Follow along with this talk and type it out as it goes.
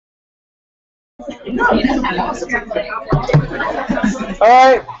All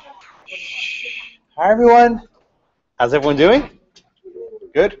right. Hi, everyone. How's everyone doing?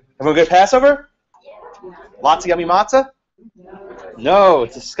 Good? Everyone good Passover? Lots of yummy matzah? No,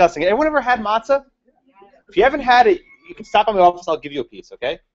 it's disgusting. Anyone ever had matzah? If you haven't had it, you can stop by my office. I'll give you a piece,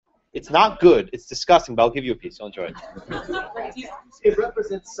 okay? It's not good. It's disgusting, but I'll give you a piece. You'll enjoy it. It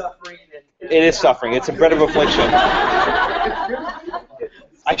represents suffering. It is suffering. It's a bread of affliction.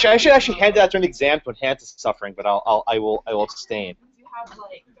 I should actually hand it out during the exam to enhance the suffering, but I will abstain. Do you have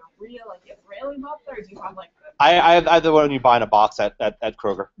like the real Israeli matzah, or do you have like? I have the one you buy in a box at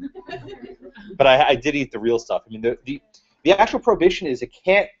Kroger. But I did eat the real stuff. I mean, the actual prohibition is it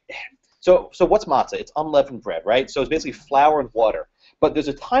can't. So what's matzah? It's unleavened bread, right? So it's basically flour and water. But there's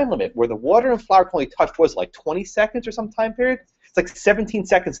a time limit where the water and flour can only touch, what is it, like 20 seconds or some time period? It's like 17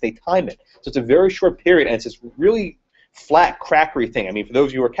 seconds they time it. So it's a very short period, and it's this really flat, crackery thing. I mean, for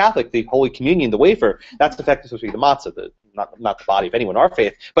those of you who are Catholic, the Holy Communion, the wafer, that's effectively supposed to be the matzah, not the body of anyone in our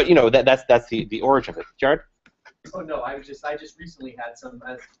faith. But, you know, that's the origin of it. Jared? Oh, no, I just recently had some,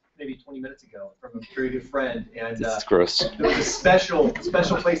 maybe 20 minutes ago, from a very good friend. And this is gross. There was a special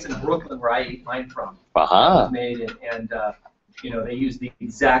place in Brooklyn where I ate mine from. Uh-huh. Made it, and you know, they use the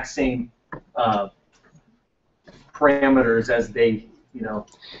exact same parameters as they, you know.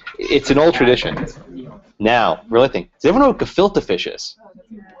 It's an old tradition. Now, really think. Does everyone know what gefilte fish is?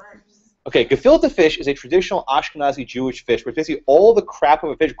 Okay, gefilte fish is a traditional Ashkenazi Jewish fish, where it's basically all the crap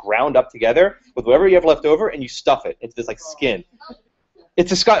of a fish ground up together with whatever you have left over, and you stuff it into this like skin. It's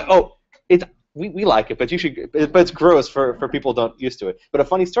disgusting. Oh, we like it, but it's gross for people who don't used to it. But a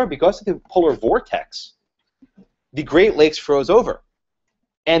funny story, because of the polar vortex, the Great Lakes froze over,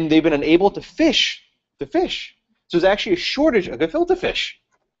 and they've been unable to fish the fish. So there's actually a shortage of gefilte fish.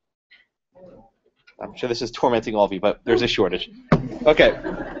 I'm sure this is tormenting all of you, but there's a shortage. Okay.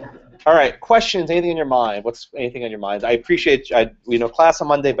 All right. Questions? Anything on your mind? What's anything on your mind? I appreciate we know class on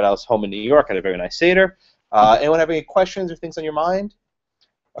Monday, but I was home in New York. I had a very nice Seder. Anyone have any questions or things on your mind?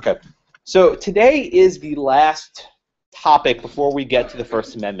 Okay. So today is the last topic before we get to the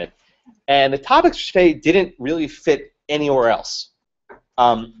First Amendment. And the topics today didn't really fit anywhere else.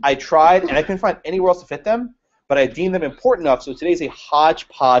 I tried, and I couldn't find anywhere else to fit them, but I deemed them important enough, so today's a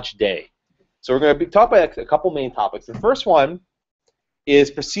hodgepodge day. So we're going to talk about a couple main topics. The first one is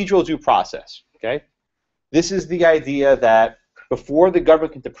procedural due process. Okay, this is the idea that before the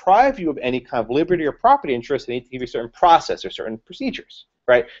government can deprive you of any kind of liberty or property interest, they need to give you a certain process or certain procedures.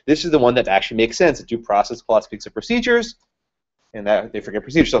 Right? This is the one that actually makes sense. The due process clause speaks of procedures, and that they forget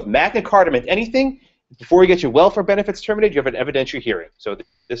procedures. So if Magna Carta meant anything, before you get your welfare benefits terminated, you have an evidentiary hearing. So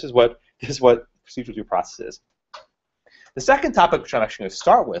this is what procedural due process is. The second topic, which I'm actually going to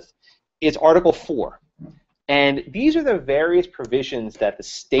start with, is Article 4. And these are the various provisions that the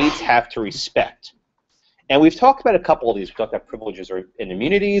states have to respect. And we've talked about a couple of these. We've talked about privileges and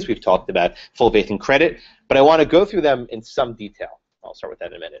immunities. We've talked about full faith and credit. But I want to go through them in some detail. I'll start with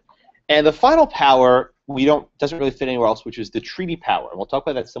that in a minute. And the final power doesn't really fit anywhere else, which is the treaty power. And we'll talk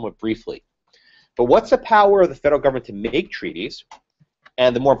about that somewhat briefly. But what's the power of the federal government to make treaties?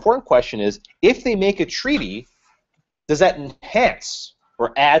 And the more important question is, if they make a treaty, does that enhance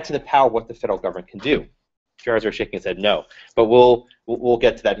or add to the power of what the federal government can do? Jared's are shaking his head no. But we'll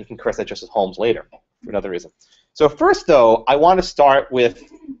get to that. You can correct that Justice Holmes later for another reason. So first, though, I want to start with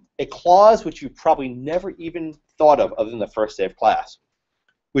a clause which you probably never even thought of other than the first day of class,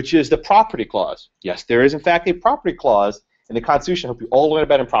 which is the property clause. Yes, there is, in fact, a property clause in the Constitution. I hope you all learn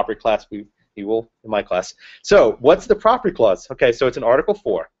about it in property class. You will in my class. So what's the property clause? Okay, so it's in Article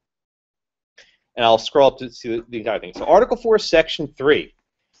 4. And I'll scroll up to see the entire thing. So Article 4, Section 3.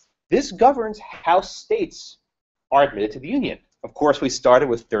 This governs how states are admitted to the Union. Of course, we started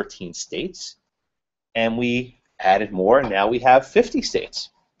with 13 states, and we added more, and now we have 50 states.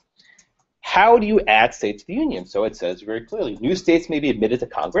 How do you add states to the Union? So it says very clearly, new states may be admitted to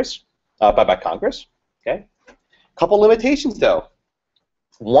Congress, by Congress. Okay. Couple limitations, though.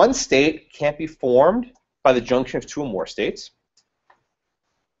 One state can't be formed by the junction of two or more states.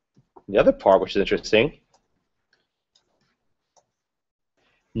 The other part, which is interesting,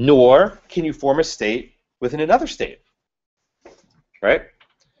 nor can you form a state within another state, right?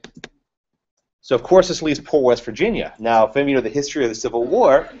 So, of course, this leaves poor West Virginia. Now, if any of you know the history of the Civil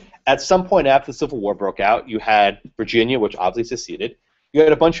War, at some point after the Civil War broke out, you had Virginia, which obviously seceded. You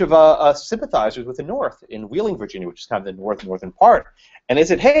had a bunch of sympathizers with the North in Wheeling, Virginia, which is kind of the northern part. And they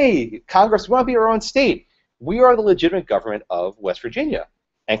said, hey, Congress, we want to be our own state. We are the legitimate government of West Virginia.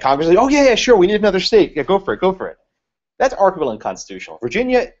 And Congress said, oh, yeah, sure, we need another state. Yeah, go for it. That's arguably unconstitutional.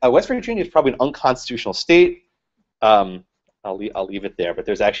 West Virginia is probably an unconstitutional state. I'll leave it there. But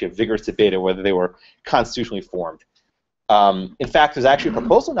there's actually a vigorous debate on whether they were constitutionally formed. In fact, there's actually a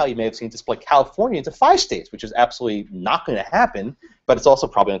proposal now you may have seen to split California into 5 states, which is absolutely not going to happen, but it's also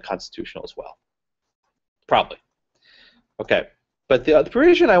probably unconstitutional as well. Probably. Okay. But the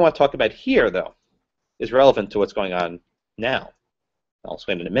provision I want to talk about here, though, is relevant to what's going on now. I'll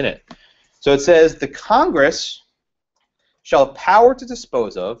explain in a minute. So it says, the Congress shall have power to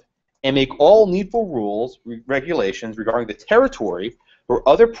dispose of and make all needful rules, regulations regarding the territory or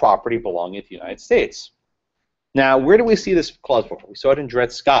other property belonging to the United States. Now, where do we see this clause before? We saw it in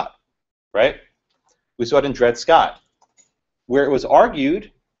Dred Scott, right? We saw it in Dred Scott, where it was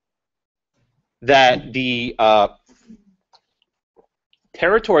argued that the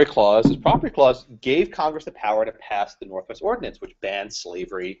territory clause, this property clause, gave Congress the power to pass the Northwest Ordinance, which banned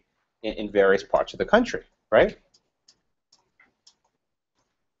slavery in various parts of the country, right?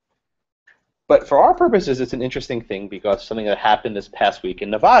 But for our purposes, it's an interesting thing because something that happened this past week in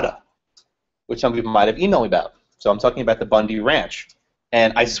Nevada, which some people might have emailed me about. So I'm talking about the Bundy Ranch.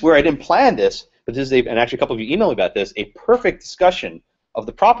 And I swear I didn't plan this, but this is and actually a couple of you emailed me about this, a perfect discussion of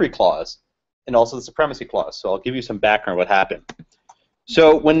the property clause and also the supremacy clause. So I'll give you some background on what happened.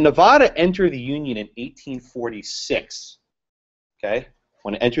 So when Nevada entered the Union in 1846, okay,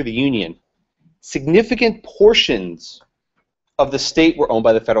 when it entered the Union, significant portions of the state were owned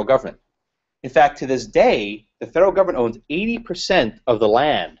by the federal government. In fact, to this day, the federal government owns 80% of the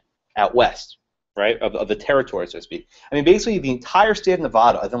land out west, right, of the territory, so to speak. I mean, basically, the entire state of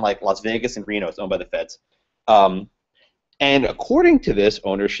Nevada, other than like Las Vegas and Reno, is owned by the feds. And according to this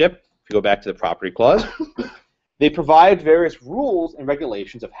ownership, if you go back to the property clause, they provide various rules and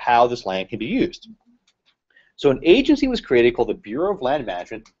regulations of how this land can be used. So an agency was created called the Bureau of Land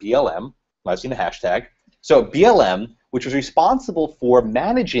Management, BLM. I've seen the hashtag. So BLM, which was responsible for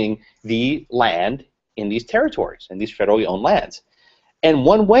managing the land in these territories, in these federally owned lands. And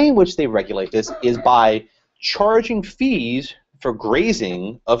one way in which they regulate this is by charging fees for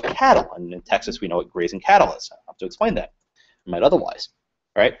grazing of cattle. And in Texas, we know what grazing cattle is. I don't have to explain that. I might otherwise.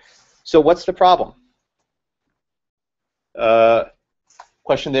 Right? So what's the problem?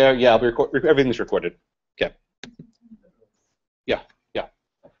 Question there? Yeah, everything's recorded. Okay. Yeah,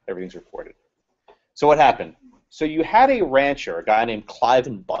 everything's recorded. So what happened? So you had a rancher, a guy named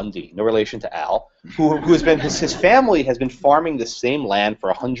Cliven Bundy, no relation to Al, who's been his family has been farming the same land for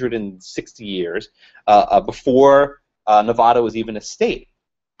 160 years before Nevada was even a state,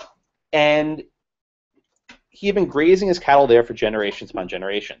 and he had been grazing his cattle there for generations upon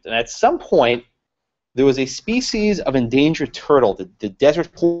generations. And at some point, there was a species of endangered turtle, the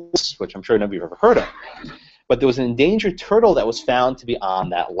desert pulse, which I'm sure none of you have ever heard of, but there was an endangered turtle that was found to be on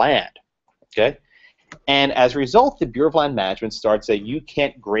that land. Okay. And as a result, the Bureau of Land Management started saying, you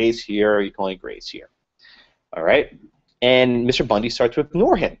can't graze here, you can only graze here. All right? And Mr. Bundy started to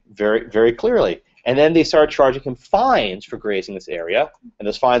ignore him very, very clearly. And then they started charging him fines for grazing this area, and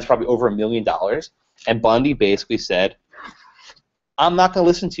those fines probably over $1 million. And Bundy basically said, I'm not going to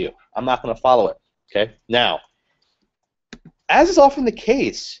listen to you. I'm not going to follow it. Okay? Now, as is often the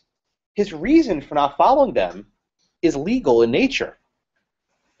case, his reason for not following them is legal in nature.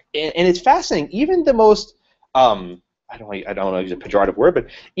 And it's fascinating. Even the most, I don't want to use a pejorative word, but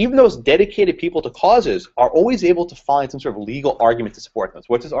even those dedicated people to causes are always able to find some sort of legal argument to support them. So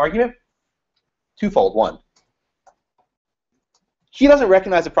what's his argument? Twofold. One, he doesn't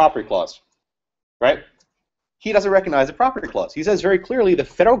recognize the property clause, right? He doesn't recognize the property clause. He says very clearly the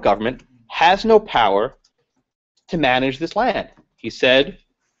federal government has no power to manage this land. He said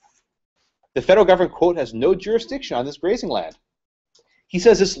the federal government, quote, has no jurisdiction on this grazing land. He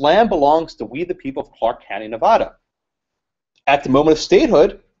says this land belongs to we the people of Clark County, Nevada. At the moment of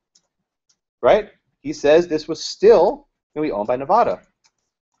statehood, right, he says this was still going to be owned by Nevada.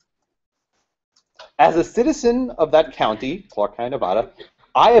 As a citizen of that county, Clark County, Nevada,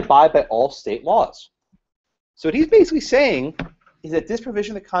 I abide by all state laws. So what he's basically saying is that this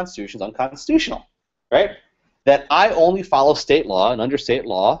provision of the Constitution is unconstitutional, right? That I only follow state law, and under state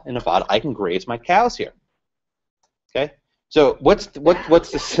law in Nevada, I can graze my cows here. Okay? So what's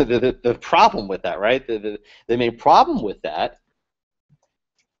the problem with that, right? The main problem with that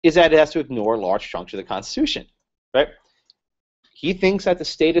is that it has to ignore large chunks of the Constitution, right? He thinks that the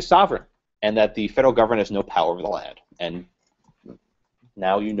state is sovereign and that the federal government has no power over the land. And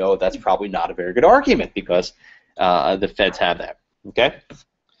now you know that's probably not a very good argument because the feds have that, okay?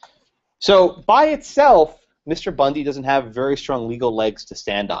 So by itself, Mr. Bundy doesn't have very strong legal legs to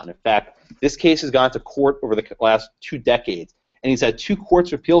stand on. In fact, this case has gone to court over the last 2 decades, and he's had 2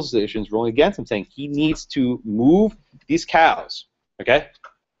 courts of appeals decisions ruling against him, saying he needs to move these cows. Okay,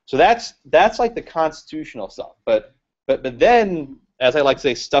 so that's like the constitutional stuff. But But then, as I like to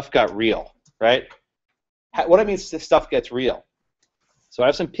say, stuff got real, right? What I mean is stuff gets real. So I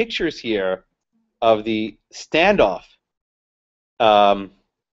have some pictures here of the standoff.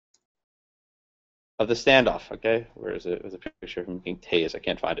 Okay? Where is it? There's a picture of him being tased. I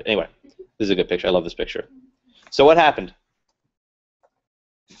can't find it. Anyway, this is a good picture. I love this picture. So what happened?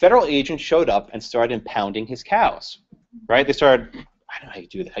 Federal agents showed up and started impounding his cows, right? They started, I don't know how you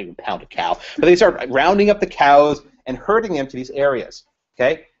do that, how you impound a cow, but they started rounding up the cows and herding them to these areas,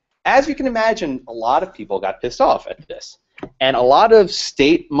 okay? As you can imagine, a lot of people got pissed off at this. And a lot of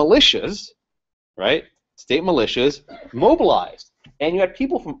state militias, right? State militias mobilized. And you had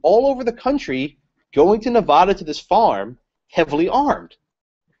people from all over the country going to Nevada to this farm heavily armed.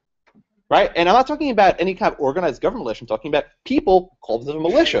 Right? And I'm not talking about any kind of organized government militia. I'm talking about people called the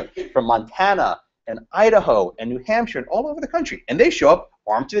militia from Montana and Idaho and New Hampshire and all over the country. And they show up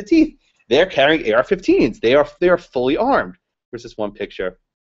armed to the teeth. They're carrying AR-15s. They are fully armed. Where's this one picture?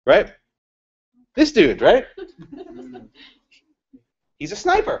 Right? This dude, right? He's a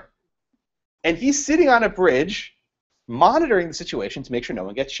sniper. And he's sitting on a bridge monitoring the situation to make sure no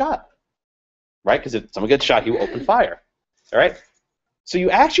one gets shot. Right? Because if someone gets shot, he will open fire. All right? So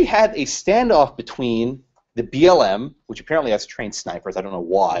you actually had a standoff between the BLM, which apparently has trained snipers, I don't know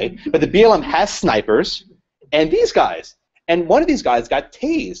why, but the BLM has snipers, and these guys. And one of these guys got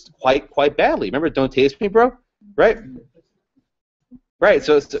tased quite badly. Remember, don't tase me, bro? Right? Right,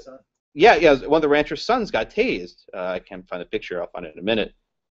 so yeah, one of the rancher's sons got tased. I can't find the picture, I'll find it in a minute.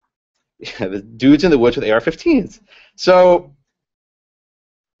 Yeah, the dude's in the woods with AR-15s. So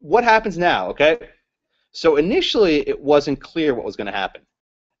what happens now, okay? So initially, it wasn't clear what was going to happen.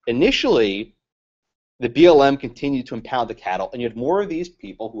 Initially, the BLM continued to impound the cattle, and you had more of these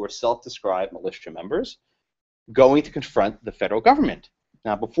people who were self-described militia members going to confront the federal government.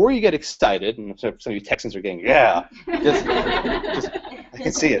 Now, before you get excited, and some of you Texans are getting, yeah, just I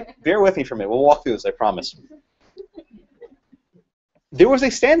can see it. Bear with me for a minute. We'll walk through this, I promise. There was a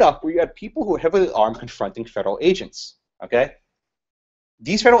standoff where you had people who were heavily armed confronting federal agents. Okay?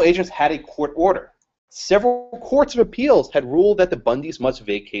 These federal agents had a court order. Several courts of appeals had ruled that the Bundys must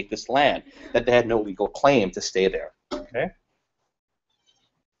vacate this land, that they had no legal claim to stay there. Okay?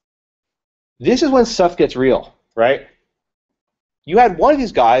 This is when stuff gets real, right? You had one of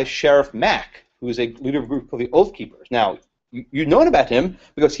these guys, Sheriff Mack, who is a leader of a group called the Oath Keepers. Now, you've known about him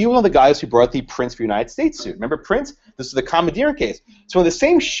because he was one of the guys who brought the Prince for United States suit. Remember Prince? This is the commandeering case. So when the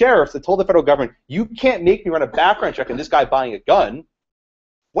same sheriffs that told the federal government, you can't make me run a background check on this guy buying a gun,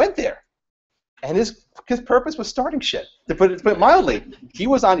 went there. And his purpose was starting shit, to put it mildly. He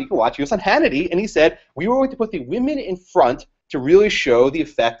was on, you can watch, he was on Hannity, and he said, we were going to put the women in front to really show the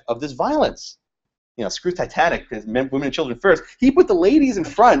effect of this violence. You know, screw Titanic, because men, women and children first. He put the ladies in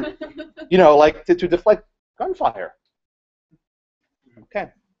front, you know, like to deflect gunfire. Okay.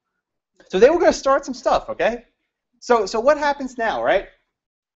 So they were going to start some stuff, okay? So what happens now, right?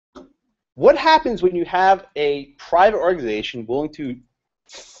 What happens when you have a private organization willing to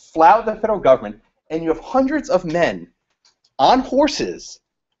flout the federal government, and you have hundreds of men on horses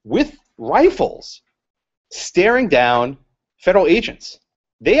with rifles staring down federal agents?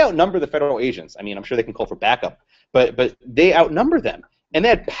 They outnumber the federal agents. I mean, I'm sure they can call for backup, but they outnumber them. And they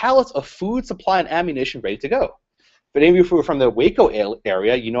had pallets of food, supply, and ammunition ready to go. But any of you who are from the Waco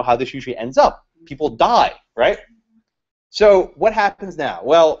area, you know how this usually ends up. People die, right? So what happens now?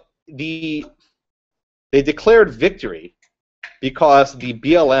 Well, they declared victory because the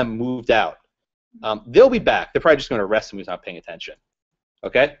BLM moved out. They'll be back. They're probably just going to arrest him who's not paying attention.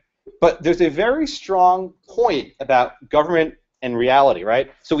 Okay? But there's a very strong point about government and reality,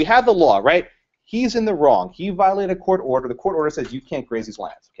 right? So we have the law, right? He's in the wrong. He violated a court order. The court order says you can't graze these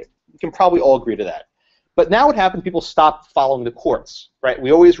lands. Okay? We can probably all agree to that. But now what happens, people stop following the courts, right?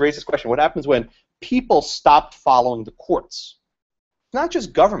 We always raise this question, what happens when people stop following the courts? It's not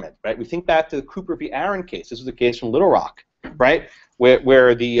just government, right? We think back to the Cooper v. Aaron case. This was a case from Little Rock, right?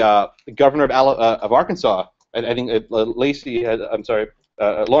 Where the governor of Arkansas, I think Lacey had,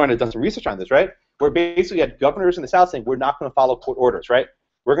 Lauren had done some research on this, right? Where basically you had governors in the South saying, we're not going to follow court orders, right?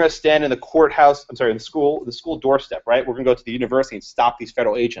 We're going to stand in the courthouse, in the school doorstep, right? We're going to go to the university and stop these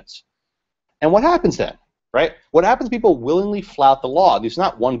federal agents. And what happens then, right? What happens, people willingly flout the law. These are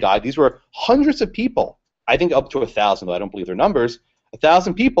not one guy. These were hundreds of people, I think up to 1,000, though I don't believe their numbers,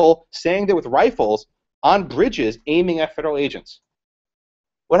 1,000 people standing there with rifles on bridges aiming at federal agents.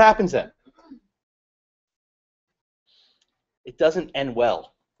 What happens then? It doesn't end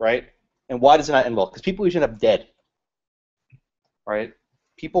well, right? And why does it not end well? Because people usually end up dead, right?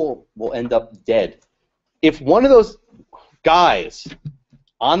 People will end up dead. If one of those guys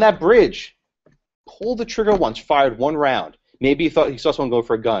on that bridge pulled the trigger once, fired one round, maybe he saw someone go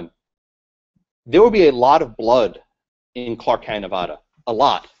for a gun, there would be a lot of blood in Clark County, Nevada. A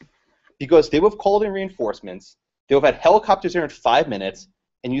lot. Because they would have called in reinforcements, they would have had helicopters there in 5 minutes,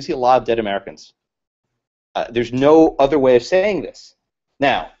 and you see a lot of dead Americans. There's no other way of saying this.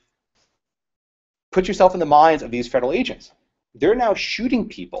 Now, put yourself in the minds of these federal agents. They're now shooting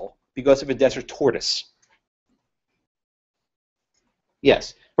people because of a desert tortoise.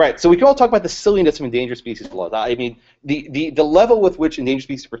 Yes, right. So we can all talk about the silliness of endangered species laws. I mean, the level with which endangered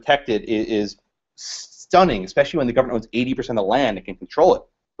species are protected is stunning, especially when the government owns 80% of the land and can control it,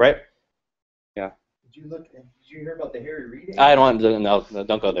 right? Yeah. Did you hear about the Harry Reid? I don't want to, no,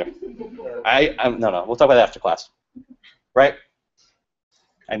 don't go there. No, we'll talk about that after class, right?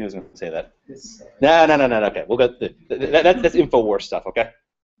 I knew I was going to say that. No, okay, we'll go, that's InfoWars stuff, okay?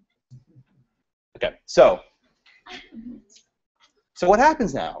 Okay, so what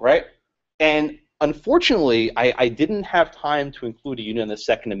happens now, right? And unfortunately, I didn't have time to include a unit on the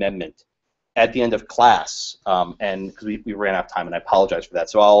Second Amendment at the end of class, and because we ran out of time, and I apologize for that.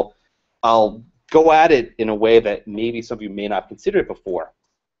 So I'll go at it in a way that maybe some of you may not have considered it before.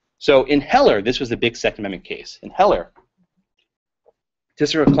 So in Heller, this was the big Second Amendment case. In Heller,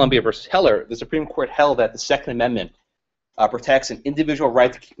 District of Columbia versus Heller, the Supreme Court held that the Second Amendment protects an individual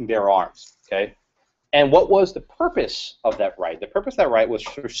right to keep and bear arms. Okay, and what was the purpose of that right? The purpose of that right was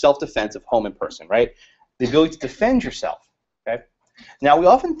for self-defense of home and person, right? The ability to defend yourself. Okay. Now we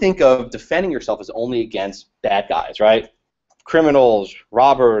often think of defending yourself as only against bad guys, right? Criminals,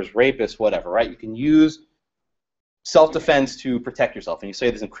 robbers, rapists, whatever, right? You can use self-defense to protect yourself, and you say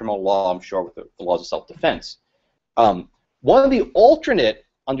this in criminal law, I'm sure, with the laws of self-defense. One of the alternate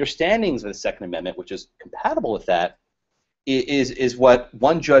understandings of the Second Amendment, which is compatible with that, is what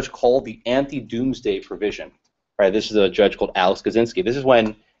one judge called the anti-doomsday provision. Right? This is a judge called Alex Kaczynski. This is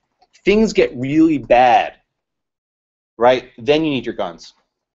when things get really bad, right? Then you need your guns.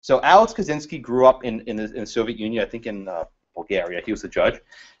 So Alex Kaczynski grew up in the Soviet Union, I think in Bulgaria. He was the judge.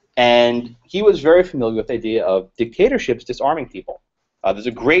 And he was very familiar with the idea of dictatorships disarming people. There's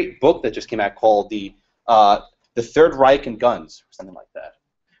a great book that just came out called The Third Reich and Guns, or something like that,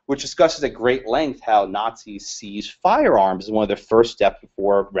 which discusses at great length how Nazis seized firearms as one of their first steps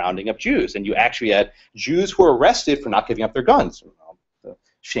before rounding up Jews. And you actually had Jews who were arrested for not giving up their guns.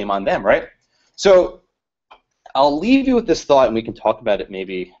 Shame on them, right? So I'll leave you with this thought, and we can talk about it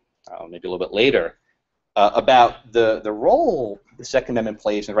maybe a little bit later, about the role the Second Amendment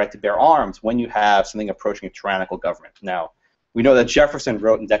plays in the right to bear arms when you have something approaching a tyrannical government. Now, we know that Jefferson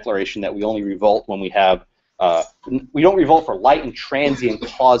wrote in the Declaration that we only revolt when we have we don't revolt for light and transient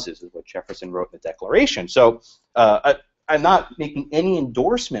causes, is what Jefferson wrote in the Declaration. So I'm not making any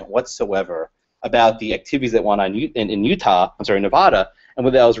endorsement whatsoever about the activities that went on in Nevada, and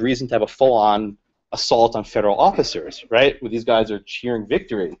whether that was reason to have a full-on assault on federal officers, right? Where these guys are cheering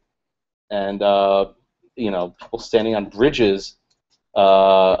victory, and people standing on bridges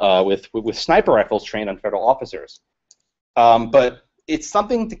with sniper rifles trained on federal officers. But it's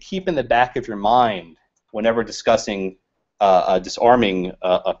something to keep in the back of your mind whenever discussing disarming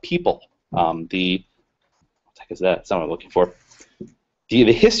people. What the heck is that? That's not what I'm looking for.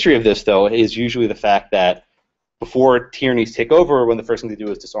 The history of this, though, is usually the fact that before tyrannies take over, when the first thing to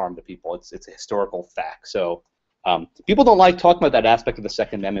do is disarm the people. It's a historical fact. So people don't like talking about that aspect of the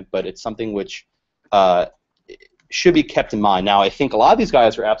Second Amendment, but it's something which should be kept in mind. Now, I think a lot of these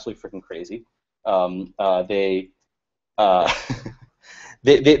guys are absolutely freaking crazy.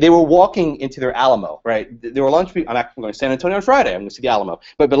 They were walking into their Alamo, right? There were a bunch of people. I'm going to San Antonio on Friday. I'm going to see the Alamo.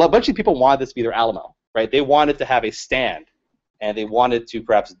 But a bunch of people wanted this to be their Alamo, right? They wanted to have a stand, and they wanted to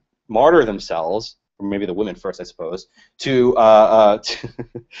perhaps martyr themselves, or maybe the women first, I suppose, to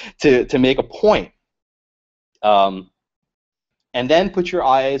make a point. And then put your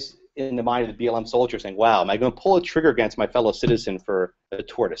eyes in the mind of the BLM soldier saying, wow, am I going to pull a trigger against my fellow citizen for a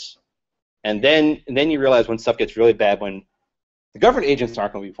tortoise? And then you realize when stuff gets really bad, when the government agents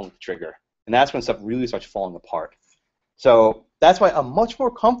aren't going to be pulling the trigger, and that's when stuff really starts falling apart. So that's why I'm much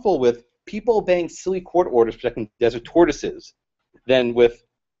more comfortable with people obeying silly court orders protecting desert tortoises than with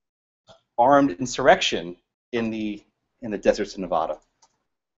armed insurrection in the deserts of Nevada.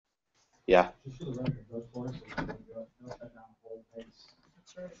 Yeah. Just for the record, those forces they'll shut down the whole place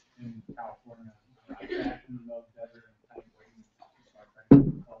in California. Back in the desert and kind of waiting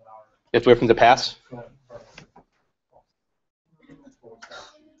for 12 hours. You have to wait for them to pass?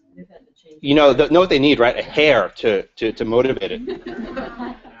 You know what they need, right? A hare to motivate it.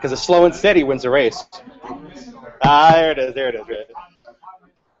 Because a slow and steady wins the race. Ah, there it is, there it is. Right.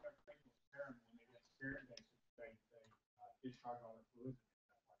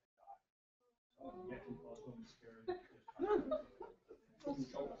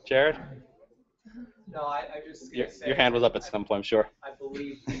 Jared? No, I just Your, gonna say, your hand was up at some point, I'm sure. I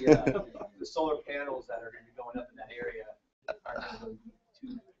believe the solar panels that are going to be going up in that area aren't going to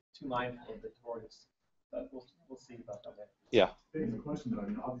be too mindful of the tortoise. But we'll see about that. Yeah. There's a question, though. I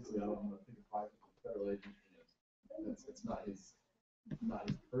mean, obviously, I don't want to think of private federal agent. It's not his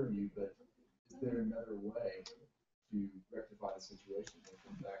purview. But is there another way to rectify the situation if,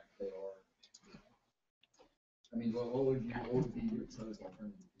 in fact, they are? I mean, what would be your proposed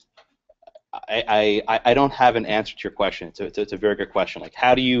alternative? I don't have an answer to your question. It's a very good question. Like,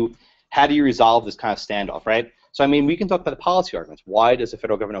 how do you resolve this kind of standoff, right? So, I mean, we can talk about the policy arguments. Why does the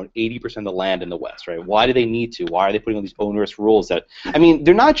federal government own 80% of the land in the West, right? Why do they need to? Why are they putting all these onerous rules that, I mean,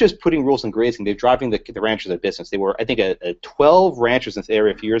 they're not just putting rules on grazing. They're driving the ranchers out of business. They were, I think, 12 ranchers in this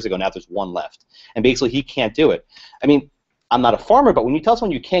area a few years ago. Now there's one left. And basically, he can't do it. I mean, I'm not a farmer, but when you tell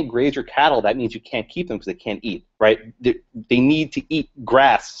someone you can't graze your cattle, that means you can't keep them because they can't eat, right? They need to eat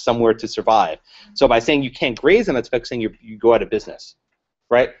grass somewhere to survive. So by saying you can't graze them, that's like saying you go out of business,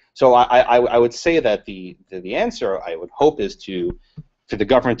 right? So I would say that the answer, I would hope, is for the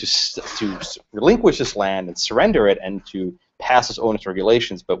government to relinquish this land and surrender it and to pass its onerous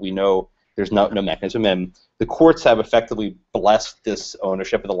regulations, but we know there's no mechanism, and the courts have effectively blessed this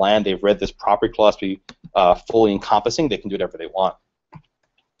ownership of the land. They've read this property clause to be fully encompassing. They can do whatever they want.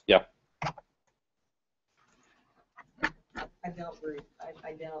 Yeah. I doubt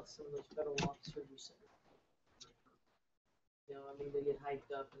some of those federal officers are saying, you know, I mean, they get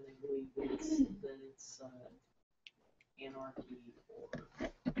hyped up and they believe that it's anarchy, or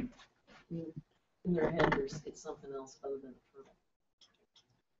in their head it's something else other than a permit.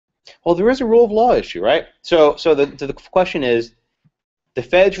 Well, there is a rule of law issue, right? So the question is, the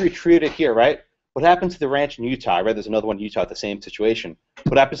feds retreated here, right? What happened to the ranch in Utah? I read there's another one in Utah, the same situation.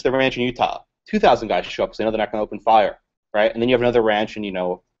 What happens to the ranch in Utah? 2,000 guys show up because they know they're not going to open fire, right? And then you have another ranch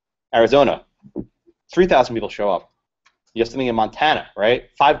in, Arizona. 3,000 people show up. You have something in Montana, right?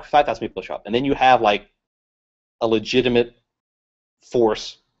 5,000 people show up. And then you have, like, a legitimate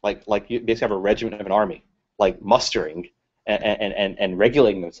force, like you basically have a regiment of an army, like mustering and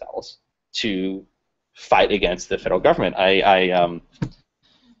regulating themselves to fight against the federal government.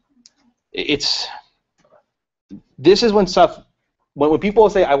 This is when stuff, when people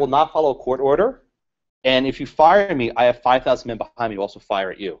say, I will not follow a court order, and if you fire me, I have 5,000 men behind me who also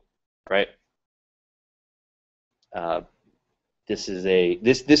fire at you, right? This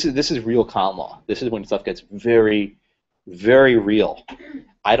is real con law. This is when stuff gets very, very real.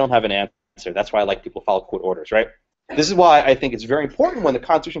 I don't have an answer. That's why I like people to follow court orders, right? This is why I think it's very important when the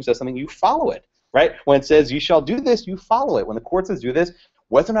Constitution says something, you follow it, right? When it says you shall do this, you follow it. When the court says do this,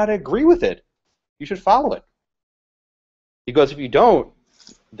 whether or not I agree with it, you should follow it. Because if you don't,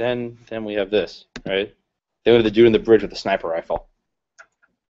 then we have this, right? Then we have the dude in the bridge with the sniper rifle.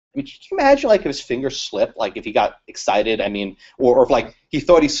 I mean, can you imagine, like, if his finger slipped, like, if he got excited, I mean, or if, like, he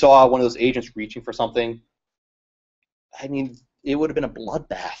thought he saw one of those agents reaching for something? I mean, it would have been a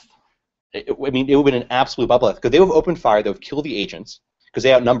bloodbath. It would have been an absolute bloodbath, because they would have opened fire, they would have killed the agents, because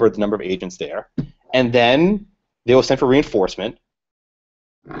they outnumbered the number of agents there, and then they will send for reinforcement.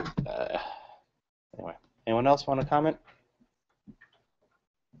 Anyway, anyone else want to comment?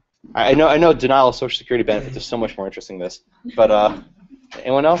 I know denial of Social Security benefits is so much more interesting than this, but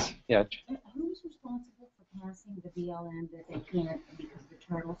anyone else? Yeah. Who's responsible for passing the BLM that they can't because the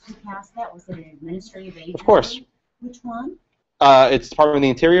turtles who passed that? Was it an administrative agency? Of course. Which one? It's Department of the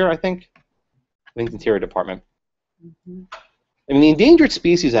Interior, I think. I think the Interior Department. Mm-hmm. I mean, the Endangered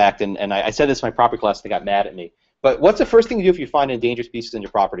Species Act, and I said this in my property class, and they got mad at me. But what's the first thing you do if you find an endangered species in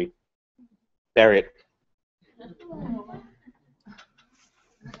your property? Bury it.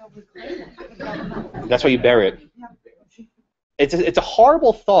 That's why you bury it. It's a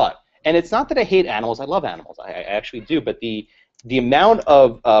horrible thought, and it's not that I hate animals. I love animals. I actually do. But the amount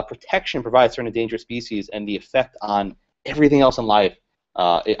of protection provided to certain endangered species and the effect on everything else in life,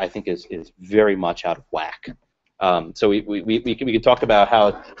 I think, is very much out of whack. So we can talk about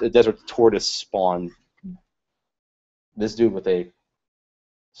how the desert tortoise spawned this dude with a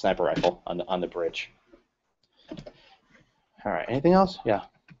sniper rifle on the bridge. All right. Anything else? Yeah.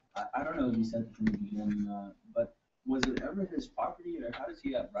 I don't know if you said from the beginning, but was it ever his property, or how does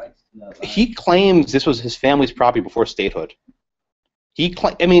he have rights to that land? He claims this was his family's property before statehood.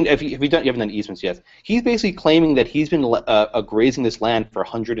 I mean, if you haven't done easements yet, he's basically claiming that he's been grazing this land for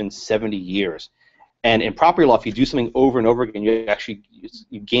 170 years. And in property law, if you do something over and over again,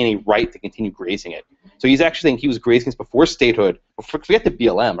 you gain a right to continue grazing it. So he's actually saying he was grazing this before statehood. Forget the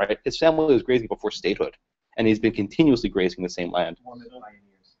BLM, right? His family was grazing before statehood, and he's been continuously grazing the same land. One of the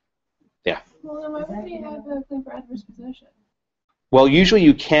pioneers. Yeah. Well, then why would he have a claim for adverse possession? Well, usually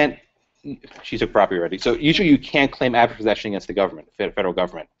you can't. She took property already. So usually you can't claim adverse possession against the government, federal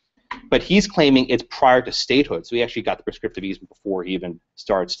government. But he's claiming it's prior to statehood, so he actually got the prescriptive easement before he even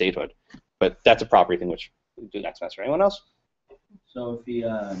started statehood. But that's a property thing, which we'll do next semester. Anyone else? So if he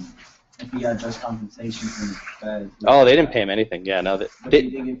got just compensation from the Fed. Oh, they didn't pay him anything. Yeah, no. What do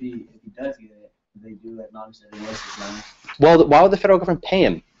you think if he does get it? Do they do that non-citizen land? Well, why would the federal government pay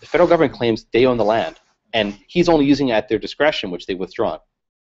him? The federal government claims they own the land, and he's only using it at their discretion, which they've withdrawn.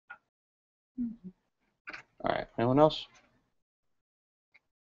 All right. Anyone else?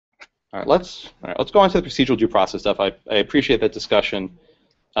 All right. Let's go on to the procedural due process stuff. I appreciate that discussion.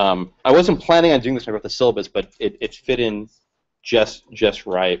 I wasn't planning on doing this when I wrote the syllabus, but it fit in just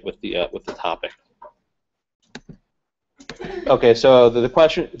right with the topic. Okay. So the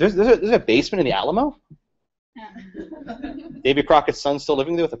question: there's a basement in the Alamo? Davy Crockett's son still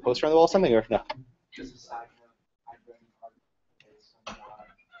living there with a poster on the wall or something, or no? Just a side note, I read part of some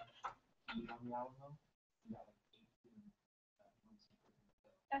heat on the Alamo.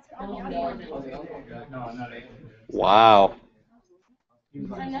 No, I'm not 18. Wow.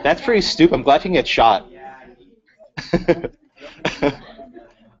 That's pretty stupid. I'm glad he can get shot.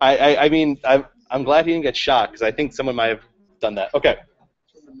 I mean, I'm glad he didn't get shot, because I think someone might have done that. Okay.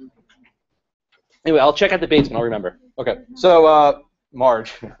 Anyway, I'll check out the basement. I'll remember. Okay. So,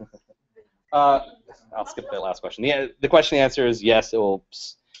 Marge. I'll skip that last question. The question and answer is yes, it will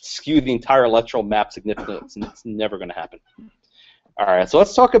skew the entire electoral map significantly. It's never going to happen. All right, so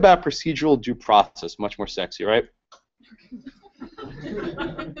let's talk about procedural due process. Much more sexy, right?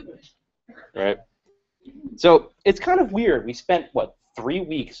 Right. So it's kind of weird. We spent, what, 3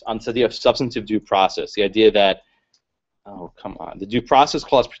 weeks on the idea of substantive due process. The idea that, oh, come on, the due process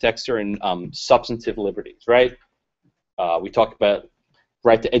clause protects certain substantive liberties, right? We talked about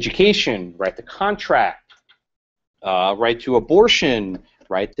right to education, right to contract, right to abortion,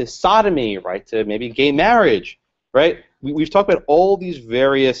 right to sodomy, right to maybe gay marriage, right? We've talked about all these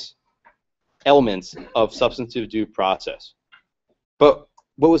various elements of substantive due process. But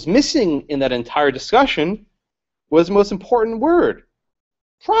what was missing in that entire discussion was the most important word,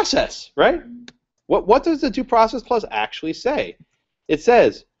 process, right? What does the due process clause actually say? It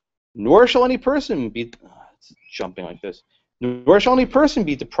says, nor shall any person be, it's jumping like this, nor shall any person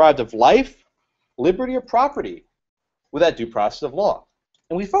be deprived of life, liberty, or property without due process of law.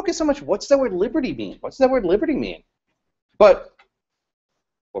 And we focus so much, what's that word liberty mean? What's that word liberty mean? But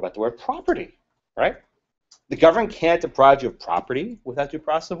what about the word property, right? The government can't deprive you of property without due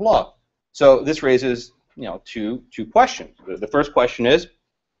process of law. So this raises, two questions. The first question is,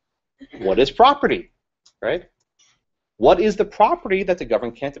 what is property, right? What is the property that the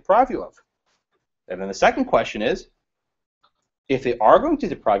government can't deprive you of? And then the second question is, if they are going to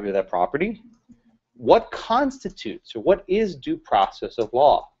deprive you of that property, what constitutes or what is due process of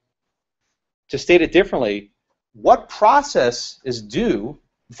law? To state it differently, what process is due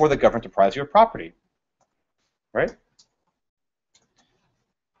before the government deprives you of property, right?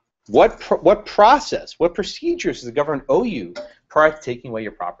 What process, what procedures does the government owe you prior to taking away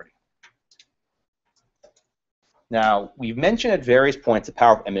your property? Now, we've mentioned at various points the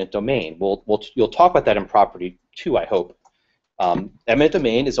power of eminent domain. You'll talk about that in property too, I hope. Eminent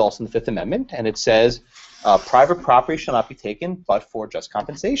domain is also in the Fifth Amendment, and it says private property shall not be taken but for just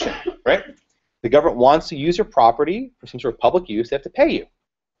compensation, right? The government wants to use your property for some sort of public use, they have to pay you.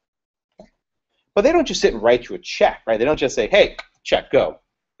 But they don't just sit and write you a check, right? They don't just say, hey, check, go.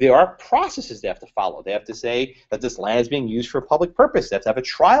 There are processes they have to follow. They have to say that this land is being used for a public purpose. They have to have a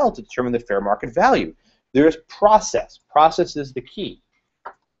trial to determine the fair market value. There's process. Process is the key.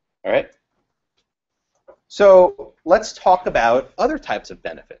 All right? So let's talk about other types of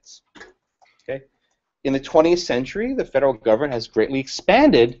benefits. Okay? In the 20th century, the federal government has greatly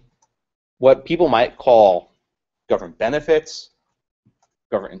expanded what people might call government benefits,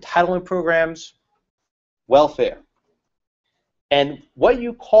 government entitlement programs, welfare. And what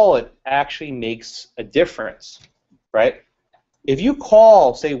you call it actually makes a difference, right? If you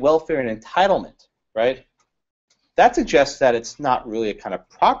call, say, welfare an entitlement, right, that suggests that it's not really a kind of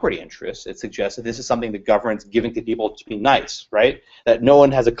property interest. It suggests that this is something the government's giving to people to be nice, right? That no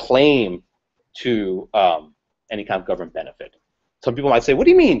one has a claim to any kind of government benefit. Some people might say, what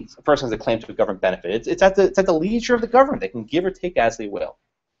do you mean a person has a claim to a government benefit? It's at the leisure of the government. They can give or take as they will.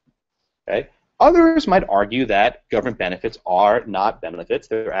 Okay? Others might argue that government benefits are not benefits.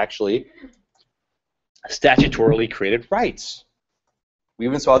 They're actually statutorily created rights. We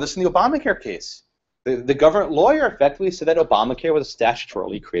even saw this in the Obamacare case. The government lawyer effectively said that Obamacare was a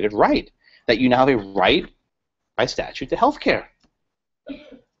statutorily created right, that you now have a right by statute to health care.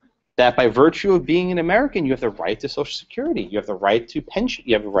 that by virtue of being an American, you have the right to Social Security, you have the right to pension,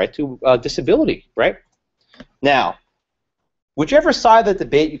 you have the right to disability, right? Now, whichever side of the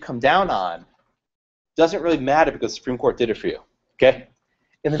debate you come down on doesn't really matter because the Supreme Court did it for you, okay?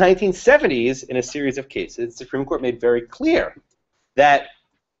 In the 1970s, in a series of cases, the Supreme Court made very clear that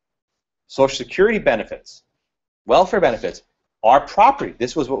Social Security benefits, welfare benefits, are property.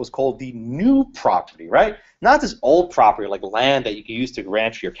 This was what was called the new property, right? Not this old property like land that you can use to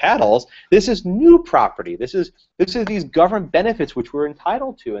ranch your cattle. This is new property. This is these government benefits which we're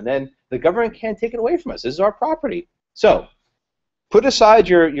entitled to, and then the government can't take it away from us. This is our property. So, put aside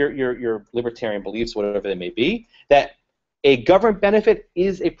your libertarian beliefs, whatever they may be, that a government benefit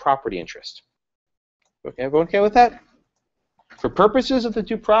is a property interest. Okay, everyone okay with that? For purposes of the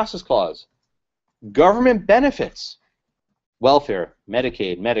Due Process Clause, government benefits, welfare,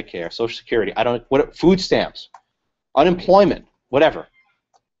 Medicaid, Medicare, Social Security, food stamps, unemployment, whatever.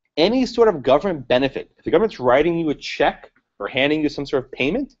 Any sort of government benefit, if the government's writing you a check or handing you some sort of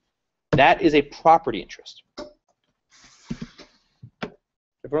payment, that is a property interest.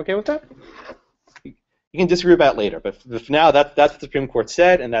 Everyone okay with that? You can disagree about it later, but for now, that's what the Supreme Court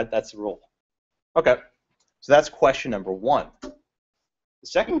said, and that's the rule. Okay, so that's question number one. The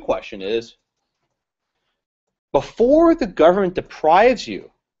second question is, before the government deprives you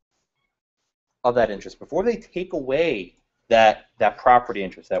of that interest, before they take away that property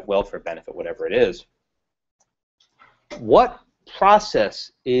interest, that welfare benefit, whatever it is, what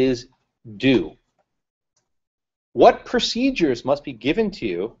process is due? What procedures must be given to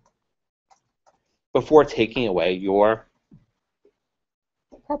you before taking away your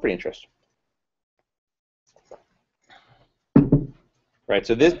property interest? Right,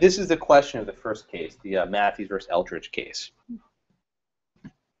 so this is the question of the first case, the Matthews versus Eldridge case.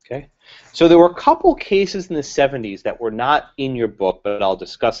 Okay, so there were a couple cases in the 70s that were not in your book, but I'll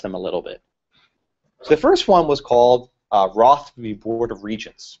discuss them a little bit. So the first one was called Roth v. Board of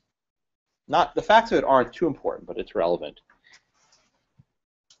Regents. Not the facts of it aren't too important, but it's relevant.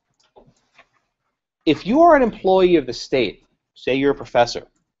 If you are an employee of the state, say you're a professor,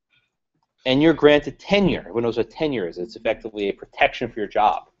 and you're granted tenure, everyone knows what tenure is, it's effectively a protection for your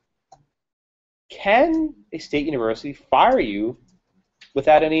job, can a state university fire you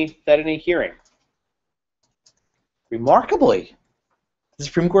without any hearing? Remarkably, the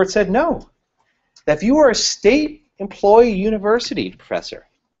Supreme Court said no. That if you are a state employee university professor,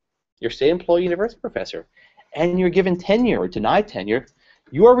 you're a state employee university professor, and you're given tenure or denied tenure,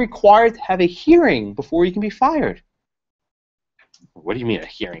 you are required to have a hearing before you can be fired. What do you mean a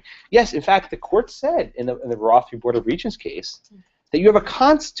hearing? Yes, in fact, the court said in the Roth v. Board of Regents case that you have a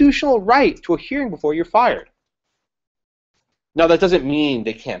constitutional right to a hearing before you're fired. Now, that doesn't mean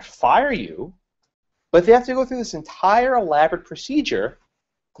they can't fire you, but they have to go through this entire elaborate procedure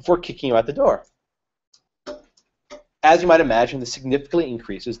before kicking you out the door. As you might imagine, this significantly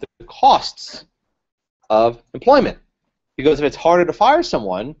increases the costs of employment. Because if it's harder to fire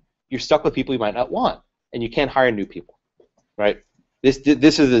someone, you're stuck with people you might not want, and you can't hire new people, right? This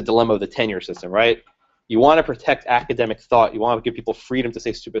is the dilemma of the tenure system, right? You want to protect academic thought. You want to give people freedom to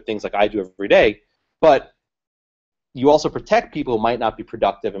say stupid things like I do every day, but you also protect people who might not be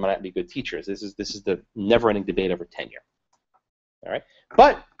productive and might not be good teachers. This is the never-ending debate over tenure. All right,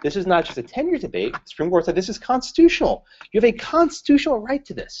 but this is not just a tenure debate. The Supreme Court said this is constitutional. You have a constitutional right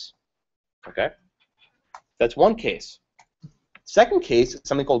to this. Okay, that's one case. Second case is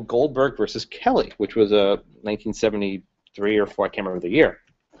something called Goldberg versus Kelly, which was a 1973 or 4, I can't remember the year.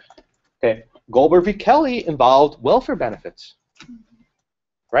 Okay, Goldberg v. Kelly involved welfare benefits.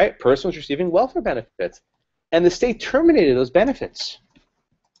 Right, person was receiving welfare benefits, and the state terminated those benefits,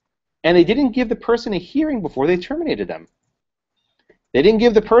 and they didn't give the person a hearing before they terminated them. They didn't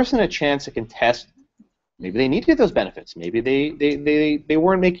give the person a chance to contest. Maybe they needed those benefits. Maybe they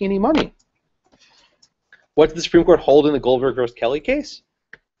weren't making any money. What did the Supreme Court hold in the Goldberg versus Kelly case?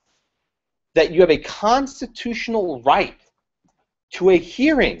 That you have a constitutional right to a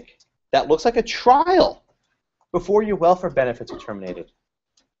hearing that looks like a trial before your welfare benefits are terminated.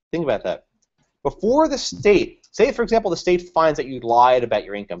 Think about that. Before the state, say for example the state finds that you lied about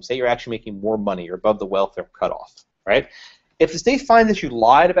your income, say you're actually making more money, you're above the welfare cutoff, right? If the state finds that you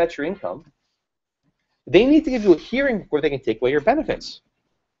lied about your income, they need to give you a hearing before they can take away your benefits,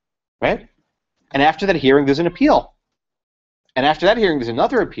 right? And after that hearing, there's an appeal. And after that hearing, there's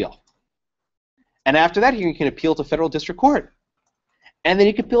another appeal. And after that hearing, you can appeal to federal district court. And then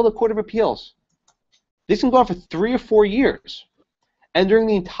you can appeal to the Court of Appeals. This can go on for 3 or 4 years. And during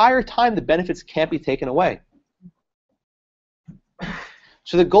the entire time, the benefits can't be taken away.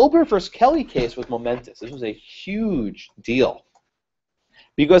 So the Goldberg versus Kelly case was momentous. This was a huge deal.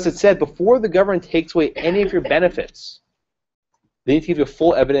 because it said before the government takes away any of your benefits, they need to give you a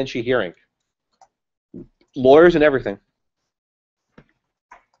full evidentiary hearing. Lawyers and everything.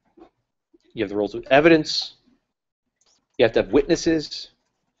 You have the rules of evidence. You have to have witnesses.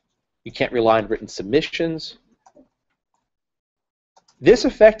 You can't rely on written submissions. This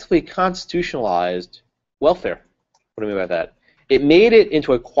effectively constitutionalized welfare. What do I mean by that? It made it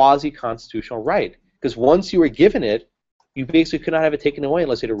into a quasi-constitutional right, because once you were given it, you basically could not have it taken away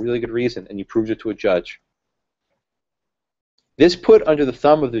unless you had a really good reason and you proved it to a judge. This put under the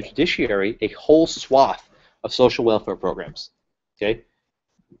thumb of the judiciary a whole swath of social welfare programs. Okay?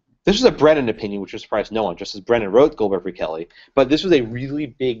 This was a Brennan opinion, which would surprise no one, just as Brennan wrote Goldberg v. Kelly, but this was a really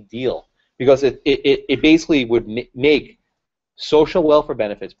big deal because it basically would make social welfare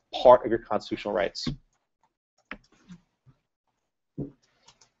benefits part of your constitutional rights.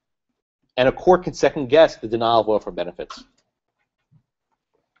 And a court can second guess the denial of welfare benefits.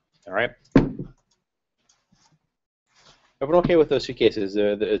 All right? Everyone okay with those two cases?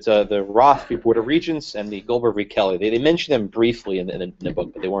 It's the Roth v. Board of Regents and the Goldberg v. Kelly. They mention them briefly in the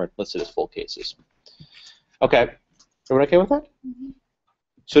book, but they weren't listed as full cases. Okay. Everyone okay with that? Mm-hmm.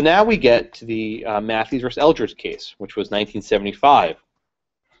 So now we get to the Matthews v. Eldridge case, which was 1975.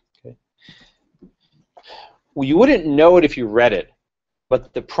 Okay. Well, you wouldn't know it if you read it,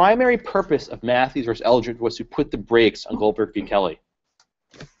 but the primary purpose of Matthews v. Eldridge was to put the brakes on Goldberg v. Kelly.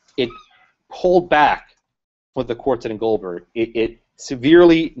 It pulled back what the court said in Goldberg. It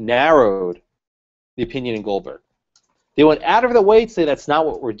severely narrowed the opinion in Goldberg. They went out of their way to say that's not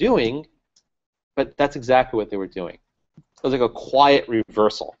what we're doing, but that's exactly what they were doing. It was like a quiet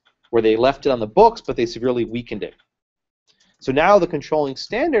reversal, where they left it on the books, but they severely weakened it. So now the controlling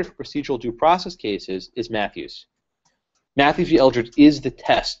standard for procedural due process cases is Matthews. Matthews v. Eldridge is the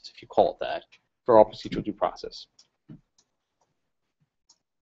test, if you call it that, for all procedural due process.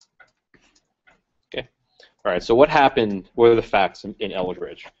 Okay. All right, so what happened? What are the facts in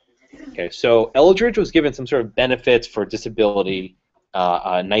Eldridge? Okay, so Eldridge was given some sort of benefits for disability in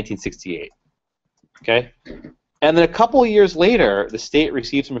 1968. Okay? And then a couple of years later, the state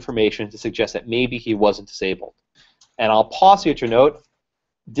received some information to suggest that maybe he wasn't disabled. And I'll pause here to note,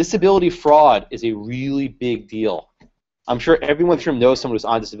 disability fraud is a really big deal. I'm sure everyone in this room knows someone who's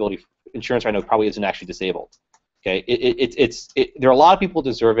on disability insurance right now probably isn't actually disabled. Okay, there are a lot of people who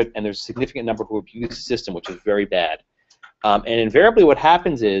deserve it, and there's a significant number who abuse the system, which is very bad. And invariably what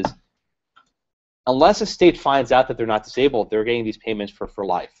happens is, unless a state finds out that they're not disabled, they're getting these payments for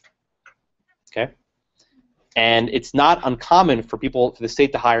life. Okay? And it's not uncommon for the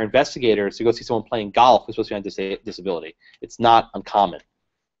state to hire investigators to go see someone playing golf who's supposed to be on disability. It's not uncommon.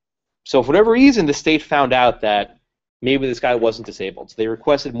 So for whatever reason, the state found out that maybe this guy wasn't disabled. So they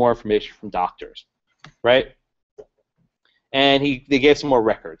requested more information from doctors, right? And they gave some more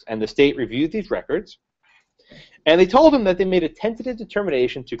records. And the state reviewed these records, and they told him that they made a tentative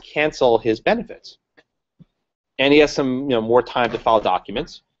determination to cancel his benefits. And he has some more time to file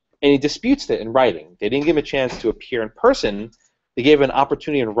documents. And he disputes it in writing. They didn't give him a chance to appear in person. They gave him an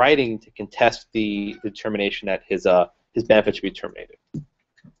opportunity in writing to contest the determination that his benefits should be terminated.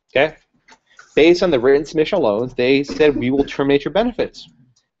 Okay? Based on the written submission alone, they said, we will terminate your benefits.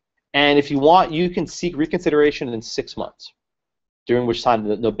 And if you want, you can seek reconsideration in 6 months, during which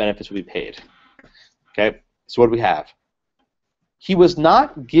time no benefits will be paid. Okay? So what do we have? He was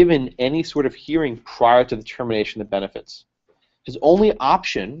not given any sort of hearing prior to the termination of benefits. His only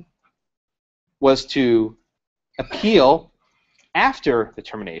option was to appeal after the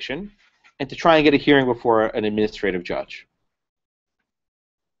termination and to try and get a hearing before an administrative judge.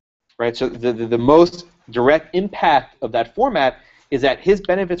 Right? So the most direct impact of that format is that his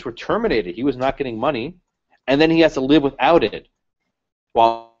benefits were terminated. He was not getting money, and then he has to live without it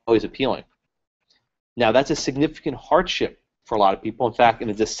while he's appealing. Now, that's a significant hardship for a lot of people. In fact, in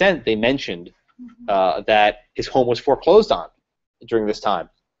the dissent, they mentioned that his home was foreclosed on during this time.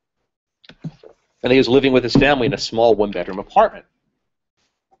 And he was living with his family in a small one-bedroom apartment.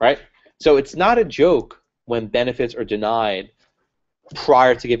 Right? So it's not a joke when benefits are denied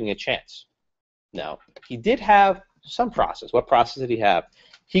prior to giving a chance. Now, he did have some process. What process did he have?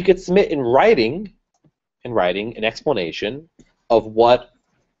 He could submit in writing an explanation of what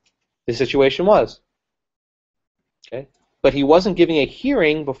the situation was. Okay? But he wasn't giving a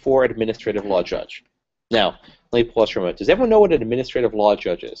hearing before an administrative law judge. Now, let me pause for a moment. Does everyone know what an administrative law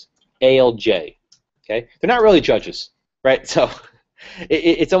judge is? ALJ. Okay? They're not really judges, right? So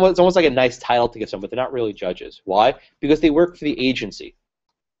it's almost like a nice title to get someone, but they're not really judges. Why? Because they work for the agency.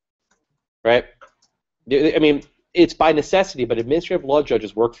 Right? I mean, it's by necessity, but administrative law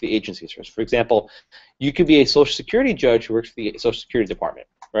judges work for the agencies. For example, you could be a Social Security judge who works for the Social Security Department,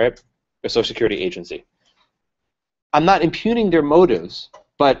 right? Or Social Security agency. I'm not impugning their motives,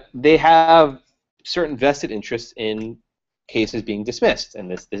 but they have certain vested interests in cases being dismissed, and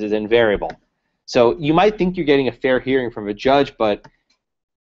this is invariable. So you might think you're getting a fair hearing from a judge, but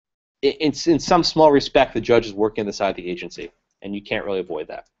in some small respect, the judge is working on the side of the agency, and you can't really avoid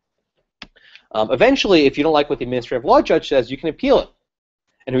that. Eventually, if you don't like what the administrative law judge says, you can appeal it.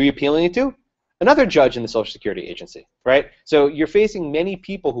 And who are you appealing it to? Another judge in the Social Security agency, right? So you're facing many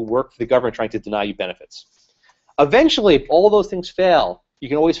people who work for the government trying to deny you benefits. Eventually, if all those things fail, you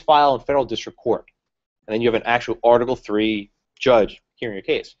can always file in federal district court. And then you have an actual Article III judge hearing your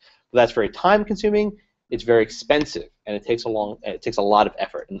case. But that's very time-consuming, it's very expensive, and it takes a lot of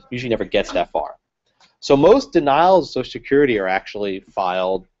effort, and usually never gets that far. So most denials of Social Security are actually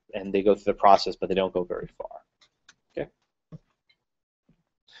filed, and they go through the process, but they don't go very far. Okay.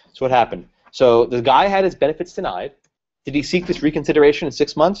 So what happened? So the guy had his benefits denied. Did he seek this reconsideration in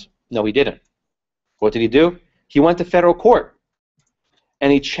 6 months? No, he didn't. What did he do? He went to federal court,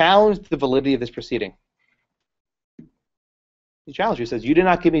 and he challenged the validity of this proceeding. He challenged. He says, "You did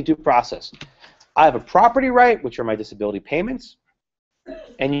not give me due process. I have a property right, which are my disability payments,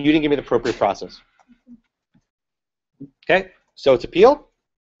 and you didn't give me the appropriate process." Okay, so it's appealed.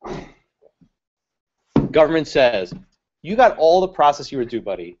 Government says, "You got all the process you were due,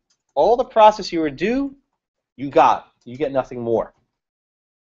 buddy. All the process you were due, you got. You get nothing more."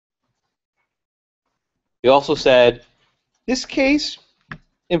 He also said, "This case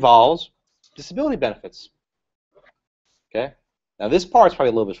involves disability benefits." Okay, now this part's probably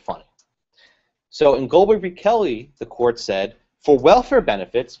a little bit funny. So in Goldberg v. Kelly, the court said, for welfare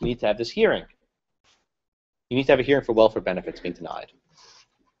benefits, we need to have this hearing. You need to have a hearing for welfare benefits being denied.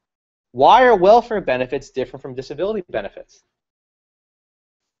 Why are welfare benefits different from disability benefits?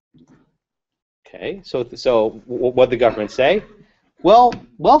 Okay, so what did the government say? Well,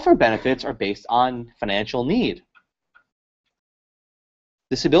 welfare benefits are based on financial need.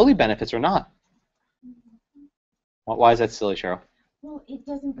 Disability benefits are not. Why is that silly, Cheryl? Well, it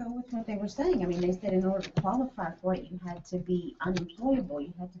doesn't go with what they were saying. I mean, they said in order to qualify for it, you had to be unemployable.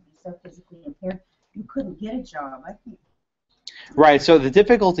 You had to be so physically impaired, you couldn't get a job. I think. Right. So the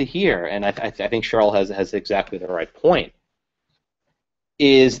difficulty here, and I think Cheryl has exactly the right point,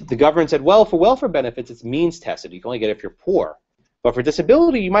 is the government said, well, for welfare benefits, it's means tested. You can only get it if you're poor. But for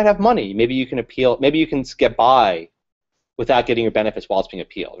disability, you might have money. Maybe you can appeal. Maybe you can get by without getting your benefits while it's being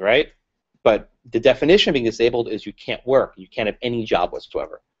appealed, right? But the definition of being disabled is you can't work. You can't have any job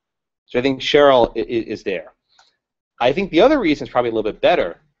whatsoever. So I think Cheryl is there. I think the other reason is probably a little bit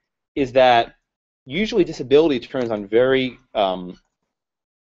better is that usually disability turns on very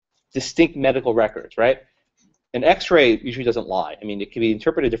distinct medical records, right? An X-ray usually doesn't lie. I mean, it can be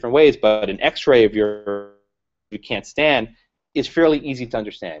interpreted different ways, but an X-ray of you can't stand is fairly easy to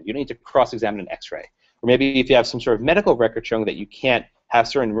understand. You don't need to cross-examine an X-ray. Or maybe if you have some sort of medical record showing that you can't have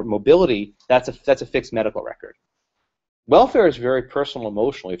certain mobility, that's a fixed medical record. Welfare is very personal,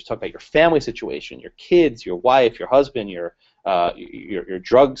 emotional. You have to talk about your family situation, your kids, your wife, your husband, your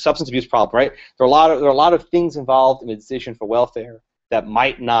drug, substance abuse problem, right? There are a lot of things involved in the decision for welfare that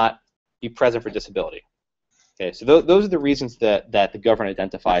might not be present for disability. Okay, so those are the reasons that the government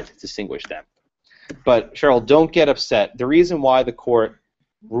identified to distinguish them. But Cheryl, don't get upset. The reason why the court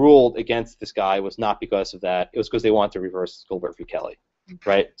ruled against this guy was not because of that. It was because they wanted to reverse Goldberg v. Kelly,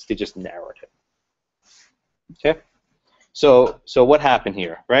 right? So they just narrowed it. Okay. So what happened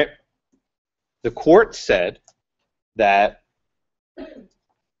here, right? The court said that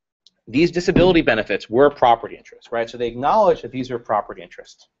these disability benefits were property interests, right? So they acknowledged that these were property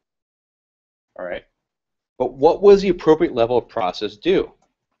interests. All right. But what was the appropriate level of process due?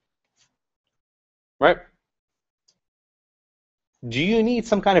 Right? Do you need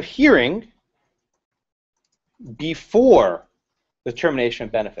some kind of hearing before the termination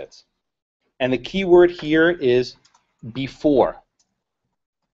of benefits? And the key word here is before.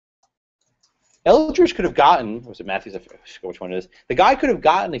 Eldridge could have gotten, or was it Matthews? I forget which one it is. The guy could have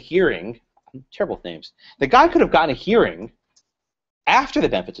gotten a hearing, terrible names. The guy could have gotten a hearing after the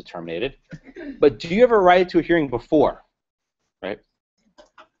benefits are terminated, but do you have a right to a hearing before? Right?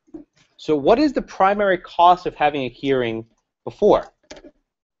 So what is the primary cost of having a hearing before?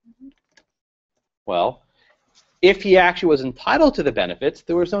 Well, if he actually was entitled to the benefits,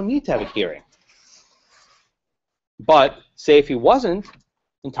 there was no need to have a hearing. But say if he wasn't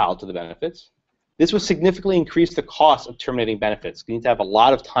entitled to the benefits, this would significantly increase the cost of terminating benefits. You need to have a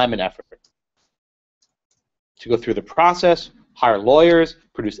lot of time and effort to go through the process, hire lawyers,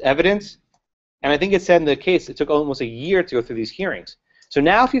 produce evidence, And I think it said in the case it took almost a year to go through these hearings. So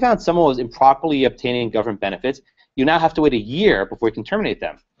now if you found someone was improperly obtaining government benefits, you now have to wait a year before you can terminate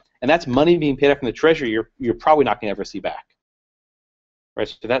them. And that's money being paid out from the Treasury you're probably not going to ever see back. Right?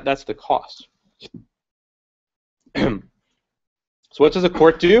 So that's the cost. So what does the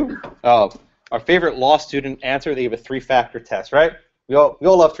court do? Oh, our favorite law student answer, they have a 3-factor test, right? We all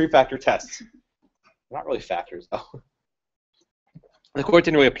love 3-factor tests. Not really factors, though. The court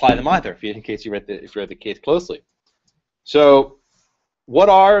didn't really apply them either, in case you read the case closely. So what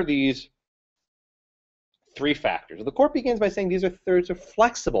are these 3 factors? Well, the court begins by saying these are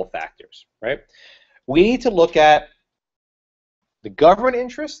flexible factors, right? We need to look at the government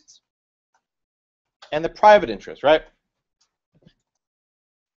interests and the private interests, right?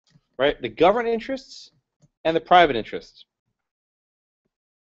 Right? The government interests and the private interests.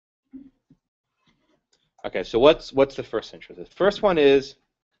 Okay, so what's the first interest? The first one is,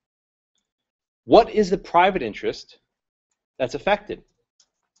 what is the private interest that's affected?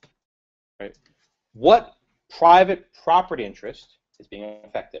 Right? What private property interest is being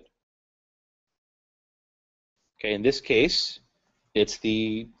affected? Okay, in this case, it's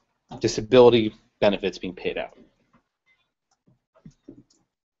the disability benefits being paid out.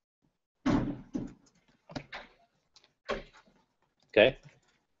 Okay.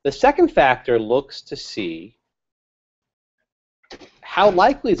 The second factor looks to see how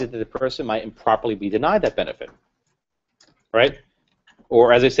likely is it that the person might improperly be denied that benefit, right?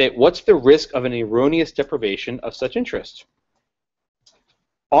 Or as I say, what's the risk of an erroneous deprivation of such interest?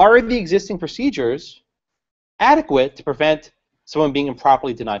 Are the existing procedures adequate to prevent someone being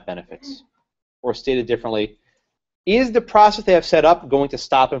improperly denied benefits? Or stated differently, is the process they have set up going to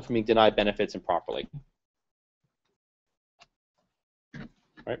stop them from being denied benefits improperly?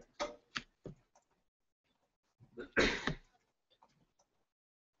 Right?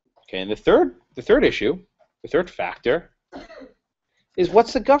 Okay, and the third issue, the third factor, is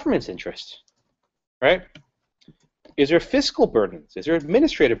what's the government's interest? Right? Is there fiscal burdens? Is there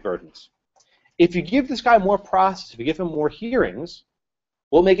administrative burdens? If you give this guy more process, if you give him more hearings,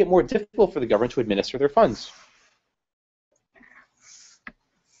 will make it more difficult for the government to administer their funds.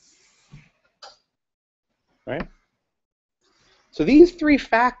 Right? So these 3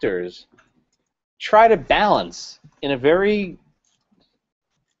 factors try to balance in a very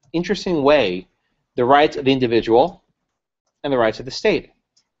interesting way the rights of the individual and the rights of the state.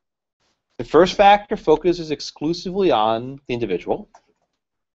 The first factor focuses exclusively on the individual.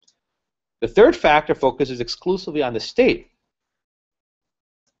 The third factor focuses exclusively on the state.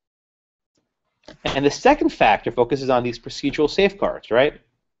 And the second factor focuses on these procedural safeguards, right?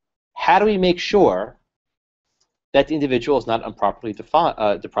 How do we make sure that the individual is not improperly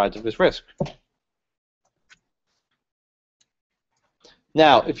deprived of his risk?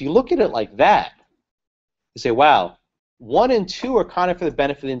 Now, if you look at it like that, you say, wow, 1 and 2 are kind of for the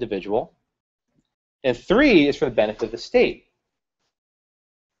benefit of the individual, and 3 is for the benefit of the state.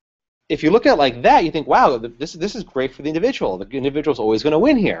 If you look at it like that, you think, wow, this is great for the individual. The individual is always going to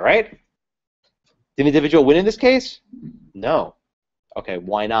win here, right? Did the individual win in this case? No. Okay,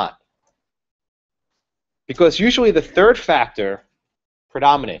 why not? Because usually the third factor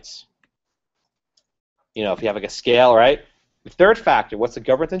predominates. You know, if you have like a scale, right? The third factor, what's the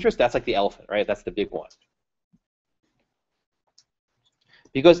government's interest? That's like the elephant, right? That's the big one.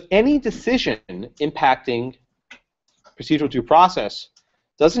 Because any decision impacting procedural due process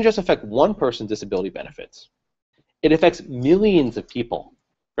doesn't just affect one person's disability benefits. It affects millions of people,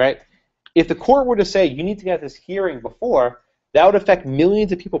 right? If the court were to say you need to get this hearing before, that would affect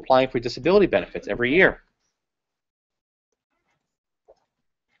millions of people applying for disability benefits every year.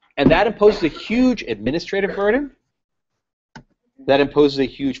 And that imposes a huge administrative burden. That imposes a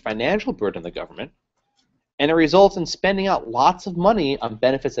huge financial burden on the government. And it results in spending out lots of money on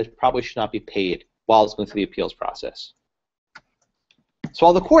benefits that probably should not be paid while it's going through the appeals process. So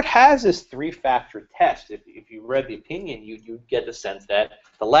while the court has this 3-factor test, if you read the opinion, you get the sense that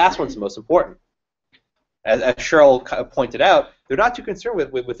the last one's the most important. As Cheryl pointed out, they're not too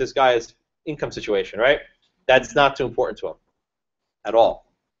concerned with this guy's income situation, right? That's not too important to them at all.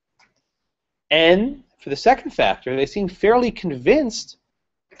 And for the second factor, they seem fairly convinced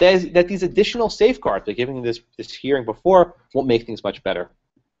that these additional safeguards, like giving this hearing before, won't make things much better.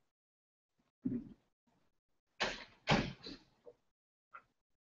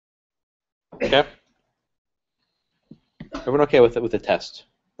 Okay. Everyone okay with the test?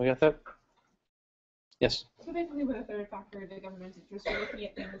 We got that? Yes. So basically, with a third factor, the government's interest, we're looking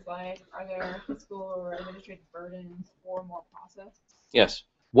at things like, are there fiscal or administrative burdens or more process? Yes.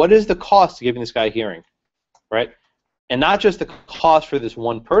 What is the cost of giving this guy a hearing, right? And not just the cost for this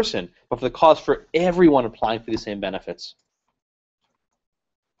one person, but for the cost for everyone applying for the same benefits.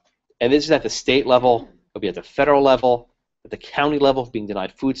 And this is at the state level, it'll be at the federal level, at the county level being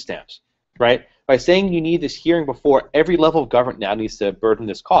denied food stamps, right? By saying you need this hearing before, every level of government now needs to burden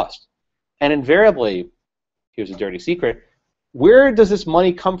this cost. And invariably, here's a dirty secret, where does this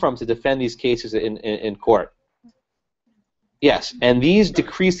money come from to defend these cases in court? Yes, and these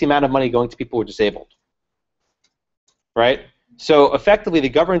decrease the amount of money going to people who are disabled, right? So effectively, the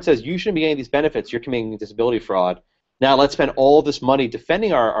government says you shouldn't be getting these benefits, you're committing disability fraud. Now let's spend all this money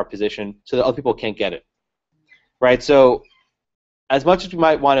defending our position so that other people can't get it, right? So as much as we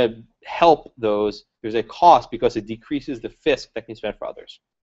might want to help those, there's a cost because it decreases the fisc that can be spent for others.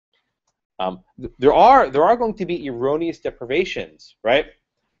 There are going to be erroneous deprivations, right?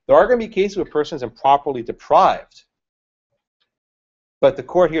 There are going to be cases where a person is improperly deprived. But the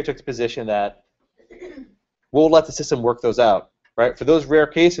court here took the position that we'll let the system work those out, right? For those rare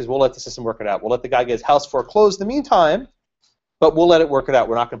cases, we'll let the system work it out. We'll let the guy get his house foreclosed in the meantime, but we'll let it work it out.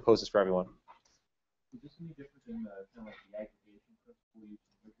 We're not going to impose this for everyone. Is this any different than kind of like the aggregation principle used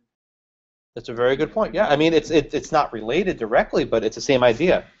in Eldridge? That's a very good point. Yeah, I mean, it's not related directly, but it's the same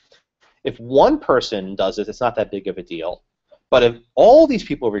idea. If one person does it, it's not that big of a deal. But if all these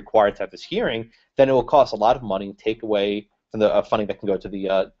people are required to have this hearing, then it will cost a lot of money and take away from the funding that can go to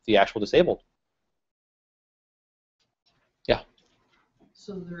the actual disabled. Yeah.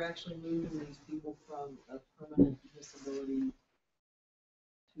 So they're actually moving these people from a permanent disability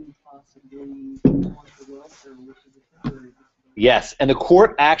to possibly onto welfare, which is a temporary disability. Yes, and the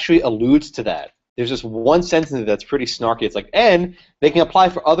court actually alludes to that. There's just one sentence that's pretty snarky. It's like, and they can apply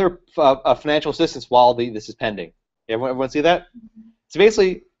for other financial assistance while this is pending. Everyone see that? So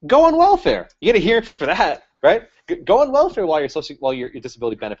basically, go on welfare. You get a hearing for that, right? Go on welfare while your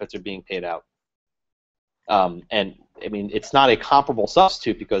disability benefits are being paid out. And I mean, it's not a comparable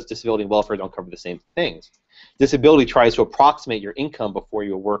substitute because disability and welfare don't cover the same things. Disability tries to approximate your income before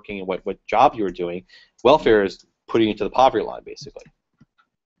you're working and what job you were doing. Welfare is putting you to the poverty line, basically.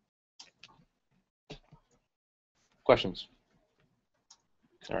 Questions?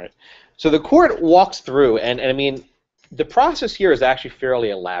 All right. So the court walks through, and I mean, the process here is actually fairly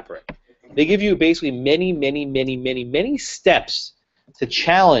elaborate. They give you basically many steps to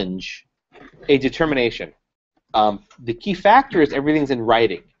challenge a determination. The key factor is everything's in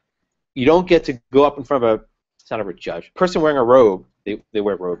writing. You don't get to go up in front of it's not a judge. Person wearing a robe, they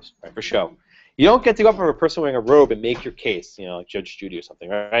wear robes, right, for show. You don't get to go up in front of a person wearing a robe and make your case, you know, like Judge Judy or something,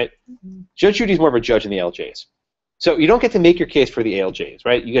 right? Mm-hmm. Judge Judy is more of a judge in the ALJs. So you don't get to make your case for the ALJs,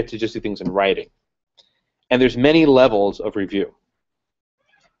 right? You get to just do things in writing. And there's many levels of review,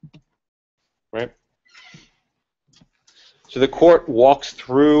 right? So the court walks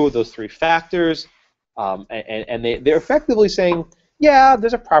through those three factors, and they're effectively saying, yeah,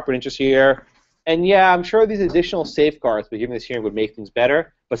 there's a property interest here, and yeah, I'm sure these additional safeguards by giving this hearing would make things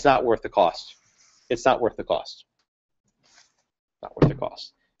better, but it's not worth the cost. It's not worth the cost. Not worth the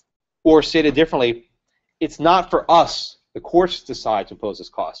cost. Or stated differently, it's not for us, the courts, to decide to impose this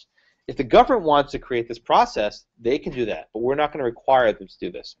cost. If the government wants to create this process, they can do that, but we're not going to require them to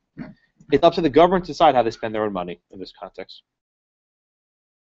do this. It's up to the government to decide how they spend their own money in this context.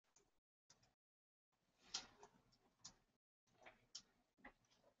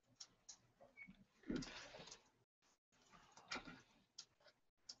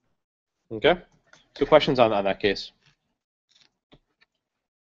 Okay? So questions on that case?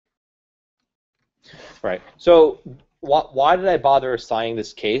 Right. So why did I bother assigning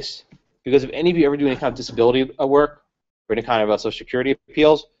this case? Because if any of you ever do any kind of disability work or any kind of Social Security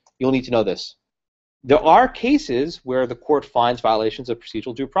appeals, you'll need to know this. There are cases where the court finds violations of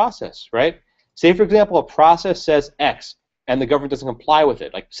procedural due process, right? Say, for example, a process says X and the government doesn't comply with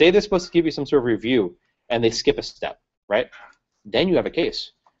it. Like, say they're supposed to give you some sort of review and they skip a step, right? Then you have a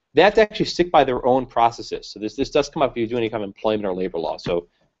case. They have to actually stick by their own processes. So this does come up if you do any kind of employment or labor law. So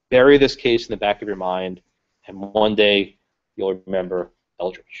bury this case in the back of your mind, and one day you'll remember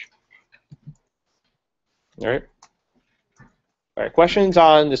Eldridge. All right? All right, questions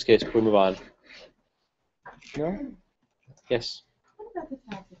on this case before we move on? No? Yes? What about the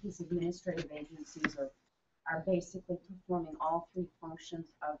fact that these administrative agencies are basically performing all three functions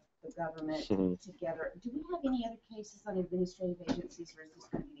of the government together? Do we have any other cases on administrative agencies, or is this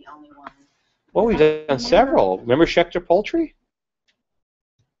going to be the only one? Well, we've done several. Remember Schechter Poultry?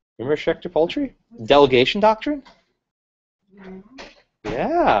 Remember Schechter Poultry? Delegation doctrine?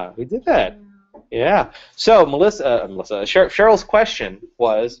 Yeah, we did that. Yeah. So Cheryl's question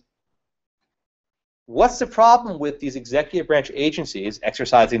was, what's the problem with these executive branch agencies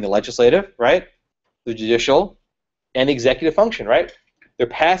exercising the legislative, right, the judicial, and executive function, right? They're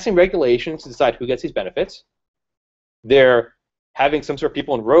passing regulations to decide who gets these benefits. They're having some sort of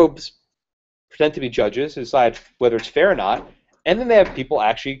people in robes pretend to be judges to decide whether it's fair or not, and then they have people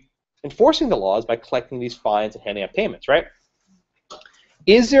actually enforcing the laws by collecting these fines and handing out payments, right?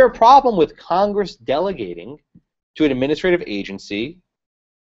 Is there a problem with Congress delegating to an administrative agency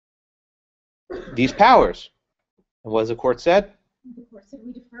these powers? And what has the court said? The court said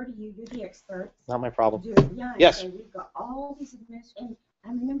we defer to you. You're the expert. Not my problem. Yeah, Yes. so we've got all these and I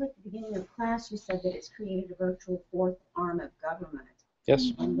remember at the beginning of class you said that it's created a virtual fourth arm of government.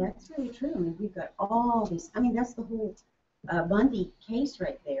 Yes. And that's really true. I mean, we've got all these. I mean, that's the whole Bundy case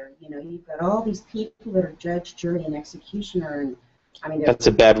right there. You know, you've got all these people that are judge, jury, and executioner, and I mean, that's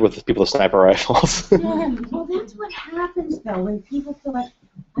a bad with people with sniper rifles. yeah, well, that's what happens though when people feel like.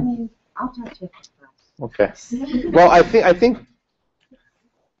 I mean, I'll talk to you after class. Okay. Well,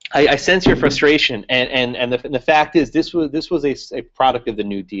 I sense your frustration, and the fact is this was a product of the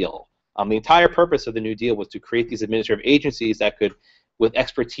New Deal. The entire purpose of the New Deal was to create these administrative agencies that could, with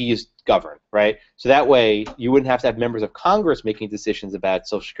expertise, govern, right? So that way you wouldn't have to have members of Congress making decisions about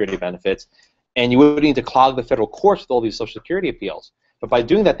Social Security benefits, and you wouldn't need to clog the federal courts with all these Social Security appeals. But by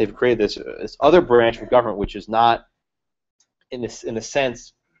doing that, they've created this other branch of government, which is not, in a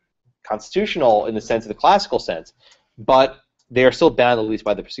sense, constitutional in the sense of the classical sense, but they are still bound at least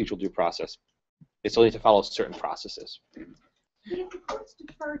by the procedural due process. They still need to follow certain processes. But if the courts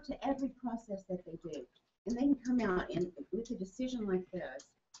defer to every process that they do, and they can come out with a decision like this,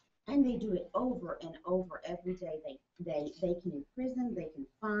 and they do it over and over every day, they can imprison, they can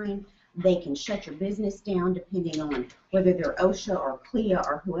fine, they can shut your business down depending on whether they're OSHA or CLIA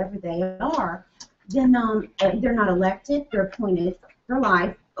or whoever they are, then they're not elected, they're appointed for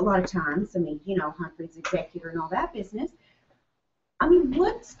life a lot of times. I mean, you know, Humphrey's executor and all that business. I mean,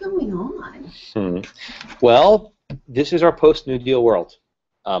 what's going on? Well, this is our post-New Deal world.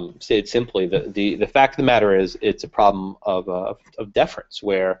 Stated simply, the fact of the matter is it's a problem of deference,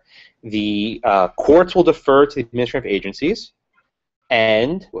 where the courts will defer to the administrative agencies,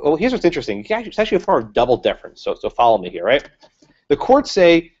 and well, here's what's interesting. It's actually a form of double deference. So follow me here, right? The courts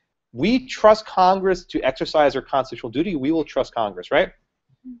say we trust Congress to exercise their constitutional duty. We will trust Congress, right?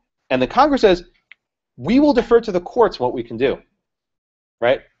 And the Congress says we will defer to the courts what we can do,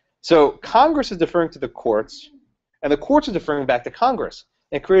 right? So Congress is deferring to the courts, and the courts are deferring back to Congress.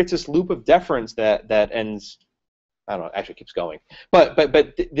 It creates this loop of deference that ends. I don't know. Actually, keeps going. But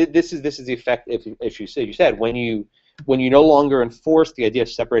this is the effect. If you said when you no longer enforce the idea of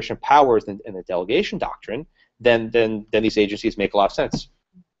separation of powers and the delegation doctrine, then these agencies make a lot of sense.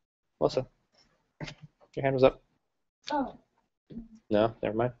 Melissa, your hand was up. Oh. No,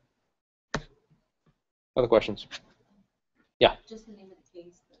 never mind. Other questions? Yeah. Just the name of the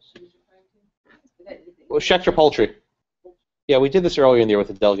case that she was referring to? Well, Schechter Poultry. Yeah, we did this earlier in the year with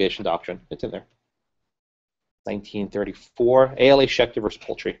the delegation doctrine. It's in there. 1934, ALA Schechter versus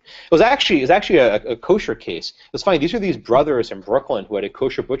Poultry. It was actually a kosher case. It was funny. These are these brothers in Brooklyn who had a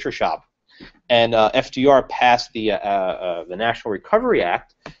kosher butcher shop, and FDR passed the National Recovery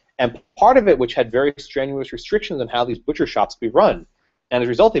Act, and part of it, which had very strenuous restrictions on how these butcher shops could be run. And as a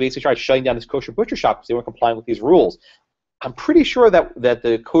result, they basically tried shutting down this kosher butcher shop because they weren't complying with these rules. I'm pretty sure that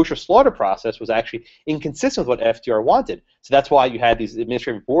the kosher slaughter process was actually inconsistent with what FDR wanted. So that's why you had these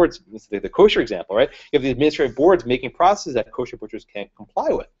administrative boards, the kosher example, right? You have the administrative boards making processes that kosher butchers can't comply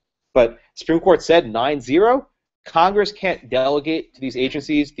with. But Supreme Court said 9-0, Congress can't delegate to these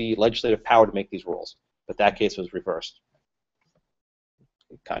agencies the legislative power to make these rules. But that case was reversed.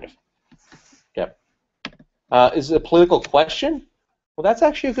 Kind of. Yep. Is it a political question? Well, that's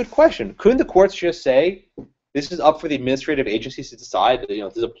actually a good question. Couldn't the courts just say, this is up for the administrative agencies to decide, you know,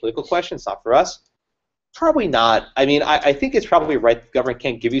 this is a political question, it's not for us? Probably not. I mean, I think it's probably right. The government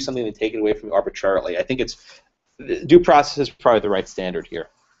can't give you something and take it away from you arbitrarily. I think it's, due process is probably the right standard here.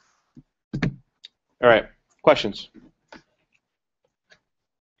 All right, questions?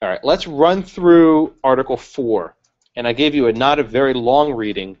 All right, let's run through Article 4. And I gave you not a very long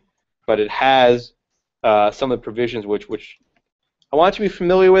reading, but it has some of the provisions which I want you to be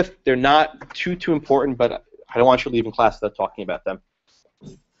familiar with. They're not too important, but I don't want you leaving class without talking about them.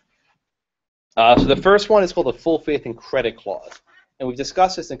 So the first one is called the Full Faith and Credit Clause. And we've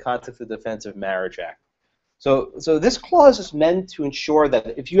discussed this in context of the Defense of Marriage Act. So this clause is meant to ensure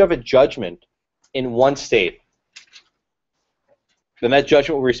that if you have a judgment in one state, then that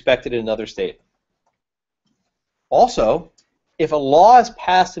judgment will be respected in another state. Also, if a law is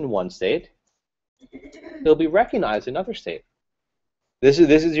passed in one state, it'll be recognized in another state. This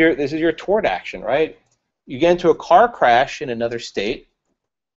is your tort action, right? You get into a car crash in another state,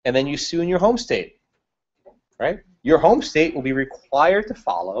 and then you sue in your home state, right? your home state will be required to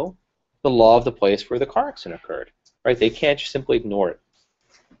follow the law of the place where the car accident occurred. Right? They can't just simply ignore it.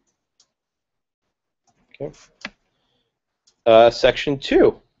 Okay. Section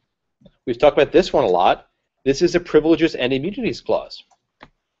 2. We've talked about this one a lot. This is the Privileges and Immunities Clause.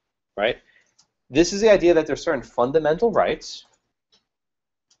 Right? This is the idea that there's certain fundamental rights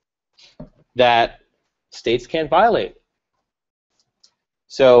that states can't violate.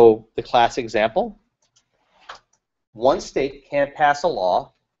 So the classic example, one state can't pass a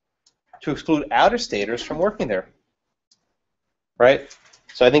law to exclude out-of-staters from working there. Right?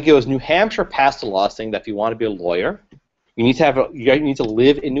 So I think it was New Hampshire passed a law saying that if you want to be a lawyer, you need to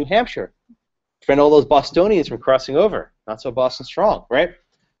live in New Hampshire. Prevent all those Bostonians from crossing over. Not so Boston strong, right?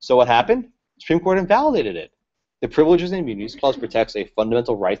 So what happened? The Supreme Court invalidated it. The Privileges and Immunities Clause protects a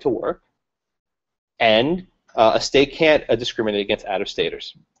fundamental right to work, and a state can't discriminate against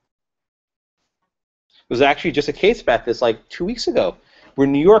out-of-staters. There was actually just a case about this like 2 weeks ago, where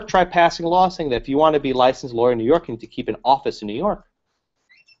New York tried passing a law saying that if you want to be a licensed lawyer in New York, you need to keep an office in New York.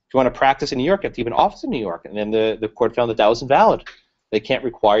 If you want to practice in New York, you have to keep an office in New York. And then the court found that that was invalid. They can't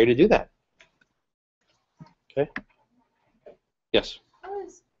require you to do that. Okay? Yes? How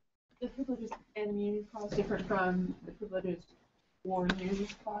is the Privileges and Immunities Clause different from the Privileges or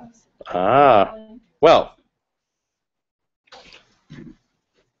Immunities Clause? Well,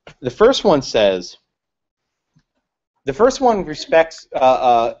 the first one respects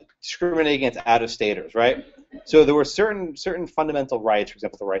discriminating against out-of-staters, right? So there were certain fundamental rights, for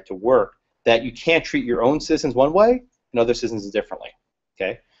example, the right to work, that you can't treat your own citizens one way and other citizens differently.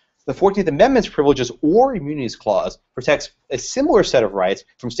 Okay? The 14th Amendment's Privileges or Immunities Clause protects a similar set of rights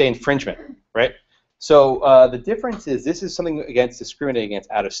from state infringement, right? So the difference is this is something against discriminating against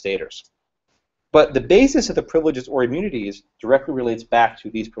out-of-staters. But the basis of the privileges or immunities directly relates back to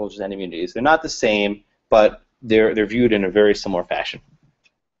these privileges and immunities. They're not the same, but they're viewed in a very similar fashion.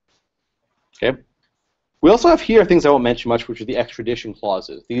 Okay. We also have here things I won't mention much, which are the extradition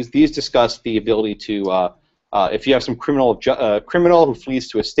clauses. These discuss the ability to, if you have some criminal who flees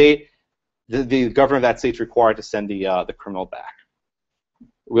to a state, the governor of that state is required to send the criminal back.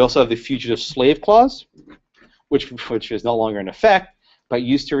 We also have the fugitive slave clause, which is no longer in effect, but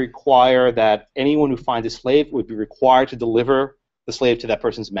used to require that anyone who finds a slave would be required to deliver the slave to that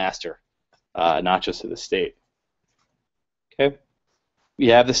person's master, not just to the state. Okay. We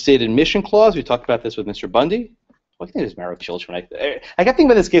have the state admission clause. We talked about this with Mr. Bundy. I think he was married with children. I kept thinking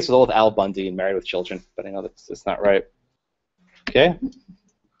about this case with old Al Bundy and married with children, but I know that's not right. Okay.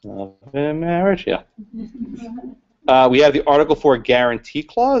 Marriage, yeah. We have the Article 4 Guarantee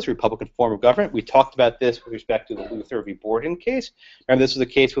Clause, Republican form of government. We talked about this with respect to the Luther v. Borden case. Remember, this was a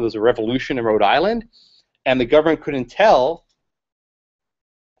case where there was a revolution in Rhode Island, and the government couldn't tell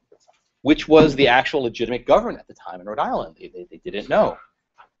which was the actual legitimate government at the time in Rhode Island. They didn't know.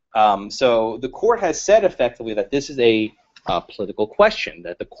 So the court has said effectively that this is a political question,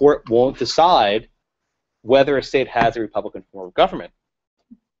 that the court won't decide whether a state has a Republican form of government.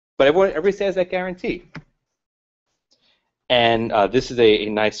 But everybody says that guarantee. And this is a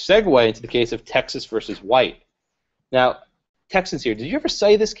nice segue into the case of Texas versus White. Now, Texans here, did you ever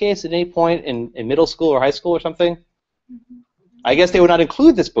study this case at any point in middle school or high school or something? Mm-hmm. I guess they would not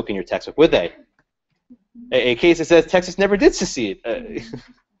include this book in your textbook, would they? A case that says Texas never did secede.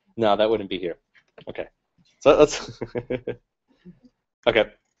 No, that wouldn't be here. Okay. So let's okay.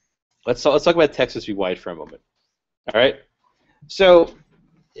 Let's talk about Texas v. White for a moment. All right. So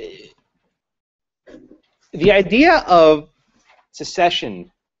the idea of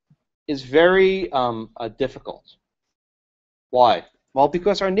secession is very difficult. Why? Well,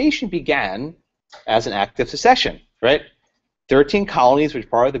 because our nation began as an act of secession, right? 13 colonies, which were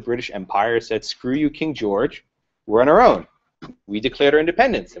part of the British Empire, said, screw you, King George, we're on our own. We declared our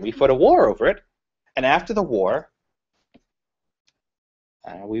independence, and we fought a war over it. And after the war,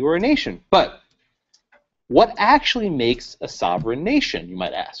 we were a nation. But what actually makes a sovereign nation, you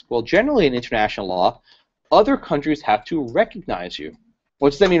might ask? Well, generally in international law, other countries have to recognize you.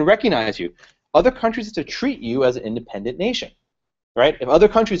 What does that mean, recognize you? Other countries have to treat you as an independent nation, right? If other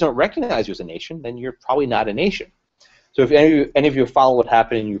countries don't recognize you as a nation, then you're probably not a nation. So if any of you follow what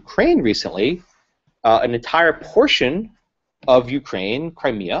happened in Ukraine recently, an entire portion of Ukraine,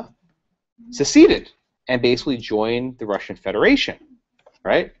 Crimea, seceded and basically joined the Russian Federation,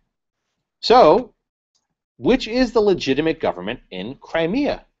 right? So, which is the legitimate government in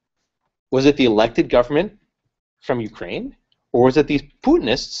Crimea? Was it the elected government from Ukraine, or was it these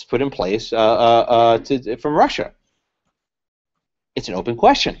Putinists put in place from Russia? It's an open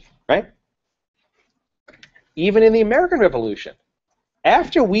question, right? Even in the American Revolution,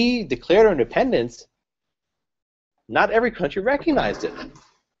 after we declared our independence, Not every country recognized it.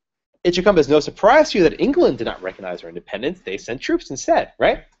 It should come as no surprise to you that England did not recognize their independence. They sent troops instead,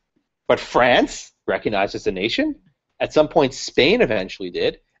 right? But France recognized as a nation. At some point, Spain eventually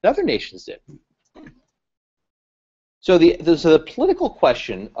did, and other nations did. So the political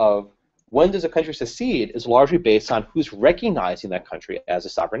question of when does a country secede is largely based on who's recognizing that country as a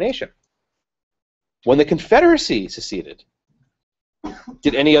sovereign nation. When the Confederacy seceded,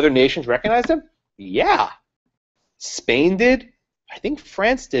 did any other nations recognize them? Yeah. Spain did. I think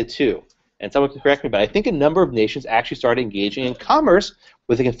France did too. And someone can correct me, but I think a number of nations actually started engaging in commerce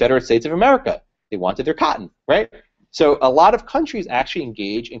with the Confederate States of America. They wanted their cotton, right? So a lot of countries actually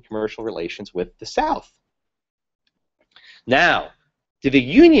engage in commercial relations with the South. Now, did the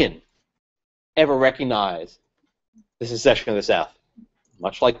Union ever recognize the secession of the South?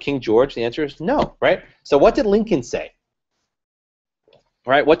 Much like King George, the answer is no, right? So what did Lincoln say?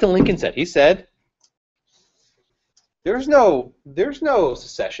 Right? What did Lincoln say? He said, there's no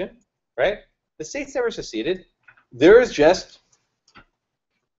secession, right? The states never seceded. There is just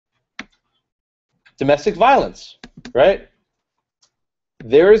domestic violence, right?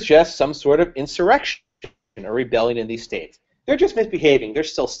 There is just some sort of insurrection or rebellion in these states. They're just misbehaving. They're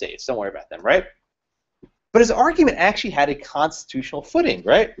still states. Don't worry about them, right? But his argument actually had a constitutional footing,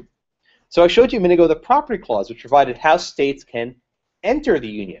 right? So I showed you a minute ago the property clause, which provided how states can enter the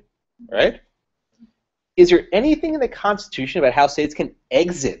Union, right? Is there anything in the Constitution about how states can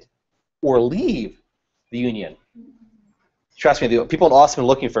exit or leave the Union? Trust me, the people in Austin have been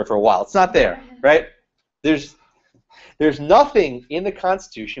looking for it for a while. It's not there, right? There's nothing in the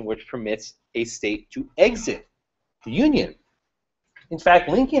Constitution which permits a state to exit the Union. In fact,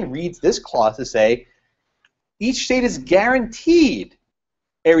 Lincoln reads this clause to say each state is guaranteed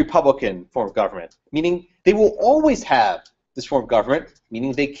a Republican form of government, meaning they will always have this form of government,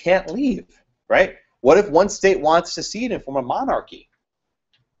 meaning they can't leave, right? What if one state wants to secede and form a monarchy?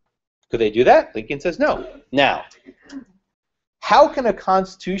 Could they do that? Lincoln says no. Now, how can a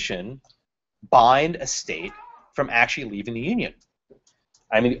constitution bind a state from actually leaving the Union?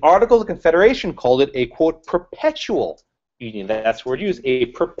 I mean, the Articles of Confederation called it a, quote, perpetual union. That's the word used, a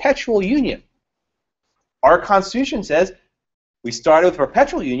perpetual union. Our Constitution says we started with a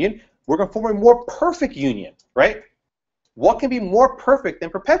perpetual union, we're going to form a more perfect union, right? What can be more perfect than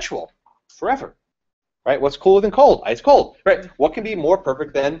perpetual? Forever, right? What's cooler than cold? Ice cold, right? What can be more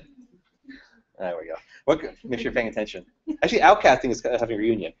perfect than, there we go. Make sure you're paying attention. Actually, outcasting is having a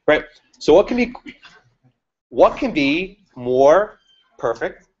reunion, right? So what can be more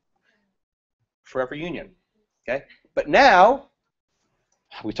perfect? Forever union, okay? But now,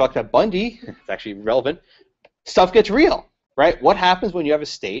 we talked about Bundy, it's actually relevant, stuff gets real, right? What happens when you have a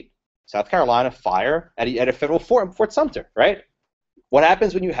state, South Carolina, fire at a federal fort, Fort Sumter, right? What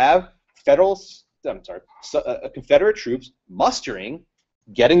happens when you have Confederate troops mustering,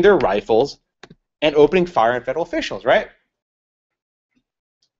 getting their rifles, and opening fire on federal officials, right?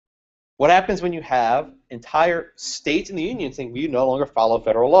 What happens when you have entire states in the Union saying we no longer follow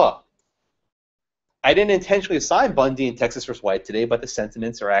federal law? I didn't intentionally assign Bundy and Texas vs. White today, but the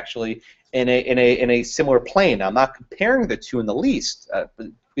sentiments are actually in a similar plane. Now, I'm not comparing the two in the least.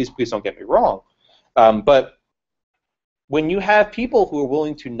 Please don't get me wrong. But when you have people who are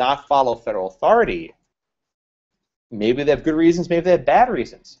willing to not follow federal authority, maybe they have good reasons, maybe they have bad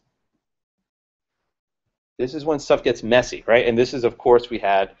reasons. This is when stuff gets messy, right? And this is, of course, we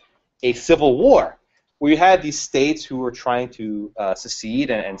had a civil war where you had these states who were trying to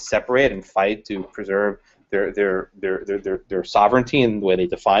secede and separate and fight to preserve their sovereignty in the way they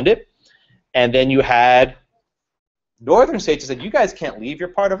defined it. And then you had northern states that said, you guys can't leave, you're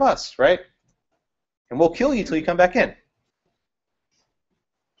part of us, right? And we'll kill you till you come back in.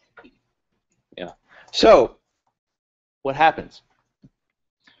 Yeah. So, what happens?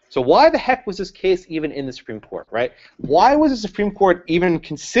 So why the heck was this case even in the Supreme Court, right? Why was the Supreme Court even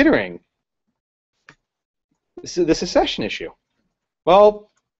considering the secession issue?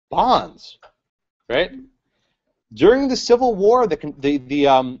 Well, bonds, right? During the Civil War,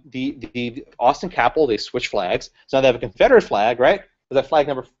 the Austin Capitol, they switched flags. So now they have a Confederate flag, right? Was that flag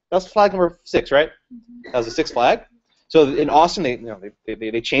number? That was flag number 6, right? That was the 6th flag. So in Austin,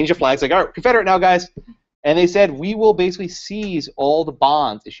 they changed the flags. Like, all right, Confederate now, guys. And they said, we will basically seize all the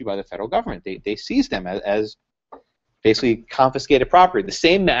bonds issued by the federal government. They seized them as basically confiscated property. The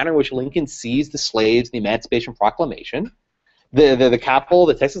same manner in which Lincoln seized the slaves in the Emancipation Proclamation, the Capitol,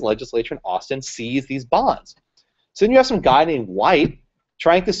 the Texas legislature in Austin seized these bonds. So then you have some guy named White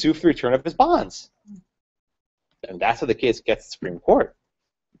trying to sue for the return of his bonds. And that's how the case gets to the Supreme Court.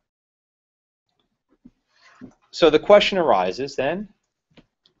 So the question arises then,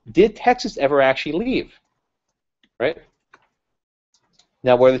 did Texas ever actually leave? right?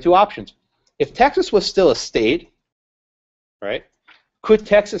 Now, what are the two options? If Texas was still a state, right, could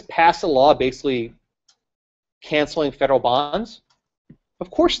Texas pass a law basically canceling federal bonds?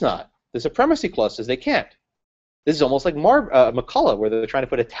 Of course not. The supremacy clause says they can't. This is almost like McCullough, where they're trying to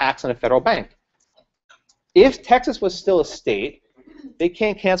put a tax on a federal bank. If Texas was still a state, they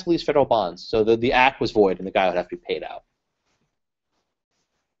can't cancel these federal bonds, so the act was void and the guy would have to be paid out.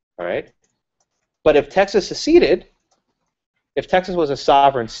 All right? But if Texas seceded, if Texas was a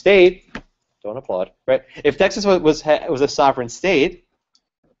sovereign state, don't applaud, right? If Texas was a sovereign state,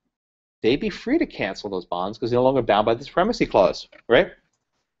 they'd be free to cancel those bonds because they're no longer bound by the supremacy clause, right?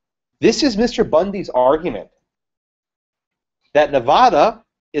 This is Mr. Bundy's argument, that Nevada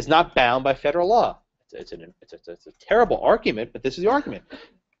is not bound by federal law. It's a terrible argument, but this is the argument.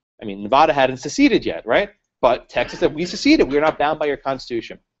 I mean, Nevada hadn't seceded yet, right? But Texas said, we seceded. We're not bound by your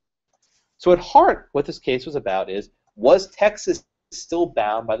Constitution. So at heart, what this case was about is, was Texas still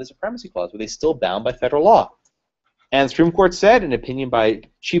bound by the supremacy clause? Were they still bound by federal law? And the Supreme Court said, in an opinion by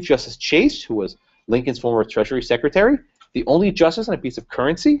Chief Justice Chase, who was Lincoln's former Treasury Secretary, the only justice on a piece of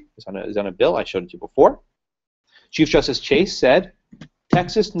currency is on a bill. I showed it to you before. Chief Justice Chase said,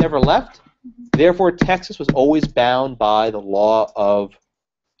 Texas never left. Therefore, Texas was always bound by the law of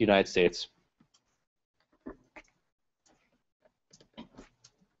the United States.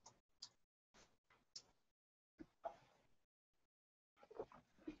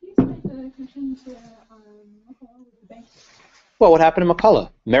 Well, what happened in McCullough?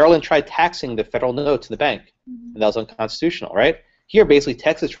 Maryland tried taxing the federal notes in the bank, and that was unconstitutional, right? Here, basically,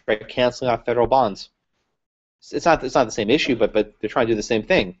 Texas tried canceling out federal bonds. It's not the same issue, but they're trying to do the same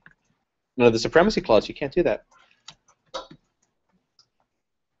thing. You know, the supremacy clause, you can't do that.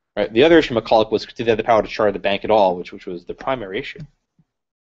 Right? The other issue McCulloch was, did they have the power to charter the bank at all, which was the primary issue.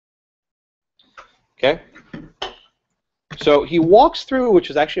 Okay? So he walks through, which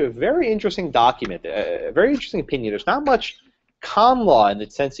is actually a very interesting document, a very interesting opinion. There's not much ConLaw in the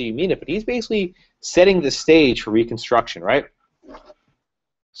sense that you mean it, but he's basically setting the stage for Reconstruction, right?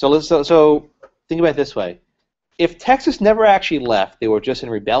 So think about it this way. If Texas never actually left, they were just in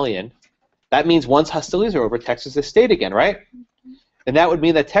rebellion, that means once hostilities are over, Texas is a state again, right? And that would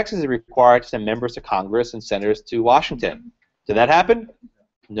mean that Texas is required to send members to Congress and senators to Washington. Did that happen?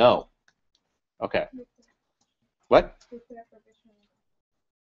 No. Okay. What?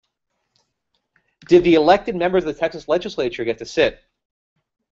 Did the elected members of the Texas legislature get to sit?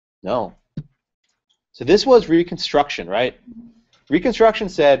 No. So this was Reconstruction, right? Reconstruction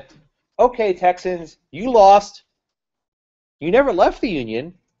said, okay, Texans, you lost. You never left the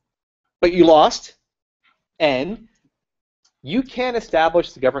Union, but you lost, and you can't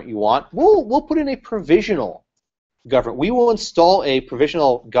establish the government you want. We'll put in a provisional government. We will install a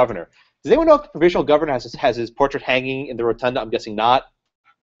provisional governor. Does anyone know if the provisional governor has his portrait hanging in the rotunda? I'm guessing not.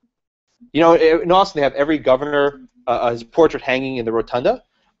 You know, in Austin they have every governor his portrait hanging in the rotunda.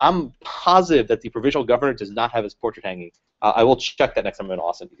 I'm positive that the provisional governor does not have his portrait hanging. I will check that next time I'm in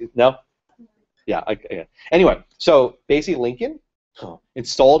Austin. No? Yeah. Anyway, so basically Lincoln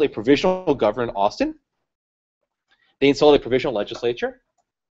installed a provisional governor in Austin. They installed a provisional legislature.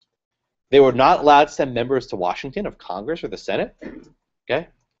 They were not allowed to send members to Washington of Congress or the Senate. Okay?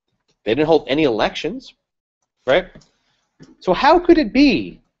 They didn't hold any elections, right? So how could it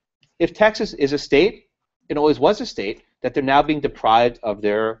be, if Texas is a state, it always was a state, that they're now being deprived of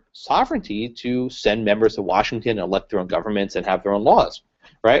their sovereignty to send members to Washington and elect their own governments and have their own laws,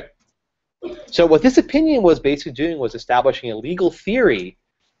 right? So what this opinion was basically doing was establishing a legal theory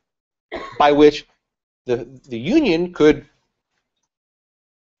by which the Union could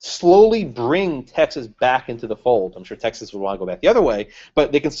slowly bring Texas back into the fold. I'm sure Texas would want to go back the other way,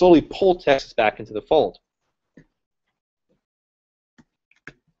 but they can slowly pull Texas back into the fold.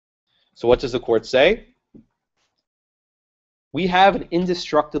 So what does the court say? We have an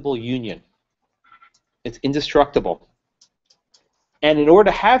indestructible Union. It's indestructible. And in order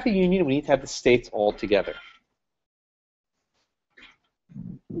to have the Union, we need to have the states all together.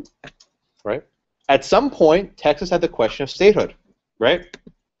 Right? At some point, Texas had the question of statehood, right?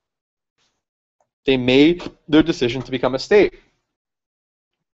 They made their decision to become a state.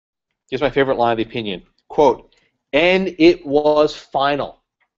 Here's my favorite line of the opinion. Quote, and it was final.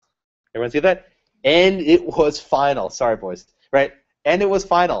 Everyone see that? And it was final. Sorry, boys. Right? And it was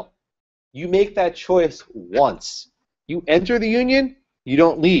final. You make that choice once. You enter the Union, you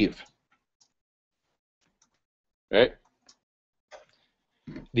don't leave. Right?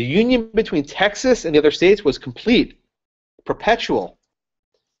 The union between Texas and the other states was complete, perpetual,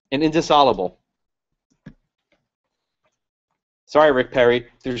 and indissoluble. Sorry, Rick Perry.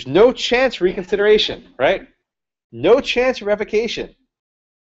 There's no chance for reconsideration, right? No chance of revocation.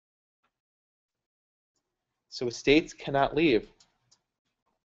 So states cannot leave.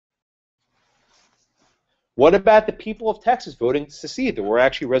 What about the people of Texas voting to secede? There were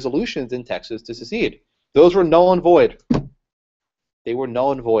actually resolutions in Texas to secede. Those were null and void. They were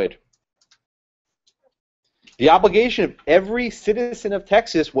null and void. The obligation of every citizen of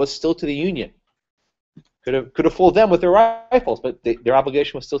Texas was still to the Union. Could have fooled them with their rifles, but their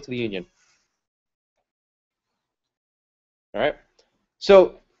obligation was still to the Union. All right.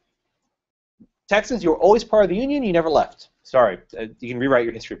 So Texans, you were always part of the Union. You never left. Sorry, you can rewrite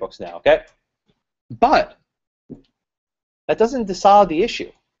your history books now. Okay. But that doesn't decide the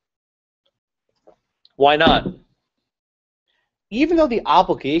issue. Why not? Even though the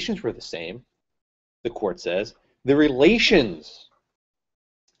obligations were the same, the court says, the relations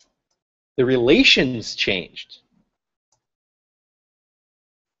changed.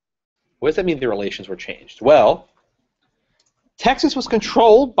 What does that mean the relations were changed? Well, Texas was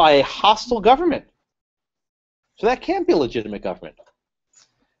controlled by a hostile government. So that can't be a legitimate government.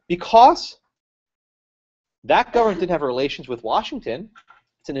 Because that government didn't have relations with Washington,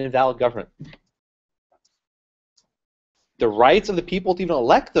 it's an invalid government. The rights of the people to even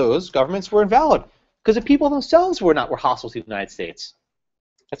elect those governments were invalid because the people themselves were hostile to the United States.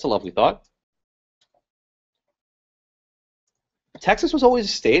 That's a lovely thought. Texas was always a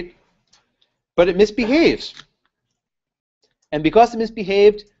state, but it misbehaves. And because it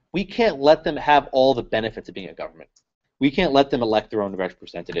misbehaved, we can't let them have all the benefits of being a government. We can't let them elect their own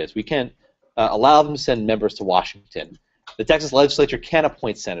representatives. We can't allow them to send members to Washington. The Texas legislature can't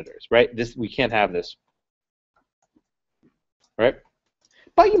appoint senators, right? We can't have this. Right?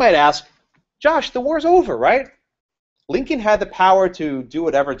 But you might ask, Josh, the war's over, right? Lincoln had the power to do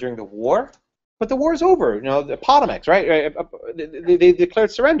whatever during the war, but the war's over. You know, the Potomacs, right? They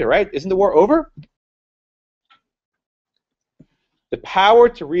declared surrender, right? Isn't the war over? The power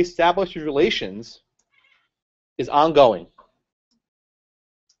to reestablish your relations is ongoing.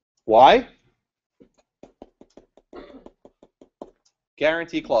 Why?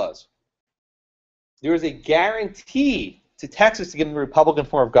 Guarantee clause. There is a guarantee to Texas to give them a Republican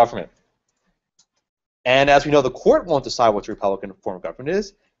form of government. And as we know, the court won't decide what the Republican form of government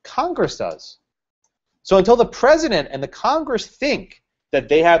is. Congress does. So until the president and the Congress think that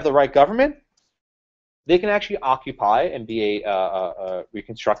they have the right government, they can actually occupy and be a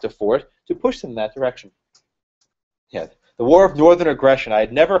reconstructive force to push them in that direction. Yeah, the War of Northern Aggression. I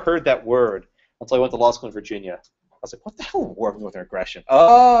had never heard that word until I went to law school in Virginia. I was like, what the hell is War of Northern Aggression?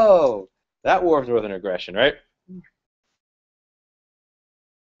 Oh, that War of Northern Aggression, right?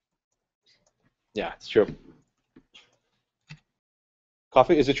 Yeah, it's true.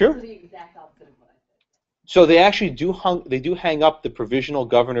 Coffee, is it true? The exact opposite of what I said. So they actually do hang up the provisional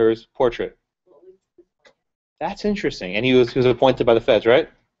governor's portrait. That's interesting. And he was appointed by the feds, right?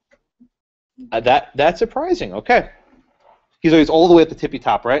 That's surprising. Okay. He's all the way at the tippy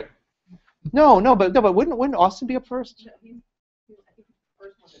top, right? No, but wouldn't Austin be up first? No, I think the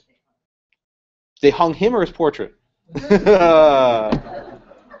first one that They hung him or his portrait?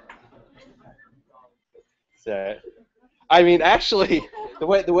 So, I mean, actually, the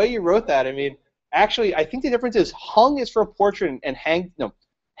way you wrote that, I mean, actually, I think the difference is hung is for a portrait and hanged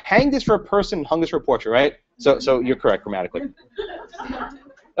is for a person, hung is for a portrait, right? So you're correct grammatically.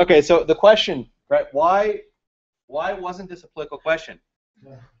 Okay, so the question, right? Why wasn't this a political question?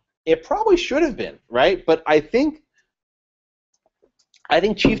 It probably should have been, right? But I think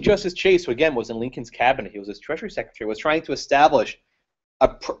Chief Justice Chase, who again was in Lincoln's cabinet, he was his Treasury Secretary, was trying to establish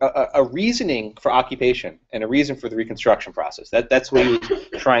a reasoning for occupation and a reason for the Reconstruction process. That's what he was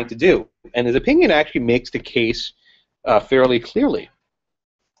trying to do. And his opinion actually makes the case fairly clearly.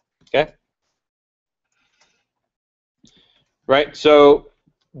 Okay? Right? So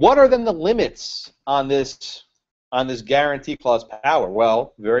what are then the limits on this guarantee clause power?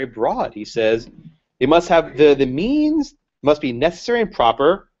 Well, very broad. He says it must have the means must be necessary and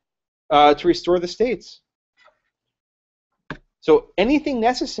proper to restore the states. So anything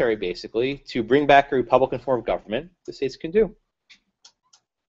necessary, basically, to bring back a Republican form of government, the states can do.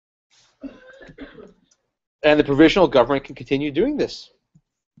 And the provisional government can continue doing this,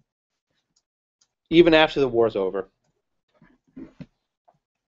 even after the war's over.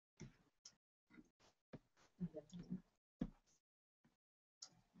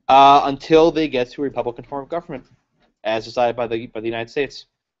 Until they get to a Republican form of government, as decided by the United States.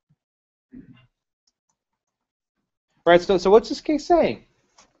 Right, so what's this case saying?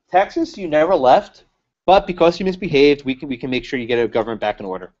 Texas, you never left, but because you misbehaved, we can make sure you get a government back in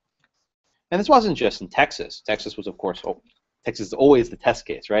order. And this wasn't just in Texas. Texas was, of course, Texas is always the test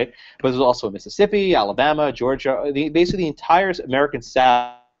case, right? But there's also Mississippi, Alabama, Georgia. Basically, the entire American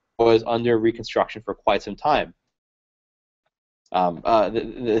South was under Reconstruction for quite some time.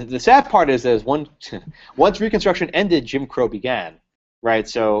 The sad part is that once Reconstruction ended, Jim Crow began, right?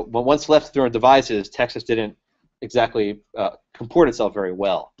 So, but once left to their own devices, Texas didn't exactly comport itself very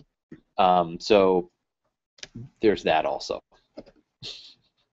well. So there's that also.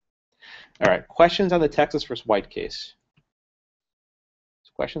 All right, questions on the Texas versus White case?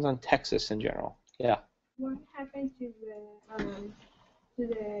 Questions on Texas in general? Yeah. What happened to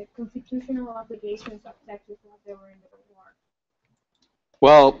the constitutional obligations of Texas while they were in the war?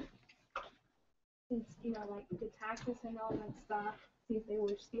 Well, Since, like the taxes and all that stuff, since they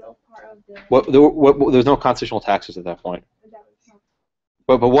were still part of the. there was no constitutional taxes at that point. That was not.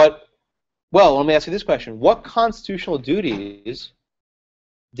 But what? Well, let me ask you this question: what constitutional duties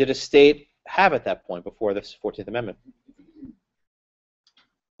did a state have at that point before the 14th Amendment?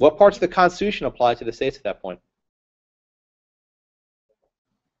 What parts of the Constitution apply to the states at that point?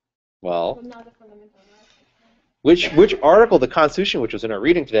 Well, But not the fundamental rights. which article of the Constitution, which was in our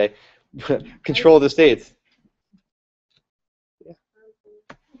reading today, control the states?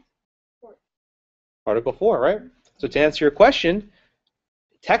 Article 4, right? So to answer your question,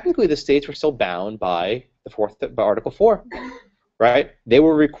 technically the states were still bound by by Article 4, right? They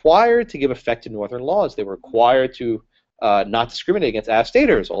were required to give effect to Northern laws. They were required to not discriminate against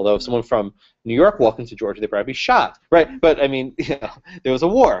out-of-staters. Although if someone from New York walked into Georgia, they'd probably be shot, right? But I mean, there was a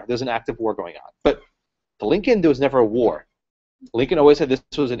war. There was an active war going on. But to Lincoln, there was never a war. Lincoln always said this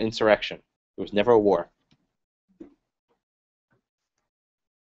was an insurrection. There was never a war.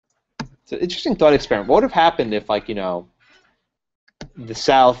 It's an interesting thought experiment. What would have happened if, like, the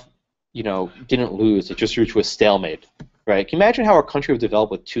South, didn't lose? It just reached a stalemate, right? Can you imagine how our country would develop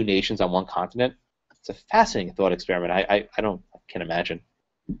with two nations on one continent? It's a fascinating thought experiment. I can't imagine.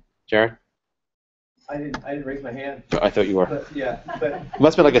 Jared? I didn't raise my hand. I thought you were. But yeah, but It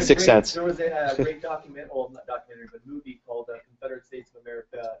must have been like a Sixth Sense. There was a great document, well, not documentary, but movie called Confederate States of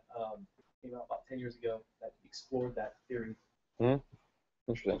America. Came out about 10 years ago that explored that theory.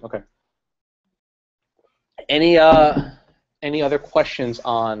 Interesting. Okay. Any other questions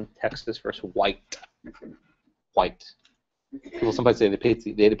on Texas versus White? White. People sometimes say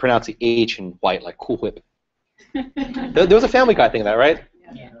they pronounce the H in White like Cool Whip. There was a Family Guy thing of that, right?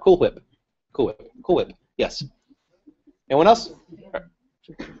 Yeah. Cool Whip. Cool Whip. Cool Whip. Yes. Anyone else?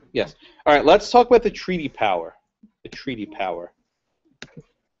 Yes. All right. Let's talk about the treaty power. The treaty power.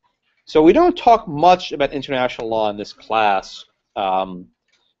 So we don't talk much about international law in this class,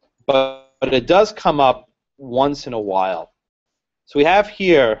 but it does come up once in a while. So we have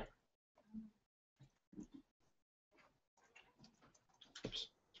here. Oops.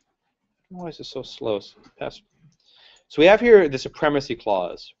 Why is this so slow? So we have here the Supremacy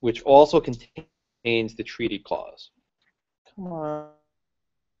Clause, which also contains the Treaty Clause. Come on.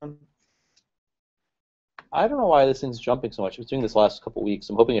 I don't know why this thing's jumping so much. I was doing this last couple weeks.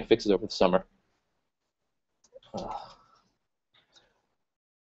 I'm hoping it fixes over the summer.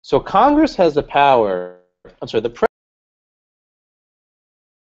 So Congress has the power. I'm sorry, the President.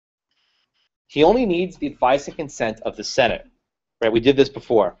 He only needs the advice and consent of the Senate. Right? We did this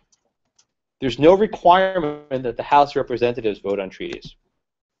before. There's no requirement that the House of Representatives vote on treaties.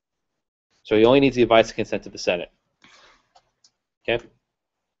 So he only needs the advice and consent of the Senate. Okay?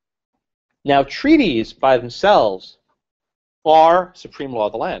 Now, treaties by themselves are supreme law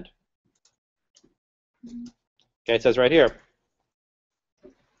of the land. Okay, it says right here,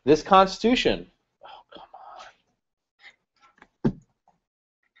 this Constitution, oh, come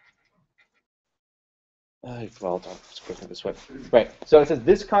on. Well, let's put it this way. Right, so it says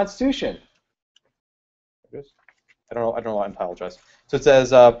this Constitution. I don't know, I apologize. So it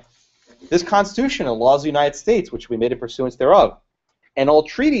says, this Constitution and laws of the United States, which we made in pursuance thereof, and all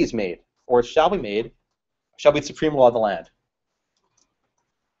treaties made, or shall be made, shall be the supreme law of the land.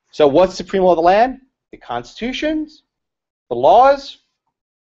 So what's the supreme law of the land? The constitutions, the laws,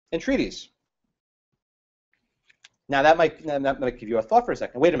 and treaties. Now that might give you a thought for a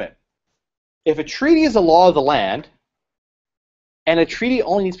second. Wait a minute. If a treaty is a law of the land, and a treaty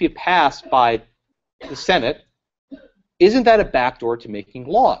only needs to be passed by the Senate, isn't that a backdoor to making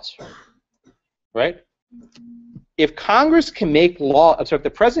laws? Right? If Congress can make law, I'm sorry, if the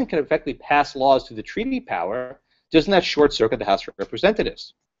President can effectively pass laws through the treaty power, doesn't that short circuit the House of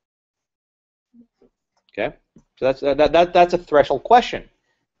Representatives? Okay, so that's a threshold question,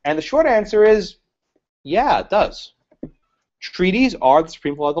 and the short answer is, yeah, it does. Treaties are the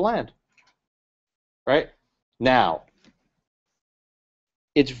supreme law of the land. Right? Now,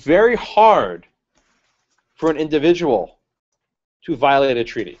 it's very hard for an individual to violate a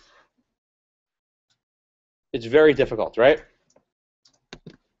treaty. It's very difficult, right?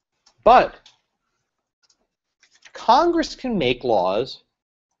 But Congress can make laws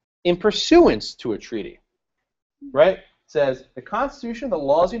in pursuance to a treaty, right? It says the Constitution, the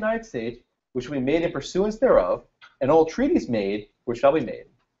laws of the United States, which will be made in pursuance thereof, and all treaties made which shall be made.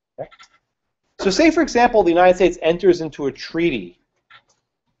 Okay? So say, for example, the United States enters into a treaty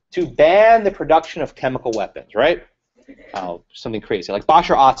to ban the production of chemical weapons, right? Something crazy, like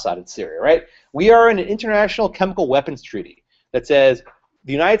Bashar Assad in Syria, right? We are in an international chemical weapons treaty that says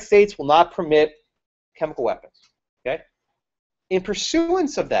the United States will not permit chemical weapons, okay? In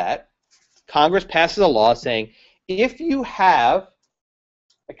pursuance of that, Congress passes a law saying, if you have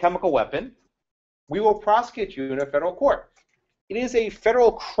a chemical weapon, we will prosecute you in a federal court. It is a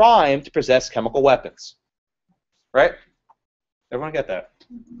federal crime to possess chemical weapons, right? Everyone get that?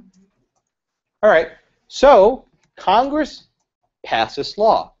 All right, so Congress passed this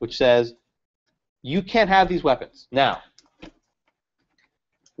law, which says you can't have these weapons. Now,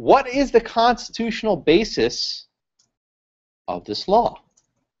 what is the constitutional basis of this law?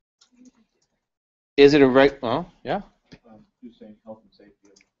 Is it a right? Oh, yeah. Who's saying health and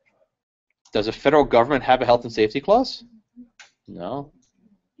safety? Does a federal government have a health and safety clause? No.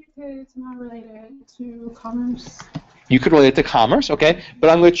 It's not related to commerce. You could relate it to commerce, okay? But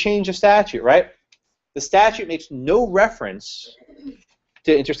I'm going to change the statute, right? The statute makes no reference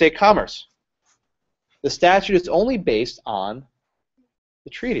to interstate commerce. The statute is only based on the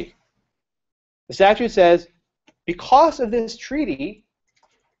treaty. The statute says, because of this treaty,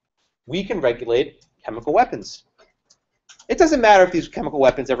 we can regulate chemical weapons. It doesn't matter if these chemical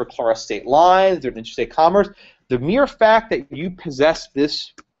weapons ever cross state lines or interstate commerce. The mere fact that you possess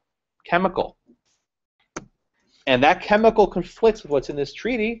this chemical, and that chemical conflicts with what's in this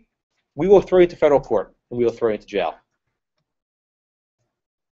treaty, we will throw you into federal court, and we will throw you into jail.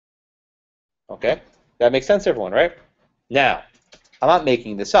 Okay? That makes sense, everyone, right? Now, I'm not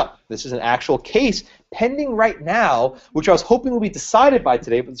making this up. This is an actual case pending right now, which I was hoping would be decided by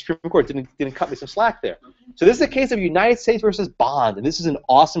today, but the Supreme Court didn't cut me some slack there. So this is a case of United States versus Bond, and this is an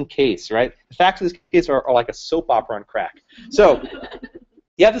awesome case, right? The facts of this case are like a soap opera on crack. So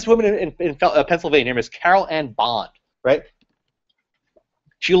you have this woman in Pennsylvania, her name is Carol Ann Bond, right?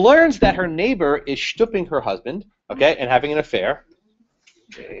 She learns that her neighbor is stooping her husband, okay, and having an affair.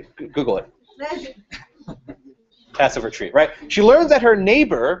 Google it. Passive retreat, right? She learns that her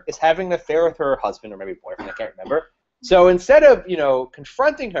neighbor is having an affair with her husband, or maybe boyfriend, I can't remember. So instead of,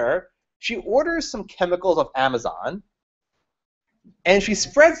 confronting her, she orders some chemicals off Amazon, and she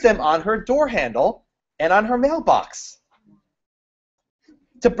spreads them on her door handle and on her mailbox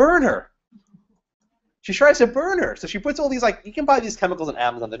to burn her. She tries to burn her. So she puts all these, you can buy these chemicals on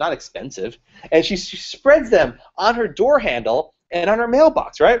Amazon. They're not expensive. And she spreads them on her door handle and on her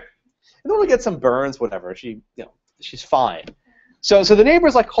mailbox, right? And then we get some burns, whatever. She's fine. So the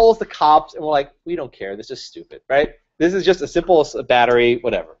neighbors calls the cops, and we're like, we don't care. This is stupid, right? This is just a simple battery,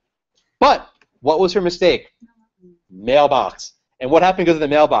 whatever. But what was her mistake? Mailbox. And what happened because of the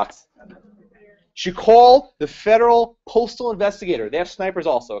mailbox? She called the federal postal investigator. They have snipers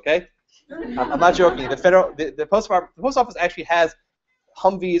also, okay? I'm not joking. The post office actually has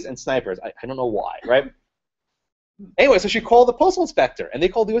Humvees and snipers. I don't know why, right? Anyway, so she called the postal inspector, and they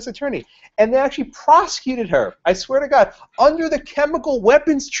called the U.S. attorney, and they actually prosecuted her, I swear to God, under the Chemical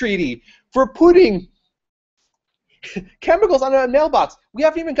Weapons Treaty for putting chemicals on a mailbox. We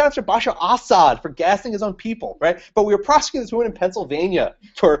haven't even gotten to Bashar Assad for gassing his own people, right? But we were prosecuting this woman in Pennsylvania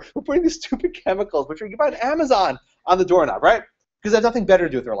for putting these stupid chemicals, which we can buy on Amazon, on the doorknob, right? Because they have nothing better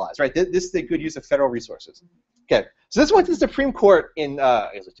to do with their lives, right? This is a good use of federal resources. Okay, so this went to the Supreme Court in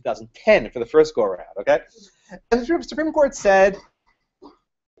 2010 for the first go-around, okay? And the Supreme Court said,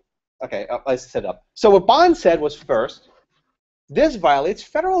 okay, I set it up. So what Bond said was, first, this violates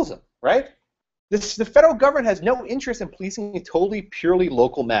federalism, right? The federal government has no interest in policing a totally, purely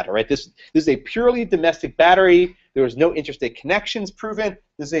local matter, right? This is a purely domestic battery. There was no interstate connections proven.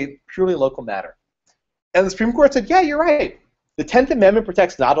 This is a purely local matter. And the Supreme Court said, yeah, you're right. The 10th Amendment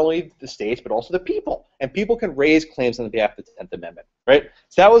protects not only the states, but also the people. And people can raise claims on behalf of the 10th Amendment, right?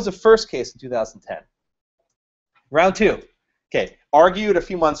 So that was the first case in 2010. Round two. Okay, argued a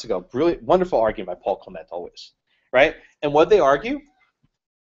few months ago. Brilliant, wonderful argument by Paul Clement, always, right? And what did they argue?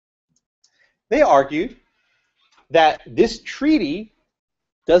 They argued that this treaty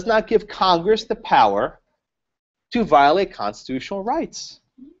does not give Congress the power to violate constitutional rights.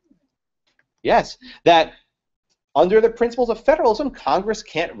 Yes, that under the principles of federalism, Congress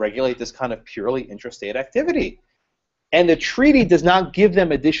can't regulate this kind of purely intrastate activity. And the treaty does not give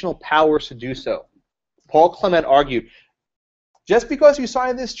them additional powers to do so. Paul Clement argued, Just because you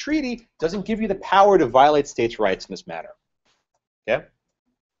signed this treaty doesn't give you the power to violate states' rights in this matter. Okay?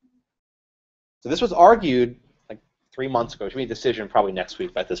 So this was argued like 3 months ago. It should be a decision probably next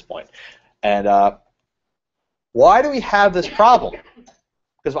week at this point. And why do we have this problem?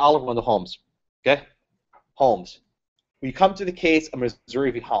 Because of Oliver Wendell Holmes. Okay? Holmes. We come to the case of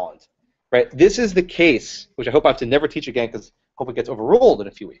Missouri v. Holland. Right? This is the case, which I hope I have to never teach again because I hope it gets overruled in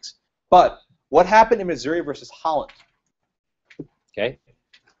a few weeks. But what happened in Missouri versus Holland? Okay?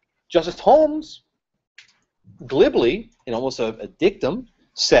 Justice Holmes, glibly, in almost a dictum,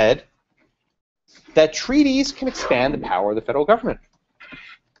 said that treaties can expand the power of the federal government.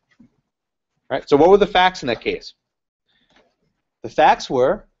 Right? So what were the facts in that case? The facts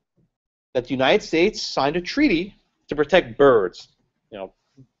were that the United States signed a treaty to protect birds,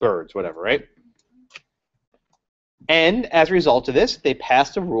 birds, whatever, right? And as a result of this, they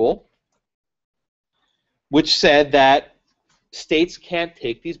passed a rule which said that states can't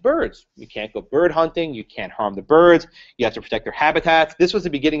take these birds. You can't go bird hunting. You can't harm the birds. You have to protect their habitats. This was the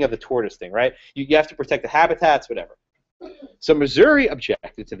beginning of the tortoise thing, right? You have to protect the habitats, whatever. So Missouri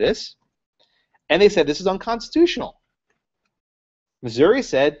objected to this, and they said this is unconstitutional. Missouri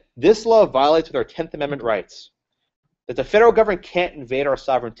said this law violates with our 10th Amendment rights, that the federal government can't invade our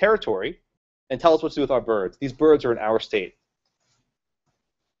sovereign territory and tell us what to do with our birds. These birds are in our state.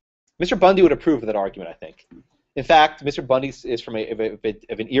 Mr. Bundy would approve of that argument, I think. In fact, Mr. Bundy is from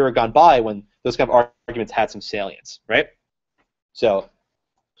an era gone by when those kind of arguments had some salience, right? So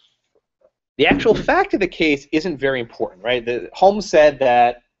the actual fact of the case isn't very important, right? Holmes said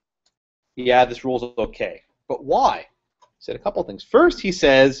that, yeah, this rule's okay. But why? He said a couple of things. First, he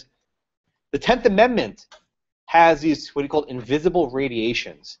says the 10th Amendment has these, what he called invisible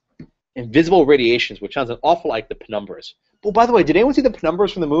radiations. Invisible radiations, which sounds an awful like the penumbras. Oh, by the way, did anyone see the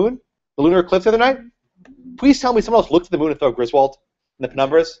penumbras from the moon? The lunar eclipse the other night? Please tell me someone else looked at the moon and thought Griswold and the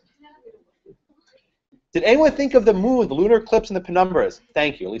penumbras. Did anyone think of the moon, the lunar eclipse, and the penumbras?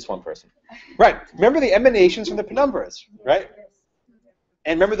 Thank you, at least one person. Right. Remember the emanations from the penumbras, right?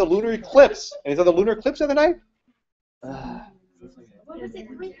 And remember the lunar eclipse. And you saw the lunar eclipse the other night? What was it,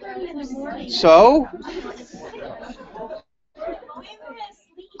 3:30 in the morning? So,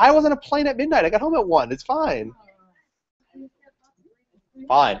 I was on a plane at midnight. I got home at 1. It's fine.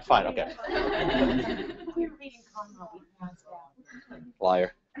 Fine, okay. We were reading ConLaw, we passed out.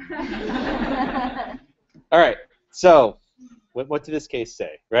 Liar. All right, so what did this case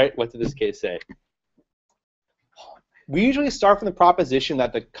say, right? What did this case say? We usually start from the proposition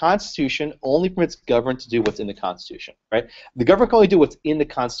that the Constitution only permits government to do what's in the Constitution, right? The government can only do what's in the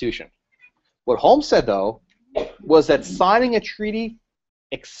Constitution. What Holmes said, though, was that signing a treaty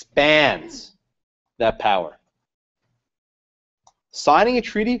expands that power. Signing a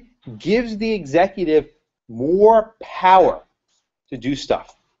treaty gives the executive more power to do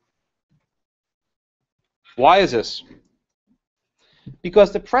stuff. Why is this?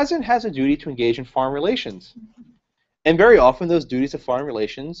 Because the president has a duty to engage in foreign relations. And very often those duties of foreign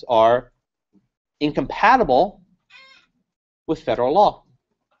relations are incompatible with federal law.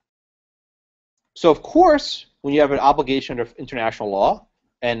 So of course, when you have an obligation of international law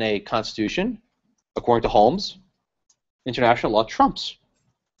and a constitution, according to Holmes, international law trumps.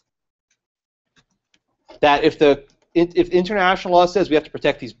 That if international law says we have to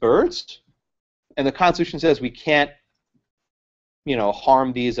protect these birds, and the Constitution says we can't,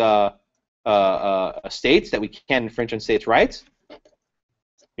 harm these states, that we can't infringe on states' rights,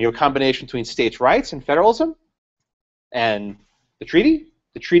 a combination between states' rights and federalism, and the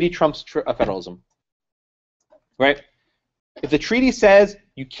treaty trumps federalism, right? If the treaty says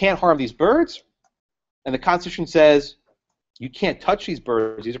you can't harm these birds, and the Constitution says you can't touch these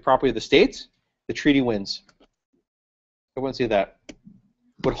birds, these are property of the states, the treaty wins. Everyone see that?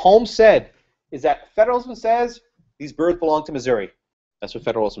 What Holmes said is that federalism says these birds belong to Missouri. That's what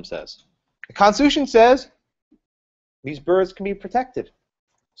federalism says. The Constitution says these birds can be protected.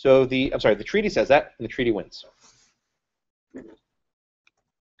 So the treaty says that, and the treaty wins.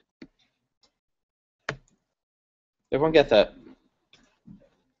 Everyone get that?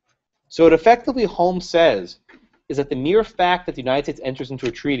 So what effectively Holmes says is that the mere fact that the United States enters into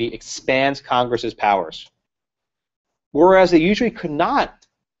a treaty expands Congress's powers. Whereas they usually could not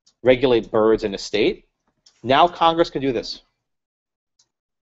regulate birds in a state, now Congress can do this.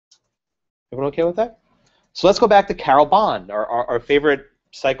 Everyone okay with that? So let's go back to Carol Bond, our favorite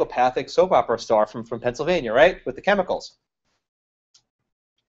psychopathic soap opera star from Pennsylvania, right? With the chemicals.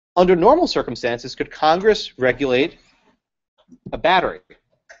 Under normal circumstances, could Congress regulate a battery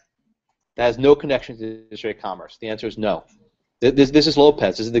that has no connection to interstate commerce? The answer is no. This is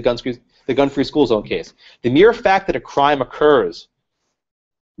Lopez. This is the gun-free school zone case. The mere fact that a crime occurs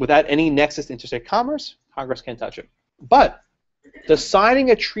without any nexus to interstate commerce, Congress can't touch it. But does signing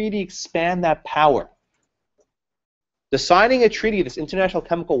a treaty expand that power? Does signing a treaty, this International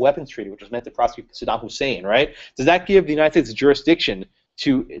Chemical Weapons Treaty, which was meant to prosecute Saddam Hussein, right? Does that give the United States jurisdiction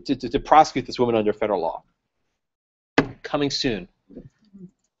to prosecute this woman under federal law? Coming soon.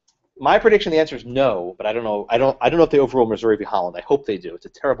 My prediction, the answer is no, but I don't know. I don't know if they overrule Missouri v. Holland. I hope they do. It's a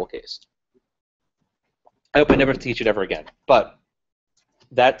terrible case. I hope I never teach it ever again. But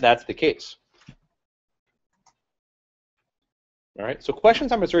that's the case. All right. So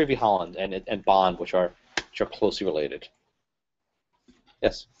questions on Missouri v. Holland and Bond, which are closely related.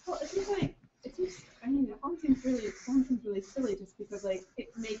 Yes. Well, it seems I mean, Holland seems really silly just because like it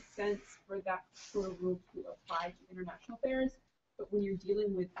makes sense for that sort of rule to apply to international affairs. But when you're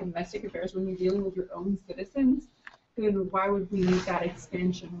dealing with domestic affairs, when you're dealing with your own citizens, then why would we need that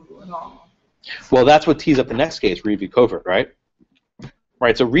expansion rule at all? Well, that's what tees up the next case, Reid v. Covert, right?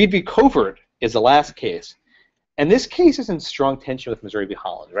 Right, so Reid v. Covert is the last case. And this case is in strong tension with Missouri v.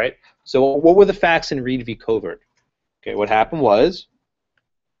 Holland, right? So what were the facts in Reid v. Covert? Okay, what happened was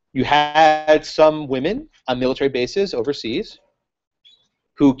you had some women on military bases overseas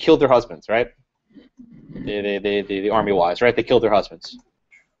who killed their husbands, right? The Army wives, right? They killed their husbands.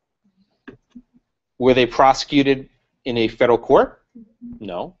 Were they prosecuted in a federal court?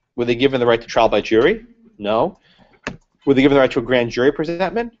 No. Were they given the right to trial by jury? No. Were they given the right to a grand jury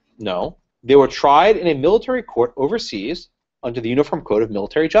presentment? No. They were tried in a military court overseas under the Uniform Code of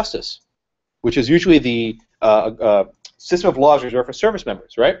Military Justice, which is usually the system of laws reserved for service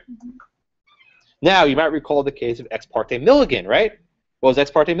members, right? Now, you might recall the case of Ex parte Milligan, right? What was Ex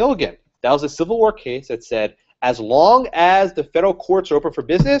parte Milligan? That was a Civil War case that said, as long as the federal courts are open for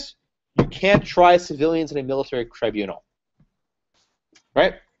business, you can't try civilians in a military tribunal.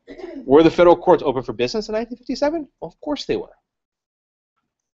 Right? Were the federal courts open for business in 1957? Well, of course they were.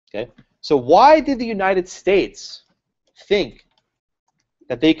 Okay? So why did the United States think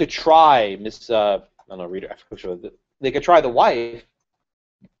that they could try they could try the wife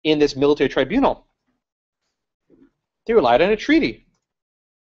in this military tribunal? They relied on a treaty.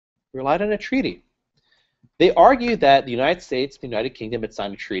 They argued that the United States, the United Kingdom had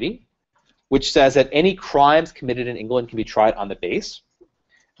signed a treaty which says that any crimes committed in England can be tried on the base.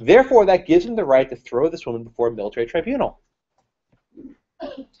 Therefore, that gives them the right to throw this woman before a military tribunal.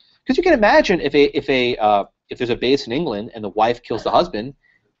 Because you can imagine if there's a base in England and the wife kills the husband,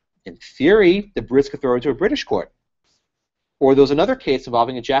 in theory, the Brits could throw her to a British court. Or there was another case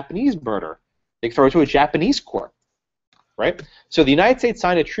involving a Japanese murder. They could throw her to a Japanese court. Right? So the United States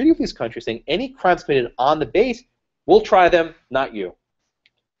signed a treaty with these countries saying any crimes committed on the base, we'll try them, not you.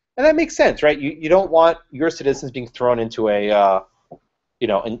 And that makes sense, right? You don't want your citizens being thrown into a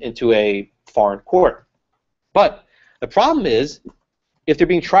into a foreign court. But the problem is, if they're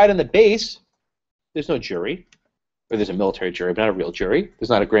being tried on the base, there's no jury, or there's a military jury, but not a real jury. There's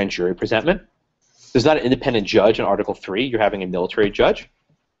not a grand jury presentment. There's not an independent judge in Article 3. You're having a military judge.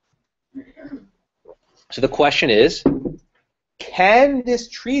 So the question is, can this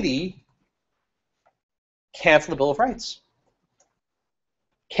treaty cancel the Bill of Rights?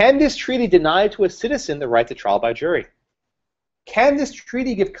 Can this treaty deny to a citizen the right to trial by jury? Can this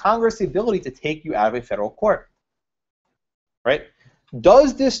treaty give Congress the ability to take you out of a federal court? Right?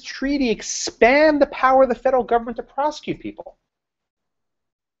 Does this treaty expand the power of the federal government to prosecute people?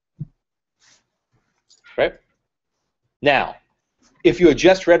 Right? Now, if you had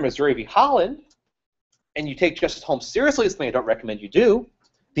just read Missouri v. Holland, and you take Justice Holmes seriously, something I don't recommend you do,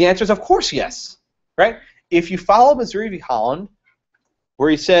 the answer is of course yes. Right? If you follow Missouri v. Holland, where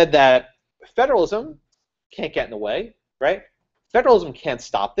he said that federalism can't get in the way, right? Federalism can't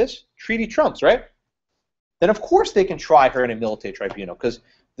stop this. Treaty trumps, right? Then of course they can try her in a military tribunal because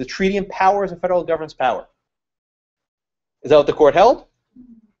the treaty empowers the federal government's power. Is that what the court held?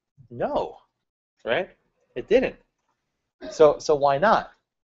 No, right? It didn't. So why not?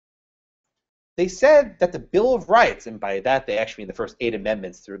 They said that the Bill of Rights, and by that they actually mean the first 8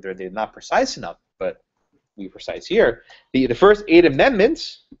 amendments, they're not precise enough, but we precise here. The first 8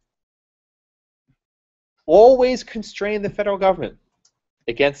 amendments always constrain the federal government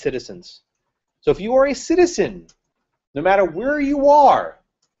against citizens. So if you are a citizen, no matter where you are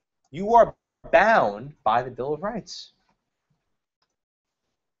bound by the Bill of Rights.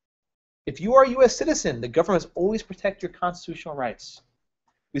 If you are a U.S. citizen, the government must always protect your constitutional rights.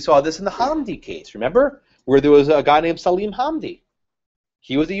 We saw this in the Hamdi case, remember? Where there was a guy named Salim Hamdi.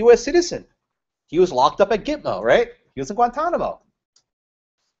 He was a U.S. citizen. He was locked up at Gitmo, right? He was in Guantanamo.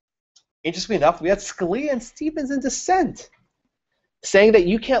 Interestingly enough, we had Scalia and Stevens in dissent. saying that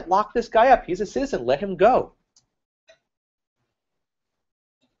you can't lock this guy up. He's a citizen. Let him go.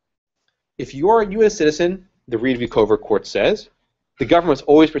 If you're a U.S. citizen, the Reid v. Covert court says, the government must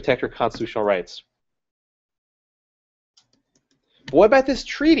always protect your constitutional rights. But what about this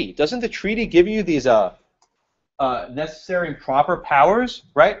treaty? Doesn't the treaty give you these necessary and proper powers,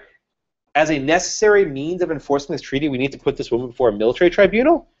 right? As a necessary means of enforcing this treaty, we need to put this woman before a military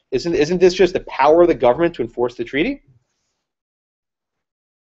tribunal? Isn't this just the power of the government to enforce the treaty?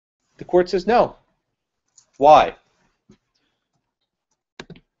 The court says no. Why?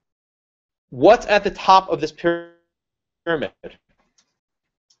 What's at the top of this pyramid?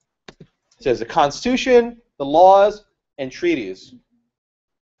 It says the Constitution, the laws, and treaties.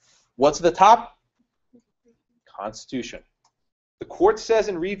 What's at the top? Constitution. The court says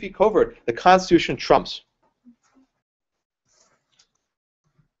in Reid v. Covert, the Constitution trumps.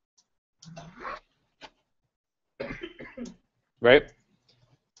 Right?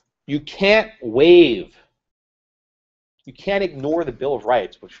 You can't waive. You can't ignore the Bill of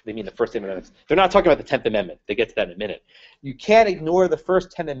Rights, which they mean the first 10 amendments. They're not talking about the 10th Amendment. They get to that in a minute. You can't ignore the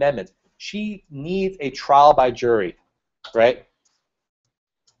first 10 amendments. She needs a trial by jury, right?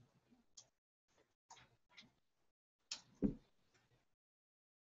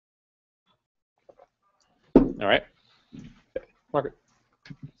 All right. Margaret.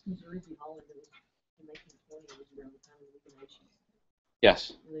 Missouri v. Holland in 1920 was around the time of the League of Nations.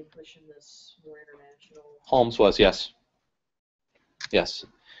 Yes. Were they pushing this more international? Holmes was, yes. Yes.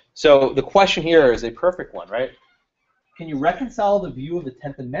 So the question here is a perfect one, right? Can you reconcile the view of the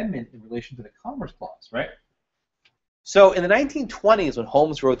 10th Amendment in relation to the Commerce Clause, right? So in the 1920s, when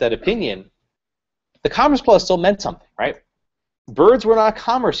Holmes wrote that opinion, the Commerce Clause still meant something, right? Birds were not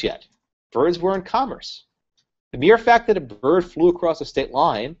commerce yet. Birds weren't commerce. The mere fact that a bird flew across a state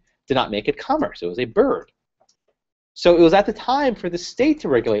line did not make it commerce. It was a bird. So it was at the time for the state to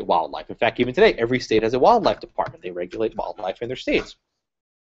regulate wildlife. In fact, even today, every state has a wildlife department. They regulate wildlife in their states.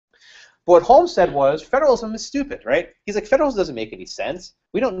 But what Holmes said was, federalism is stupid, right? He's like, federalism doesn't make any sense.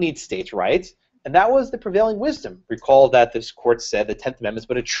 We don't need states' rights. And that was the prevailing wisdom. Recall that this court said the 10th Amendment is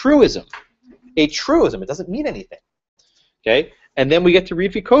but a truism. A truism. It doesn't mean anything. Okay? And then we get to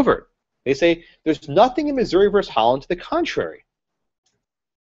Reid v. Covert. They say, there's nothing in Missouri versus Holland to the contrary.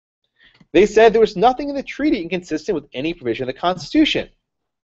 They said there was nothing in the treaty inconsistent with any provision of the Constitution.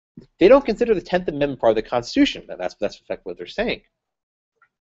 They don't consider the 10th Amendment part of the Constitution. That's in fact what they're saying.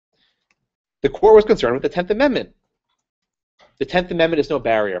 The court was concerned with the 10th Amendment. The 10th Amendment is no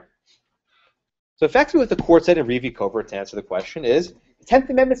barrier. So effectively what the court said in Reid v. Covert to answer the question is, the 10th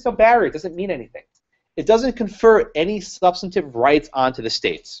Amendment is no barrier. It doesn't mean anything. It doesn't confer any substantive rights onto the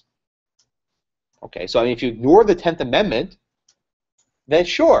states. Okay, so I mean, if you ignore the 10th Amendment, then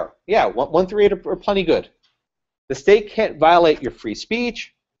sure, yeah, 1 through 8 are plenty good. The state can't violate your free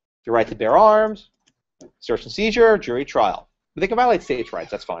speech, your right to bear arms, search and seizure, jury trial. But they can violate states' rights,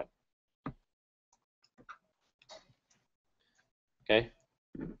 that's fine. Okay?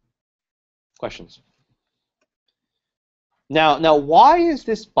 Questions? Now, why is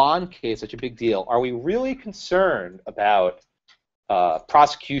this bond case such a big deal? Are we really concerned about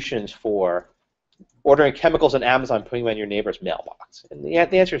prosecutions for ordering chemicals on Amazon and putting them in your neighbor's mailbox? And the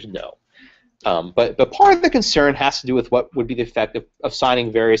answer is no. But part of the concern has to do with what would be the effect of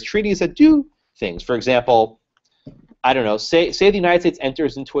signing various treaties that do things. For example, I don't know, say the United States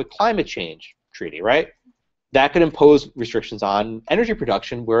enters into a climate change treaty, right? That could impose restrictions on energy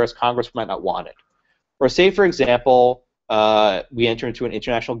production, whereas Congress might not want it. Or say, for example, we enter into an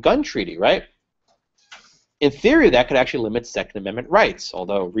international gun treaty, right? In theory, that could actually limit Second Amendment rights,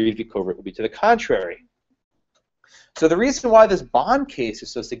 although Reid v. Covert would be to the contrary. So the reason why this bond case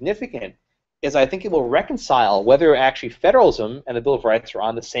is so significant is I think it will reconcile whether actually federalism and the Bill of Rights are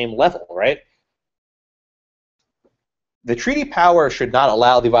on the same level, right? The treaty power should not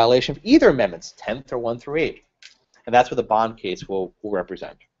allow the violation of either amendments, 10th or 1 through 8. And that's what the bond case will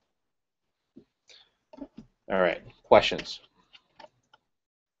represent. All right, questions?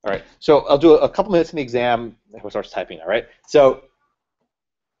 All right, so I'll do a couple minutes in the exam. Everyone starts typing, all right? So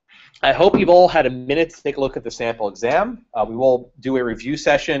I hope you've all had a minute to take a look at the sample exam. We will do a review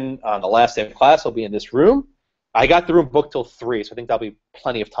session on the last day of class. It'll be in this room. I got the room booked till 3, so I think that'll be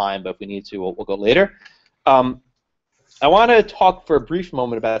plenty of time, but if we need to, we'll go later. I want to talk for a brief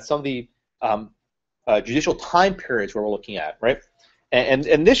moment about some of the judicial time periods where we're looking at, right?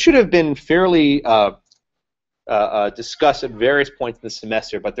 And this should have been fairly discussed at various points in the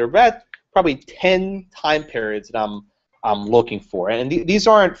semester, but there are about probably 10 time periods that I'm looking for, and these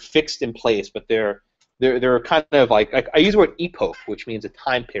aren't fixed in place, but they're kind of like I use the word epoch, which means a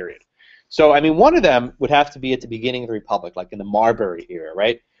time period. So, I mean, one of them would have to be at the beginning of the Republic, like in the Marbury era,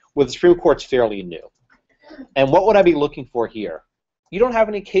 right, where the Supreme Court's fairly new. And what would I be looking for here? You don't have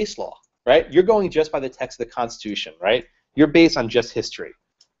any case law, right? You're going just by the text of the Constitution, right? You're based on just history.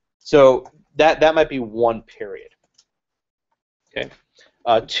 So that might be one period. Okay.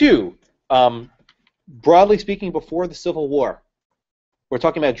 Two, broadly speaking, before the Civil War, we're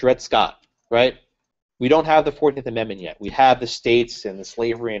talking about Dred Scott, right? We don't have the 14th Amendment yet. We have the states and the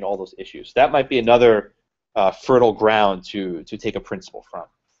slavery and all those issues. That might be another fertile ground to take a principle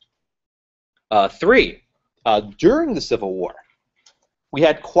from. Three, during the Civil War, we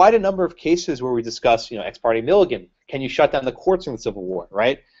had quite a number of cases where we discussed, ex parte Milligan. Can you shut down the courts in the Civil War,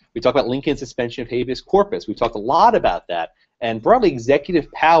 right? We talked about Lincoln's suspension of habeas corpus. We talked a lot about that. And broadly,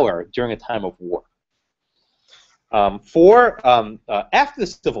 executive power during a time of war. Four, after the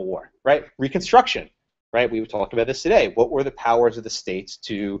Civil War, right? Reconstruction, right? We talked about this today. What were the powers of the states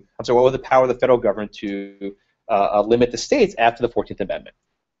to, what was the power of the federal government to limit the states after the 14th Amendment?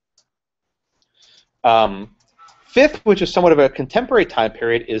 Fifth, which is somewhat of a contemporary time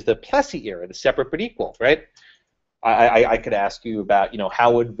period, is the Plessy era, the separate but equal, right? I could ask you about,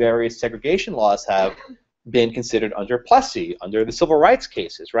 how would various segregation laws have been considered under Plessy, under the civil rights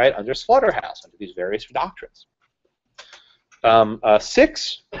cases, right? Under Slaughterhouse, under these various doctrines.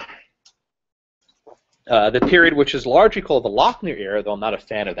 Six, the period which is largely called the Lochner era, though I'm not a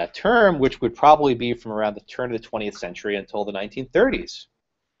fan of that term, which would probably be from around the turn of the 20th century until the 1930s.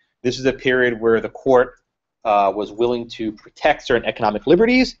 This is a period where the court was willing to protect certain economic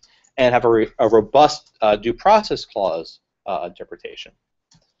liberties and have a robust due process clause interpretation.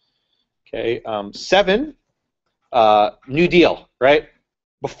 Okay, seven, New Deal, right?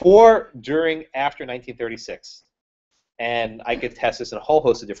 Before, during, after 1936. And I could test this in a whole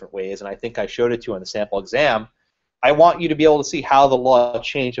host of different ways, and I think I showed it to you on the sample exam. I want you to be able to see how the law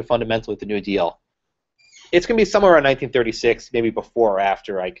changed fundamentally with the New Deal. It's going to be somewhere around 1936, maybe before or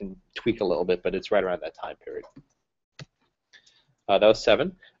after. I can tweak a little bit, but it's right around that time period. That was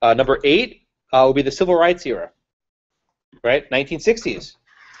seven. Number eight will be the Civil Rights era, right? 1960s.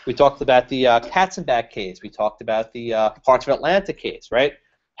 We talked about the Katzenbach case. We talked about the Parts of Atlanta case, right?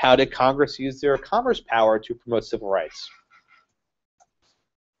 How did Congress use their commerce power to promote civil rights?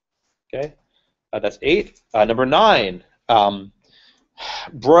 Okay, that's eight. Number nine,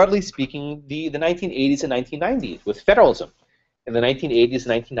 broadly speaking, the 1980s and 1990s with federalism. In the 1980s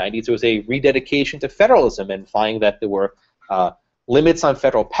and 1990s, there was a rededication to federalism and finding that there were limits on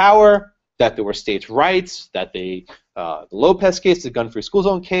federal power, that there were states' rights, that the Lopez case, the gun-free school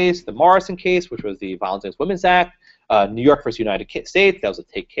zone case, the Morrison case, which was the Violence Against Women's Act, New York versus United States, that was a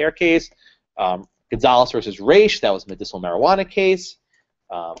take care case, Gonzalez versus Raich, that was a medicinal marijuana case,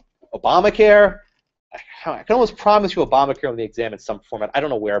 Obamacare. I can almost promise you Obamacare on the exam in some format. I don't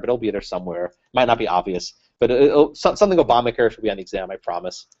know where, but it'll be there somewhere. It might not be obvious, but something Obamacare should be on the exam, I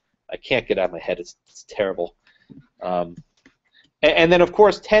promise. I can't get it out of my head. It's terrible. And then, of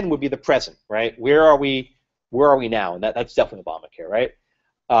course, 10 would be the present, right? Where are we now? And that's definitely Obamacare, right?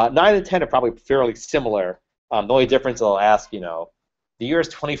 9 and 10 are probably fairly similar. The only difference I'll ask, the year is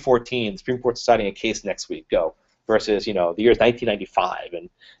 2014, Supreme Court's deciding a case next week, go, versus, the year is 1995, and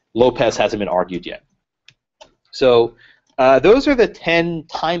Lopez hasn't been argued yet. So those are the 10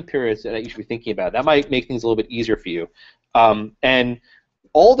 time periods that you should be thinking about. That might make things a little bit easier for you. And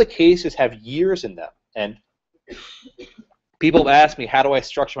all the cases have years in them. And people have asked me, how do I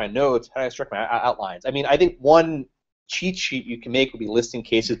structure my notes? How do I structure my outlines? I mean, I think one cheat sheet you can make would be listing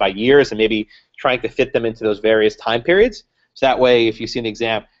cases by years and maybe trying to fit them into those various time periods. So that way, if you see an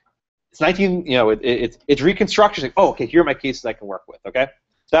exam, it's it's Reconstruction. Like, oh, okay, here are my cases I can work with. Okay,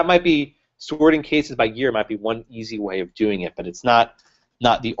 so that might be sorting cases by year. Might be one easy way of doing it, but it's not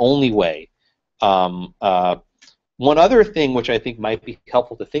the only way. One other thing which I think might be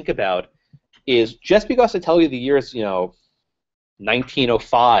helpful to think about is just because I tell you the year is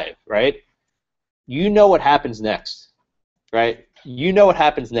 1905, right? You know what happens next, right? You know what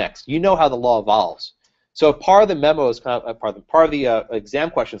happens next. You know how the law evolves. So part of the memo is kind of part of the exam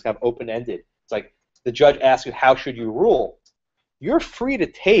question is kind of open-ended. It's like the judge asks you, how should you rule? You're free to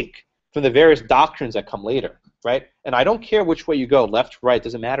take from the various doctrines that come later, right? And I don't care which way you go, left, right,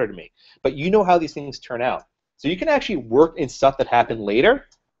 doesn't matter to me. But you know how these things turn out. So you can actually work in stuff that happened later,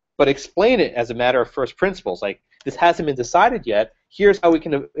 but explain it as a matter of first principles. Like, this hasn't been decided yet. Here's how we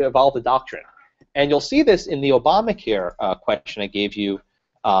can evolve the doctrine. And you'll see this in the Obamacare question I gave you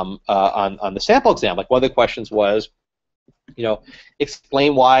on the sample exam. Like, one of the questions was,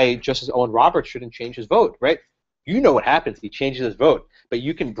 explain why Justice Owen Roberts shouldn't change his vote, right? You know what happens. He changes his vote. But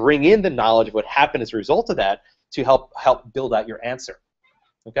you can bring in the knowledge of what happened as a result of that to help build out your answer.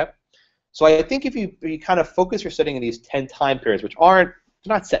 Okay? So I think if you kind of focus your studying in these 10 time periods, which they're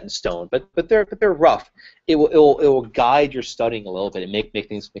not set in stone, but they're rough, it will guide your studying a little bit and make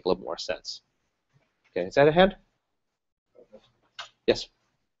things make a little more sense. Okay, is that a hand? Yes.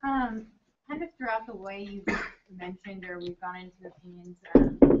 Kind of throughout the way you've mentioned, or we've gone into opinions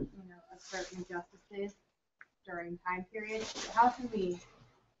of certain justices during time periods. How can we?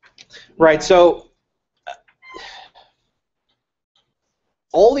 Right. So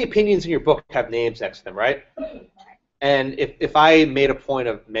all the opinions in your book have names next to them, right? And if I made a point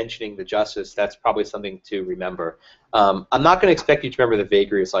of mentioning the justice, that's probably something to remember. I'm not going to expect you to remember the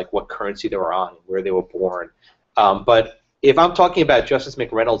vagaries, like what currency they were on, where they were born. But if I'm talking about Justice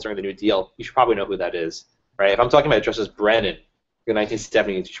McReynolds during the New Deal, you should probably know who that is, right? If I'm talking about Justice Brennan in the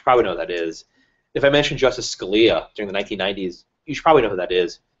 1970s, you should probably know who that is. If I mention Justice Scalia during the 1990s, you should probably know who that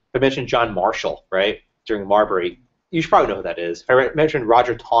is. If I mention John Marshall, right, during Marbury, you should probably know who that is. If I mention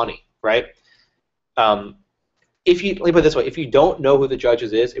Roger Taney, right? Let me put it this way: if you don't know who the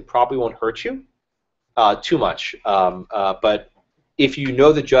judges is, it probably won't hurt you too much. But if you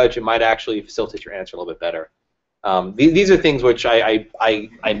know the judge, it might actually facilitate your answer a little bit better. These are things which I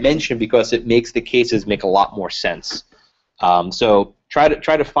mention because it makes the cases make a lot more sense. So try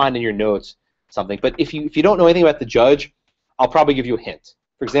to find in your notes something. But if you don't know anything about the judge, I'll probably give you a hint.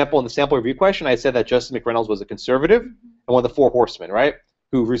 For example, in the sample review question, I said that Justice McReynolds was a conservative and one of the 4 horsemen, right,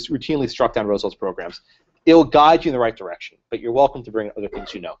 who routinely struck down Roosevelt's programs. It'll guide you in the right direction, but you're welcome to bring other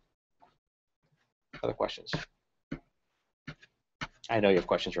things you know. Other questions? I know you have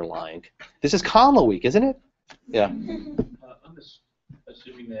questions. You're lying. This is ConLaw week, isn't it? Yeah. I'm just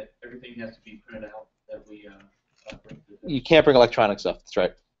assuming that everything has to be printed out that we bring to the... You can't bring electronic stuff. That's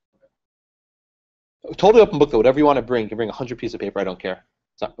right. Totally open book, though. Whatever you want to bring. You can bring 100 pieces of paper. I don't care.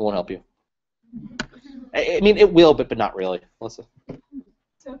 It won't help you. I mean, it will, but not really. Melissa?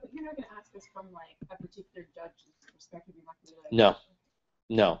 So you're not going to ask us from like a particular judge's perspective. You're not going to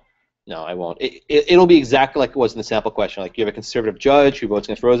like. No, I won't. It'll be exactly like it was in the sample question. Like you have a conservative judge who votes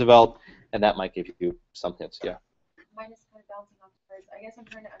against Roosevelt, and that might give you some hints. Yeah. Mine is kind of bouncing off the first. I guess I'm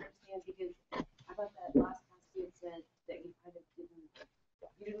trying to understand because I thought that last time you had said that you kind of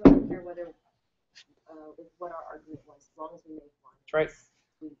didn't really care whether with what our argument was, as long as we made one. That's right.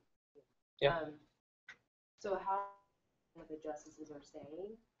 Yeah. So how the justices are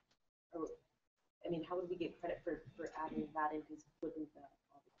saying, or I mean, how would we get credit for adding that in? Because wouldn't that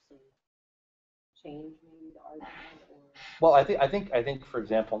obviously change maybe the argument? Or? Well, I think for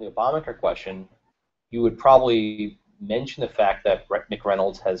example, in the Obamacare question, you would probably mention the fact that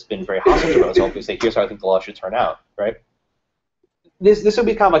McReynolds has been very hostile to Roosevelt. You say, here's how I think the law should turn out, right? This would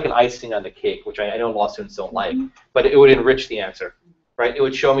be kind of like an icing on the cake, which I know law students don't like, but it would enrich the answer, right? It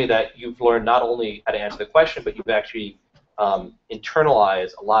would show me that you've learned not only how to answer the question, but you've actually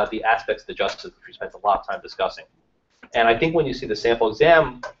internalized a lot of the aspects of the justice, which we spent a lot of time discussing. And I think when you see the sample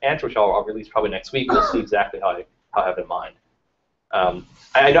exam answer, which I'll release probably next week, you'll see exactly how I have it in mind.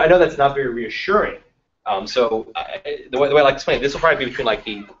 I know that's not very reassuring. The way I like to explain it, this will probably be between like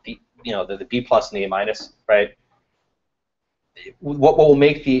the B plus and the A minus, right? What will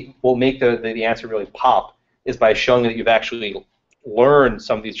make the answer really pop is by showing that you've actually learned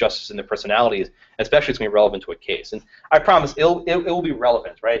some of these justices and their personalities, especially it's going to be relevant to a case. And I promise it will be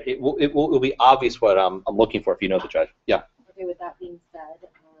relevant, right? It will be obvious what I'm looking for if you know the judge. Yeah. Okay. With that being said,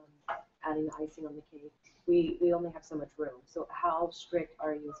 adding the icing on the cake, we only have so much room. So how strict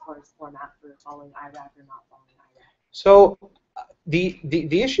are you as far as format for following IRAC or not following IRAC? So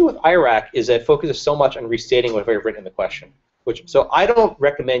the issue with IRAC is that it focuses so much on restating what I've written in the question. So I don't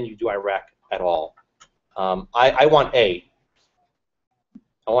recommend you do IRAC at all. I want A.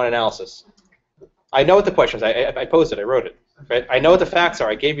 I want analysis. I know what the question is. I posed it. I wrote it. Right? I know what the facts are.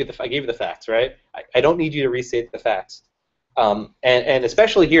 I gave you the facts. Right? I don't need you to restate the facts. And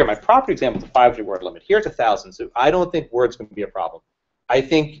especially here, my property example is a 500 word limit. Here it's 1,000. So I don't think words going to be a problem. I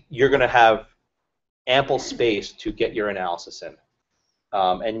think you're going to have ample space to get your analysis in,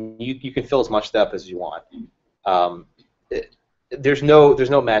 and you can fill as much depth as you want. There's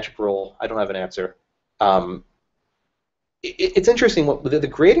no magic rule. I don't have an answer. It's interesting. The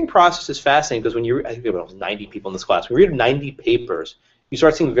grading process is fascinating because when I think there were 90 people in this class. When you read 90 papers, you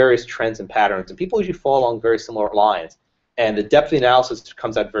start seeing various trends and patterns, and people usually fall along very similar lines. And the depth of the analysis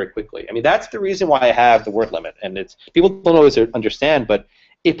comes out very quickly. I mean, that's the reason why I have the word limit. And people don't always understand, but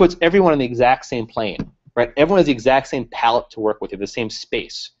it puts everyone in the exact same plane, right? Everyone has the exact same palette to work with, the same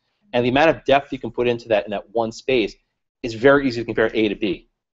space. And the amount of depth you can put into that in that one space is very easy to compare A to B,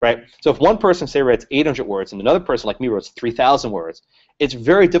 right? So if one person, say, writes 800 words and another person like me writes 3,000 words, it's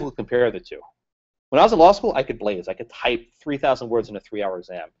very difficult to compare the two. When I was in law school, I could blaze. I could type 3,000 words in a 3-hour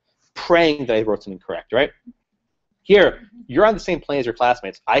exam. praying that I wrote something correct, right? Here, you're on the same plane as your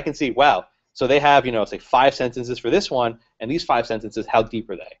classmates. I can see, wow, so they have, say 5 sentences for this one, and these 5 sentences, how deep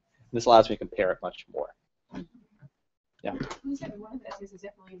are they? And this allows me to compare it much more. Yeah. You said one of the essays is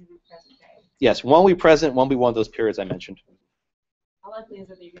definitely going to be present day. Yes, one will be present, one will be one of those periods I mentioned. How likely is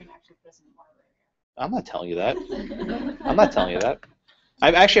it that you're going to actually present one of I'm not telling you that. I'm not telling you that.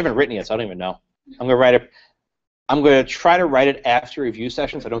 I actually haven't written it yet, so I don't even know. I'm going to write it. I'm going to try to write it after review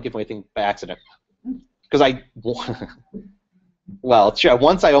session, so I don't give anything by accident. Because well, sure.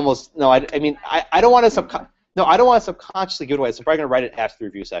 Once I almost no. I mean, I don't want to I don't want to subconsciously give it away. So I'm probably going to write it after the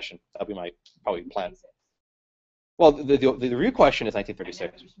review session. That'll be my probably plan. Well, the review question is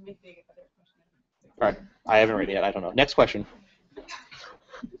 1936. All right. I haven't read it yet. I don't know. Next question.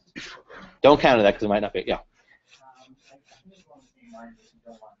 Don't count on that because it might not be. Yeah.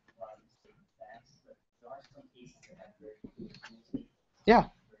 Yeah,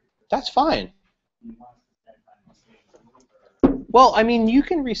 that's fine. Well, I mean, you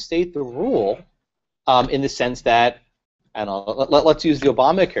can restate the rule in the sense that, I don't know, let's use the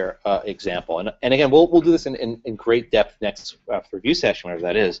Obamacare example. And again, we'll do this in great depth next review session, whatever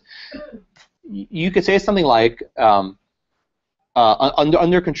that is. You could say something like,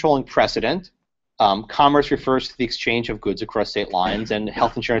 under controlling precedent, commerce refers to the exchange of goods across state lines, and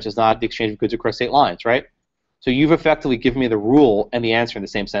health insurance is not the exchange of goods across state lines, right? So you've effectively given me the rule and the answer in the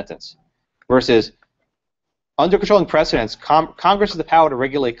same sentence. Versus, under controlling precedents, Congress has the power to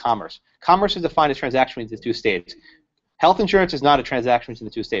regulate commerce. Commerce is defined as transaction between the 2 states. Health insurance is not a transaction between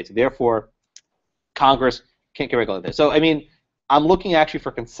the 2 states. Therefore, Congress can't regulate this. So, I mean, I'm looking actually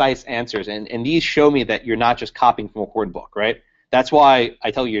for concise answers, and these show me that you're not just copying from a word book, right? That's why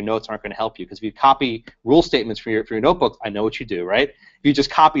I tell you your notes aren't going to help you, because if you copy rule statements for your notebook, I know what you do, right? If you just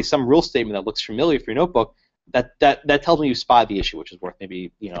copy some rule statement that looks familiar for your notebook, that tells me you spy the issue, which is worth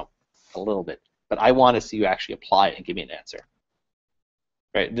maybe a little bit. But I want to see you actually apply it and give me an answer.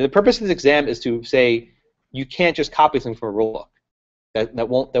 Right? The purpose of this exam is to say you can't just copy something from a rule book. That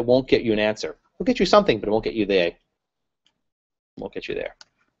won't get you an answer. It'll get you something, but it won't get you there. Won't get you there.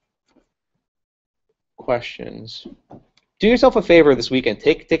 Questions. Do yourself a favor this weekend.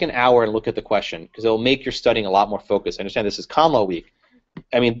 Take an hour and look at the question, because it'll make your studying a lot more focused. I understand this is ConLaw week.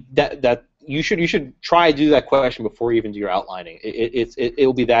 I mean that you should try to do that question before you even do your outlining. It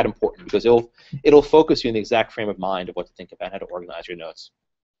will be that important, because it'll focus you in the exact frame of mind of what to think about, how to organize your notes.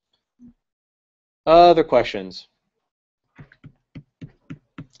 Other questions?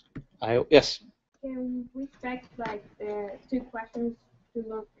 Yes. Can we expect like the 2 questions to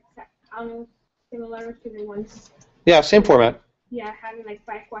look almost similar to the ones? Yeah, same format. Yeah, having like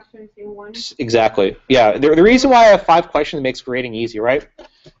 5 questions in one. Exactly. Yeah, the reason why I have 5 questions makes grading easy, right?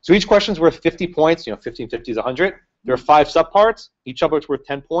 So each question's worth 50 points. 50 and 50 is 100. There are 5 subparts. Each subpart's worth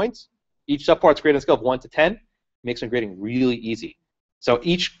 10 points. Each subpart's graded on a scale of 1 to 10. Makes my grading really easy. So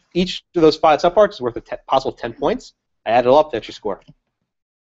each of those 5 subparts is worth a possible 10 points. I add it all up, that's your score.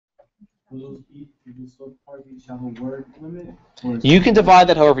 Will those subparts each have a word limit? You can divide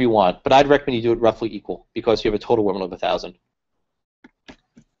that however you want, but I'd recommend you do it roughly equal, because you have a total word limit of 1,000.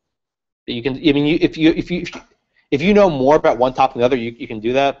 You can. I mean, if you know more about one topic than the other, you can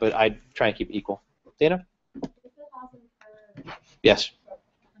do that. But I'd try and keep it equal. Dana? Yes.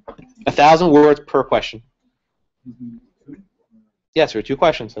 1,000 words per question. Yes, there are 2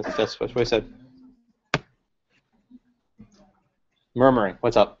 questions. That's what I said. Murmuring.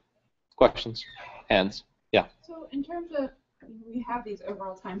 What's up? Questions? Hands? Yeah. So in terms of, we have these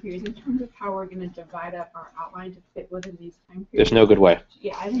overall time periods, in terms of how we're going to divide up our outline to fit within these time periods. There's no good way.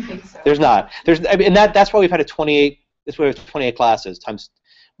 Yeah, I don't think so. There's not. I mean, that's why we've had 28. That's why we have 28 classes times.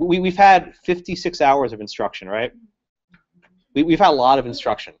 We've had 56 hours of instruction, right? We've had a lot of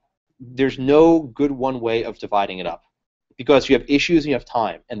instruction. There's no good one way of dividing it up, because you have issues and you have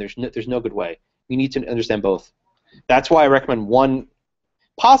time, and there's no good way. You need to understand both. That's why I recommend one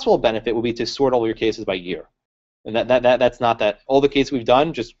possible benefit would be to sort all your cases by year. And that's not that. All the cases we've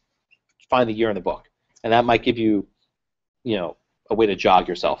done, just find the year in the book. And that might give you, a way to jog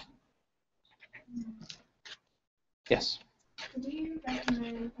yourself. Yes? Do you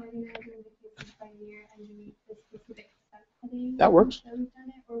recommend organizing the cases by year and the specific subheading? That works. That we've done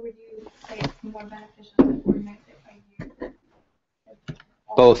it, or would you say it's more beneficial to organize it by year?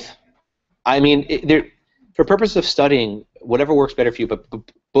 Both. I mean, for purpose of studying, whatever works better for you, but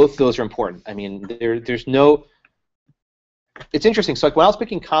both of those are important. I mean, there's no... It's interesting. So, like when I was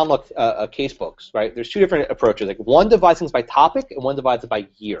picking ConLaw case books, right? There's 2 different approaches. Like one divides things by topic, and one divides it by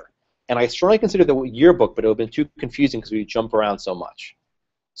year. And I strongly considered the yearbook, but it would have been too confusing because we jump around so much.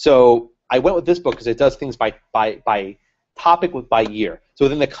 So I went with this book because it does things by topic by year. So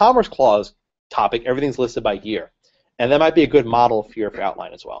within the Commerce Clause topic, everything's listed by year. And that might be a good model for your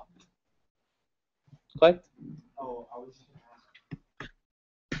outline as well. Clay? Oh, I was just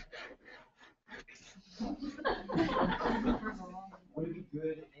would it be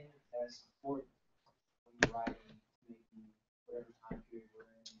good in as support when you write maybe whatever time period we're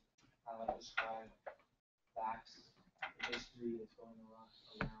in, kind of like describe facts, the history that's going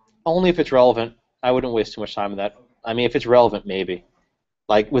around? Only if it's relevant. I wouldn't waste too much time on that. I mean, if it's relevant, maybe.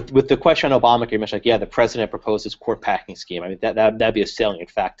 Like with the question on Obamacare, you mentioned like, yeah, the president proposed this court packing scheme. I mean, that'd be a salient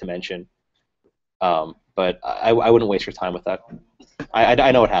fact to mention. But I wouldn't waste your time with that.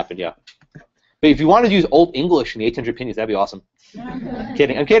 I know what happened, yeah. But if you wanted to use Old English in the 1800 opinions, that'd be awesome. I'm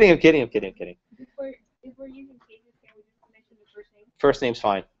kidding. If we're using cases, can we just mention the first name? First name's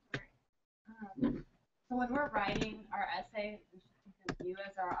fine. So when we're writing our essay, we should think of you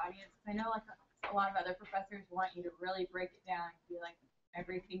as our audience. I know like a lot of other professors want you to really break it down and be like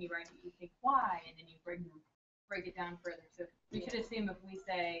everything you write, you think why, and then you break it down further. So we should assume if we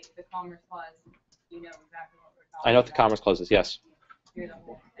say the Commerce Clause, you know exactly what we're talking about. I know what the Commerce Clause is, yes. Through the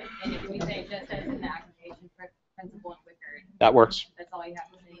whole thing. And if we say just as in the application principle and Wickard, That works. that's all you have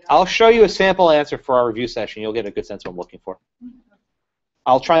to say. I'll show you a sample answer for our review session. You'll get a good sense of what I'm looking for.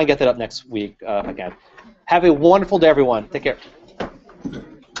 I'll try and get that up next week if I can. Have a wonderful day, everyone. Take care.